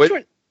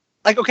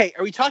 okay,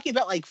 are we talking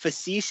about like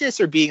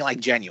facetious or being like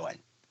genuine?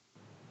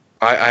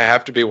 I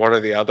have to be one or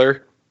the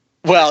other.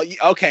 Well,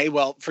 okay.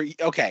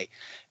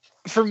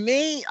 For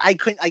me, I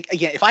couldn't.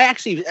 Again, if I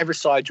actually ever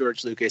saw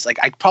George Lucas, like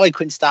I probably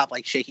couldn't stop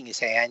like shaking his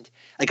hand.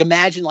 Like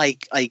imagine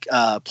like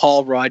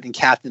Paul Rudd in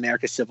Captain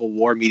America: Civil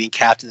War meeting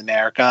Captain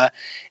America.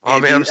 Oh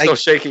man, I'm still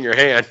shaking your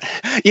hand.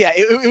 Yeah,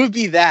 it would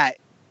be that.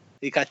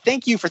 Because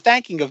thank you for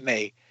thanking of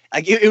me.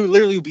 Like it would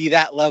literally be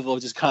that level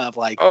of just kind of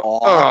like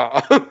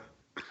awe.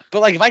 But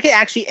like if I could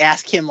actually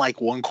ask him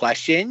like one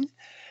question,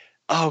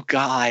 oh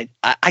God,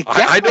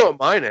 I know what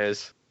mine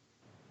is.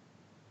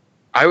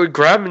 I would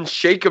grab him and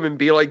shake him and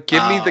be like,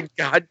 "Give me the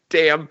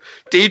goddamn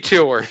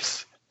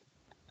detours."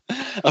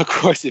 Of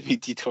course, it'd be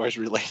detours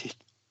related.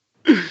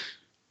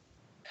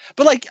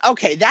 But like,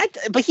 okay,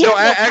 but he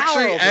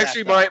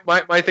actually,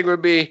 my thing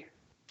would be,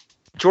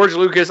 George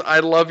Lucas, I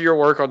love your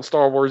work on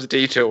Star Wars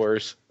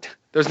Detours.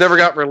 Those never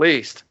got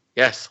released.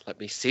 Yes, let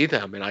me see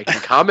them and I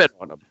can comment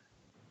on them.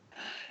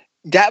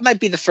 That might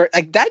be the first.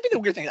 Like that'd be the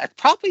weird thing. Like,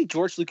 probably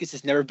George Lucas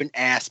has never been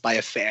asked by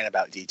a fan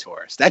about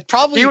Detours.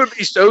 He would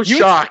be so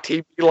shocked.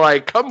 He'd be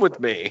like, "Come with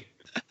me."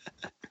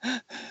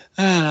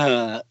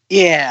 Yeah.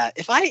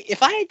 If I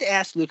had to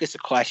ask Lucas a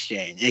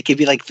question, it could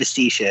be like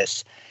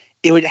facetious.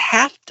 It would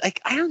have like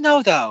I don't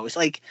know though. It's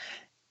like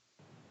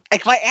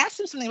if I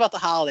asked him something about the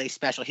holiday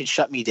special, he'd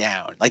shut me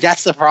down. Like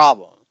that's the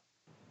problem.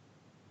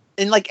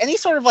 And like any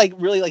sort of like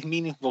really like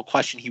meaningful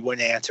question he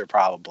wouldn't answer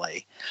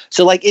probably.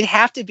 So like it'd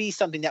have to be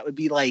something that would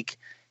be like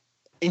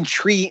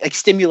intriguing, like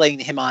stimulating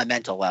him on a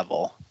mental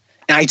level.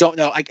 And I don't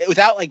know, like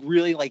without like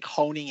really like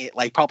honing it,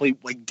 like probably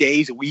like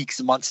days,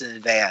 weeks, months in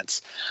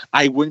advance,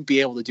 I wouldn't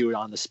be able to do it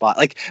on the spot.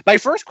 Like my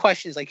first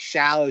question is like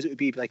shallow as it would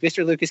be like,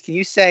 "Mr. Lucas, can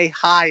you say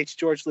hi? It's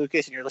George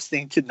Lucas, and you're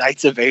listening to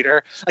Knights of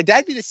Vader." Like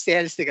that'd be the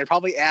saddest thing. I'd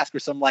probably ask for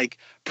some like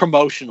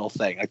promotional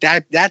thing. Like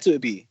that's what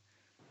it'd be.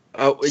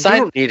 Oh, you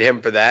don't need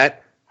him for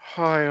that.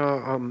 Hi,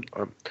 I'm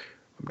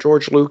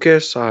George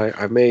Lucas.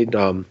 I made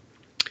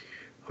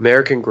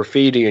American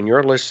Graffiti, and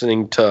you're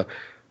listening to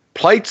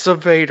Plights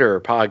of Vader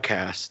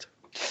podcast.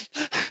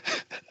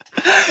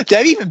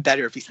 That'd be even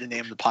better if he said the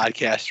name of the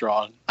podcast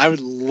wrong. I would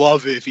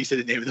love it if he said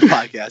the name of the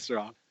podcast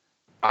wrong.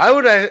 I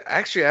would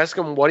actually ask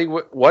him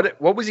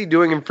what was he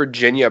doing in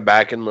Virginia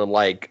back in the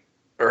like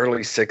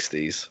early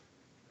 60s.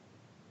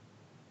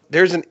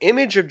 There's an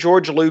image of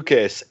George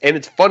Lucas, and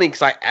it's funny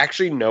because I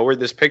actually know where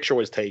this picture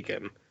was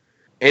taken.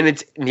 And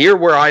it's near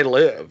where I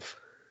live.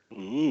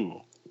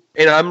 Ooh.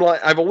 And I'm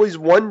like, I've always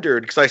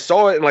wondered because I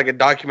saw it in like a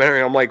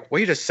documentary. I'm like,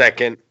 wait a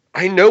second,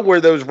 I know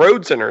where those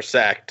roads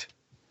intersect.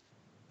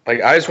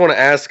 Like, I just want to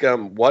ask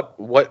him, what,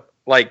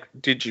 like,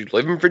 did you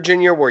live in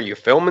Virginia? Were you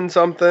filming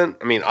something?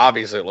 I mean,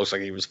 obviously it looks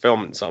like he was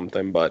filming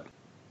something, but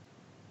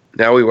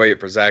now we wait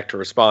for Zach to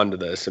respond to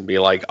this and be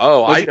like,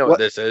 oh, I know what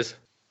this is.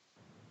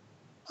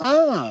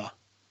 Oh,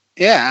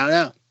 yeah, I don't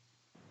know.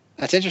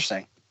 That's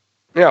interesting.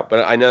 Yeah,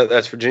 but I know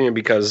that's Virginia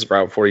because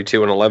Route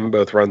 42 and 11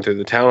 both run through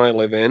the town I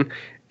live in,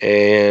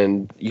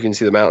 and you can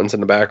see the mountains in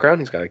the background.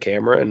 He's got a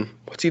camera, and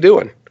what's he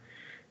doing?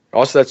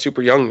 Also, that's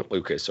super young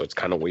Lucas, so it's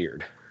kind of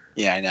weird.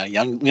 Yeah, I know.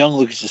 Young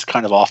Lucas is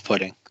kind of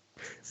off-putting.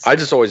 I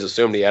just always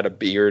assumed he had a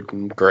beard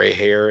and gray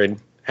hair and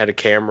had a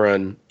camera,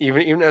 and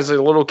even as a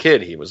little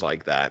kid, he was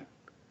like that.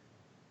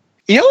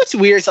 You know what's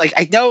weird? It's like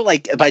I know,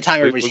 like by the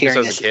time everybody's Lucas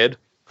hearing as this, a kid.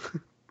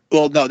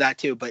 Well, no, that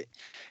too, but.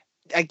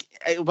 By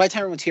the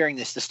time everyone's hearing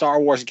this, the Star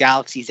Wars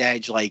Galaxy's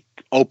Edge like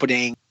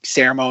opening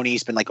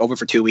ceremony's been like over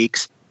for 2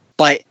 weeks.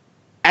 But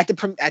at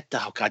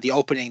the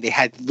opening, they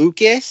had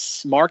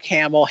Lucas, Mark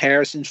Hamill,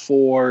 Harrison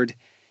Ford,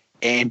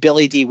 and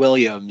Billy D.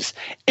 Williams.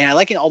 And I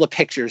like in all the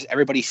pictures,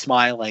 everybody's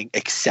smiling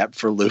except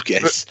for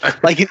Lucas.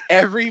 Like in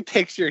every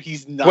picture,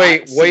 he's not.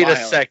 Wait smiling. a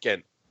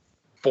second.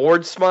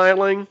 Ford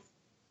smiling?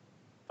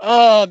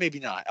 Oh, maybe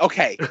not.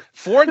 Okay,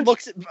 Ford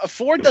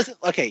doesn't.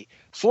 Okay,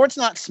 Ford's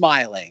not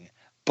smiling.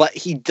 But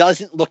he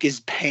doesn't look as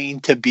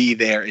pained to be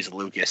there as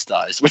Lucas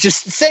does, which is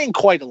saying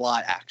quite a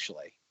lot,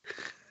 actually.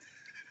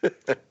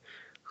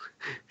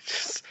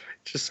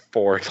 just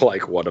Ford,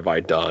 like, what have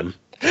I done?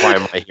 Why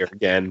am I here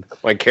again?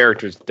 My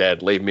character's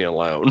dead. Leave me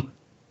alone.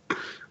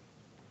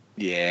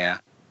 Yeah.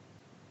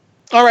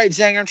 All right,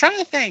 Zang, I'm trying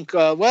to think.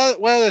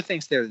 What other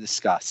things there to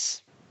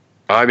discuss?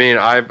 I mean,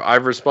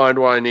 I've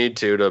responded what I need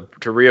to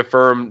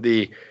reaffirm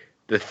the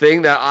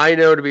thing that I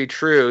know to be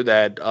true.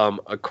 That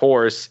of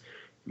course.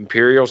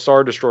 Imperial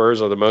Star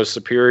Destroyers are the most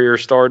superior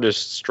Star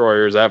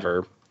Destroyers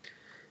ever.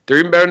 They're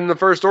even better than the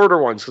First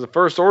Order ones, because the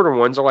First Order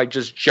ones are like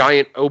just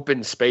giant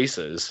open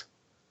spaces.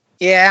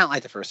 Yeah, I don't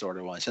like the First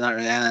Order ones. I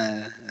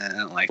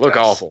don't like Look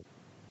those. awful.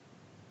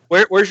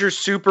 Where's your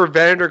Super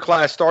Venator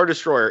class Star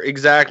Destroyer?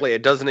 Exactly,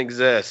 it doesn't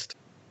exist.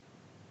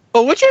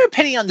 But what's your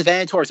opinion on the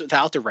Venators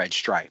without the red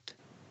stripe?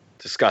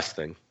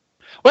 Disgusting.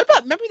 What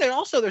about, remember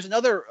there's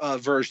another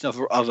version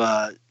of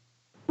a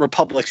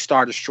Republic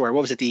Star Destroyer.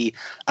 What was it, the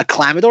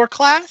Acclamador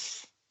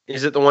class?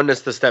 Is it the one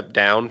that's the step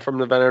down from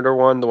the Venator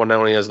one? The one that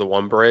only has the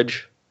one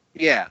bridge?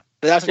 Yeah.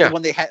 But that's like the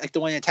one they had, like the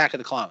one in Attack of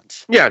the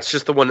Clones. Yeah, it's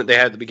just the one that they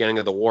had at the beginning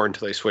of the war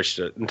until they switched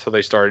it, until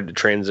they started to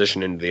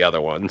transition into the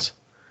other ones.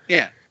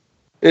 Yeah.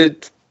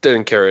 It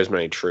didn't carry as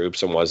many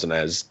troops and wasn't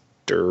as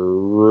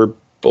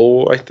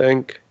durable, I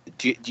think.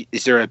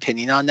 Is there an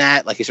opinion on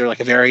that? Like, is there like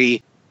a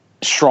very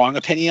strong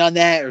opinion on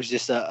that, or is it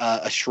just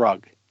a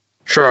shrug?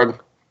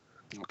 Shrug.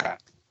 Okay.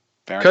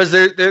 Because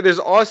there's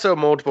also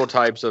multiple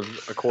types of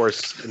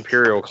course,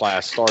 Imperial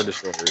class Star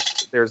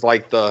Destroyers. There's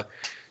like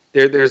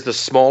there's the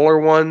smaller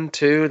one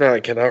too that I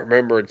cannot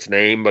remember its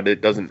name, but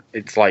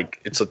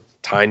it's a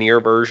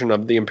tinier version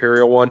of the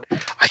Imperial one.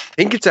 I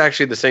think it's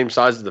actually the same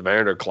size as the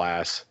Venator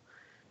class.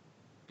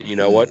 You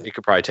know what? You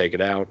could probably take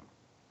it out.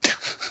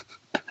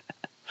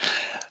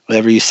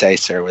 Whatever you say,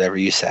 sir. Whatever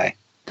you say.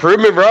 Prove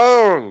me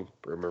wrong.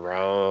 Prove me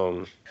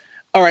wrong.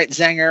 All right,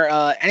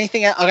 Zanger.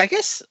 Anything else? I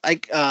guess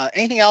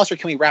anything else, or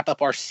can we wrap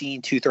up our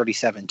Scene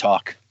 237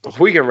 talk?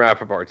 We can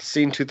wrap up our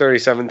Scene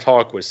 237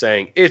 talk with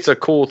saying it's a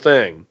cool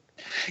thing.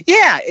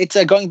 Yeah,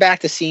 it's going back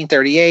to Scene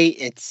 38.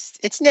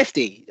 It's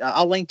nifty.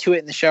 I'll link to it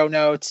in the show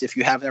notes if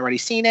you haven't already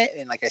seen it.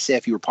 And like I said,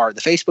 if you were part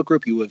of the Facebook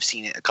group, you would have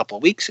seen it a couple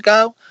of weeks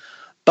ago.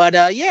 But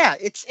yeah,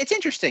 it's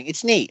interesting.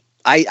 It's neat.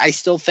 I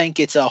still think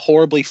it's a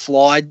horribly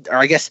flawed, or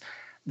I guess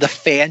the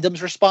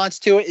fandom's response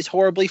to it is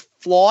horribly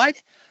flawed.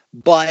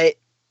 But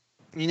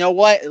you know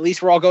what? At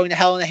least we're all going to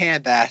hell in a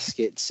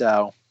handbasket.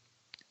 So,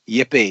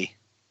 yippee.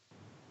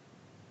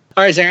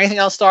 All right, is there anything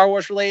else Star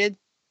Wars related?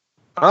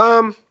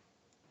 I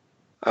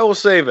will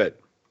save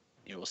it.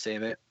 You will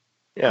save it?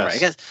 Yes. All right, I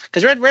guess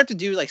because we're have to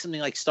do like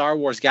something like Star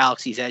Wars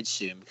Galaxy's Edge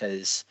soon,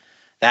 because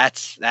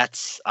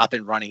that's up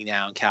and running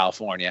now in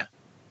California.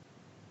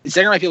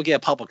 Zanger might be able to get a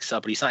public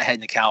sub, but he's not heading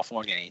to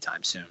California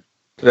anytime soon.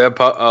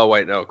 Oh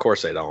wait, no, of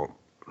course they don't.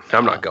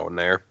 I'm not going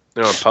there.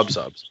 They don't have pub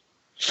subs.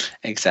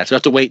 Exactly. So we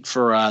have to wait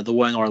for the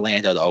one in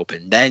Orlando to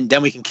open.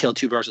 Then we can kill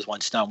two birds with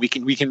one stone. We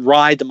can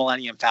ride the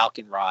Millennium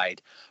Falcon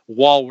ride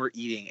while we're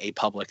eating a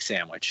public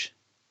sandwich.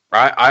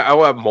 I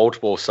will have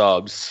multiple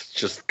subs,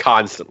 just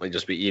constantly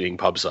just be eating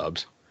pub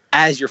subs.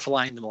 As you're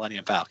flying the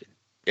Millennium Falcon.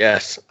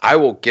 Yes, I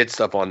will get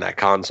stuff on that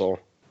console.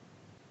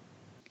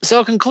 So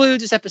it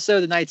concludes this episode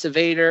of the Knights of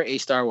Vader, a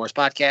Star Wars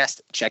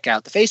podcast. Check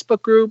out the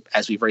Facebook group.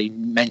 As we've already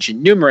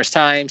mentioned numerous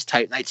times,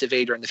 type Knights of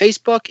Vader in the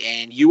Facebook,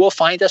 and you will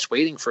find us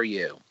waiting for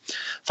you.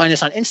 Find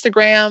us on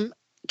Instagram,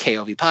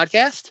 KOV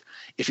Podcast.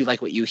 If you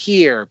like what you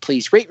hear,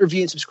 please rate,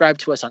 review, and subscribe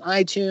to us on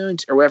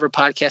iTunes or whatever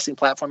podcasting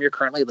platform you're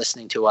currently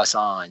listening to us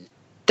on.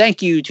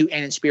 Thank you to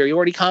An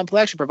Inferiority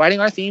Complex for providing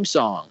our theme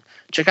song.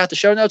 Check out the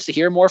show notes to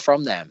hear more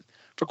from them.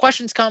 For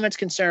questions, comments,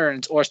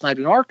 concerns, or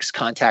sniping arcs,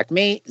 contact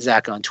me,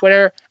 Zach, on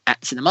Twitter,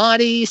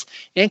 @Cinemodities,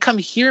 and come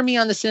hear me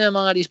on the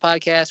Cinemodities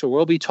podcast, where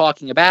we'll be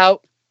talking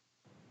about,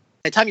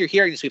 by the time you're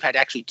hearing this, we've had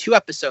actually 2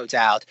 episodes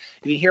out.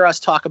 You can hear us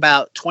talk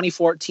about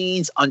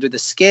 2014's Under the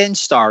Skin,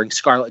 starring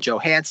Scarlett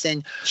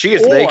Johansson. She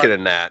gets naked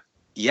in that.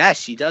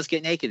 Yes, she does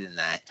get naked in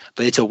that,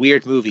 but it's a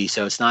weird movie,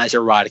 so it's not as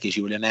erotic as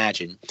you would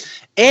imagine.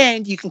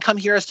 And you can come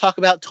hear us talk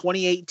about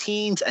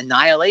 2018's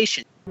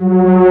Annihilation,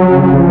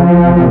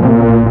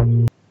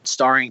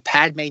 starring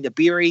Padme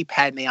Nabiri,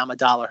 Padme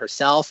Amidala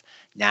herself,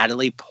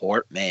 Natalie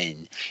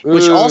Portman,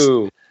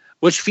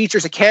 which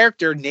features a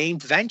character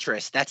named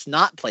Ventress that's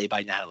not played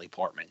by Natalie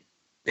Portman.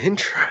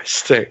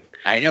 Interesting.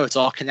 I know, it's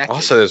all connected.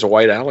 Also, there's a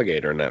white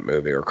alligator in that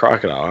movie, or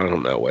crocodile. I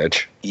don't know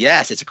which.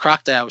 Yes, it's a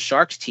crocodile with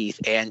shark's teeth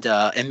and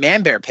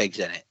man-bear pigs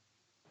in it.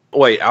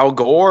 Wait, Al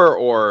Gore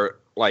or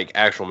like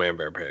actual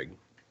man-bear pig?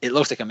 It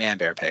looks like a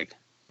man-bear pig.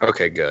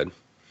 Okay, good.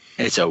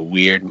 It's a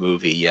weird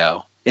movie,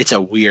 yo. It's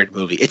a weird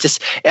movie. It's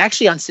just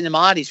actually on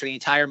Cinemodities for the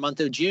entire month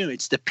of June.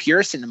 It's the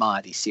pure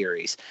Cinemodities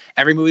series.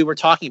 Every movie we're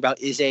talking about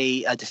is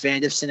a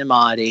definitive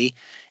Cinemati.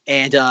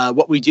 And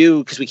what we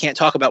do, because we can't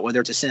talk about whether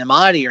it's a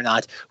Cinemati or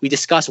not, we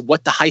discuss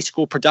what the high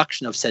school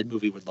production of said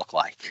movie would look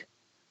like.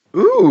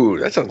 Ooh,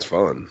 that sounds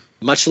fun.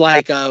 Much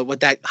like what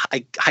that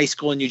high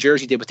school in New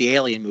Jersey did with the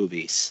Alien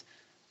movies.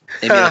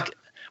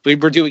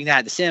 We're doing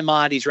that. The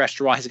Cinemodities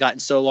restaurant has gotten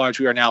so large,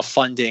 we are now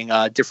funding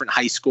different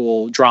high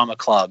school drama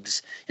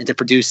clubs into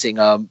producing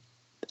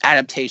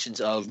adaptations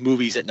of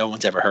movies that no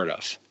one's ever heard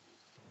of.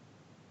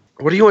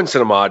 What do you want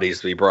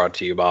Cinemodities to be brought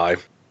to you by?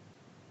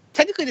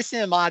 Technically, the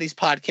Cinemodities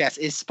podcast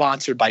is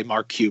sponsored by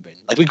Mark Cuban.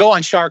 Like, we go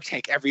on Shark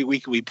Tank every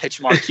week and we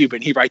pitch Mark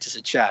Cuban. He writes us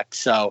a check.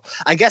 So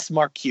I guess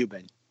Mark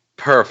Cuban.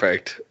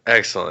 Perfect.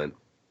 Excellent.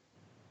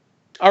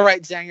 All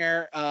right,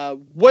 Zanger.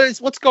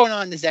 What's going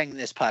on in the Zang in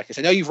this podcast?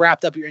 I know you've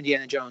wrapped up your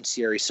Indiana Jones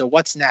series. So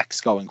what's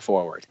next going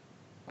forward?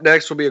 up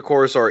next will be, of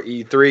course, our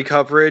E3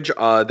 coverage.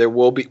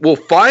 We'll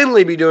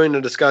finally be doing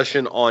a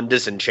discussion on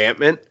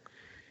Disenchantment.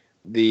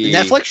 The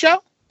Netflix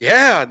show?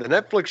 Yeah, the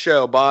Netflix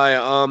show by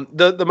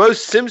the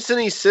most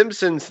Simpsony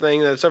Simpsons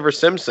thing that's ever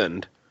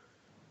Simpsoned.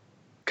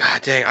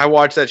 God dang, I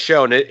watched that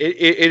show, and it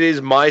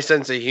is my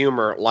sense of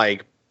humor,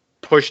 like,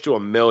 pushed to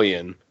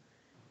 1,000,000,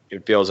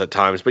 it feels at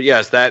times. But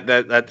yes,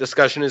 that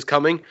discussion is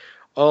coming.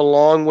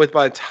 Along with,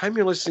 by the time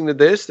you're listening to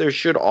this, there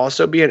should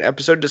also be an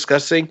episode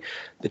discussing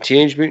the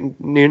Teenage Mutant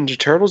Ninja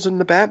Turtles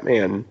and the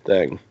Batman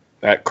thing.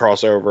 That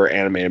crossover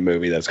animated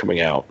movie that's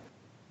coming out.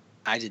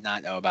 I did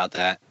not know about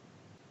that.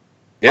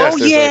 Yes,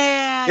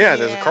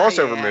 there's a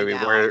crossover movie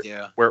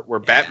where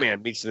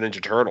Batman meets the Ninja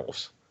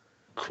Turtles.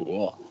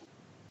 Cool.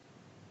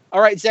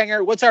 All right,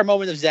 Zenger, what's our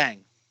moment of Zang?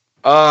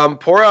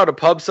 Pour out a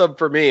pub sub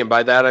for me, and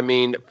by that I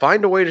mean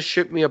find a way to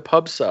ship me a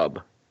pub sub.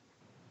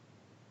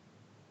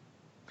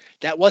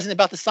 That wasn't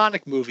about the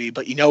Sonic movie,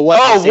 but you know what?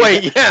 Oh,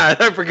 wait, yeah,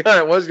 I forgot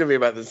it was going to be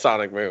about the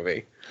Sonic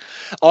movie.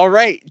 All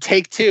right,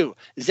 take two.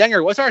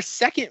 Zenger, what's our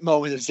second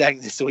moment of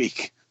Zang this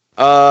week?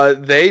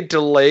 They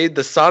delayed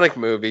the Sonic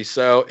movie,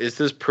 so is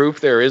this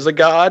proof there is a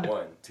God?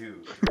 1,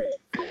 2, 3,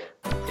 4.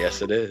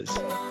 Yes, it is.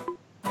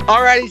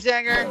 All righty,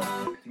 Zenger.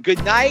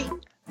 Good night,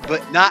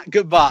 but not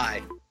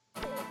goodbye.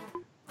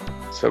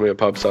 Send me a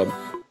pub sub.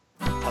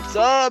 Pub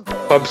sub.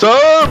 Pub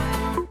sub!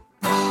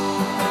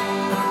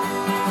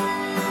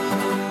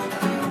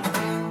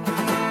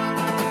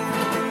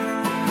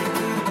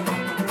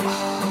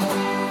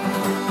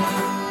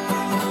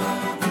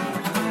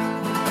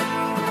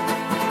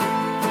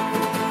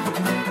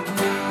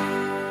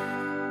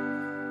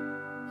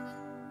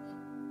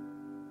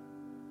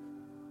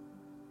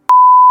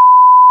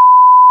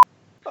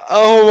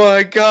 Oh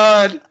my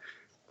God.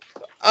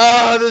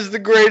 This is the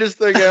greatest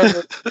thing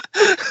ever.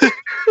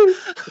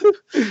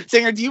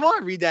 Singer, do you want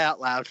to read that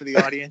out loud for the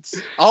audience?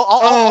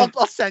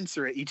 I'll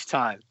censor it each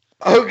time.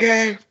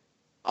 Okay.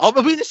 I'll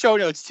be in the show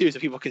notes too so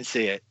people can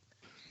see it.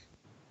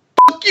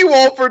 Fuck you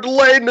all for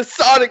delaying the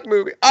Sonic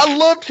movie. I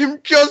loved him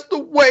just the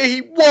way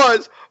he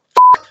was.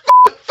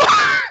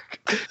 Fuck.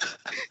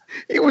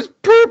 He was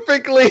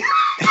perfectly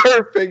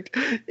perfect.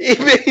 He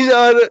may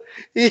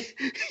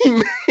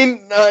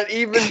not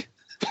even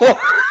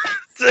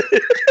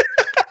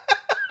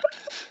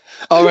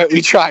All right,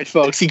 we tried,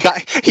 folks. He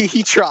tried.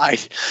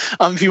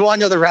 If you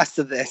want to know the rest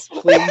of this,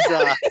 please.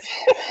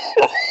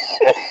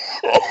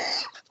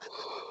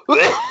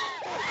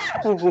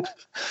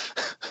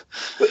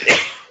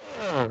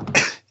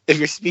 If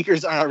your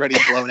speakers aren't already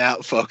blown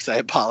out, folks, I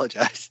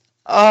apologize.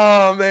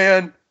 Oh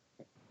man.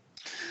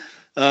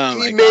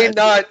 He may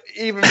not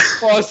even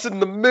cross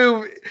in the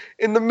movie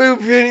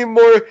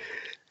anymore.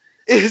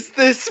 Is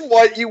this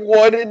what you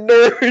wanted,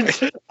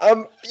 nerds?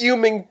 I'm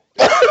fuming.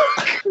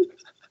 Fuck.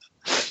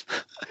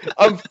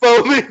 I'm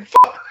foaming.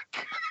 Fuck.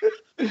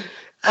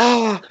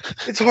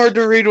 It's hard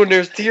to read when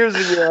there's tears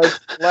in your eyes.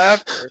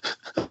 Laughter.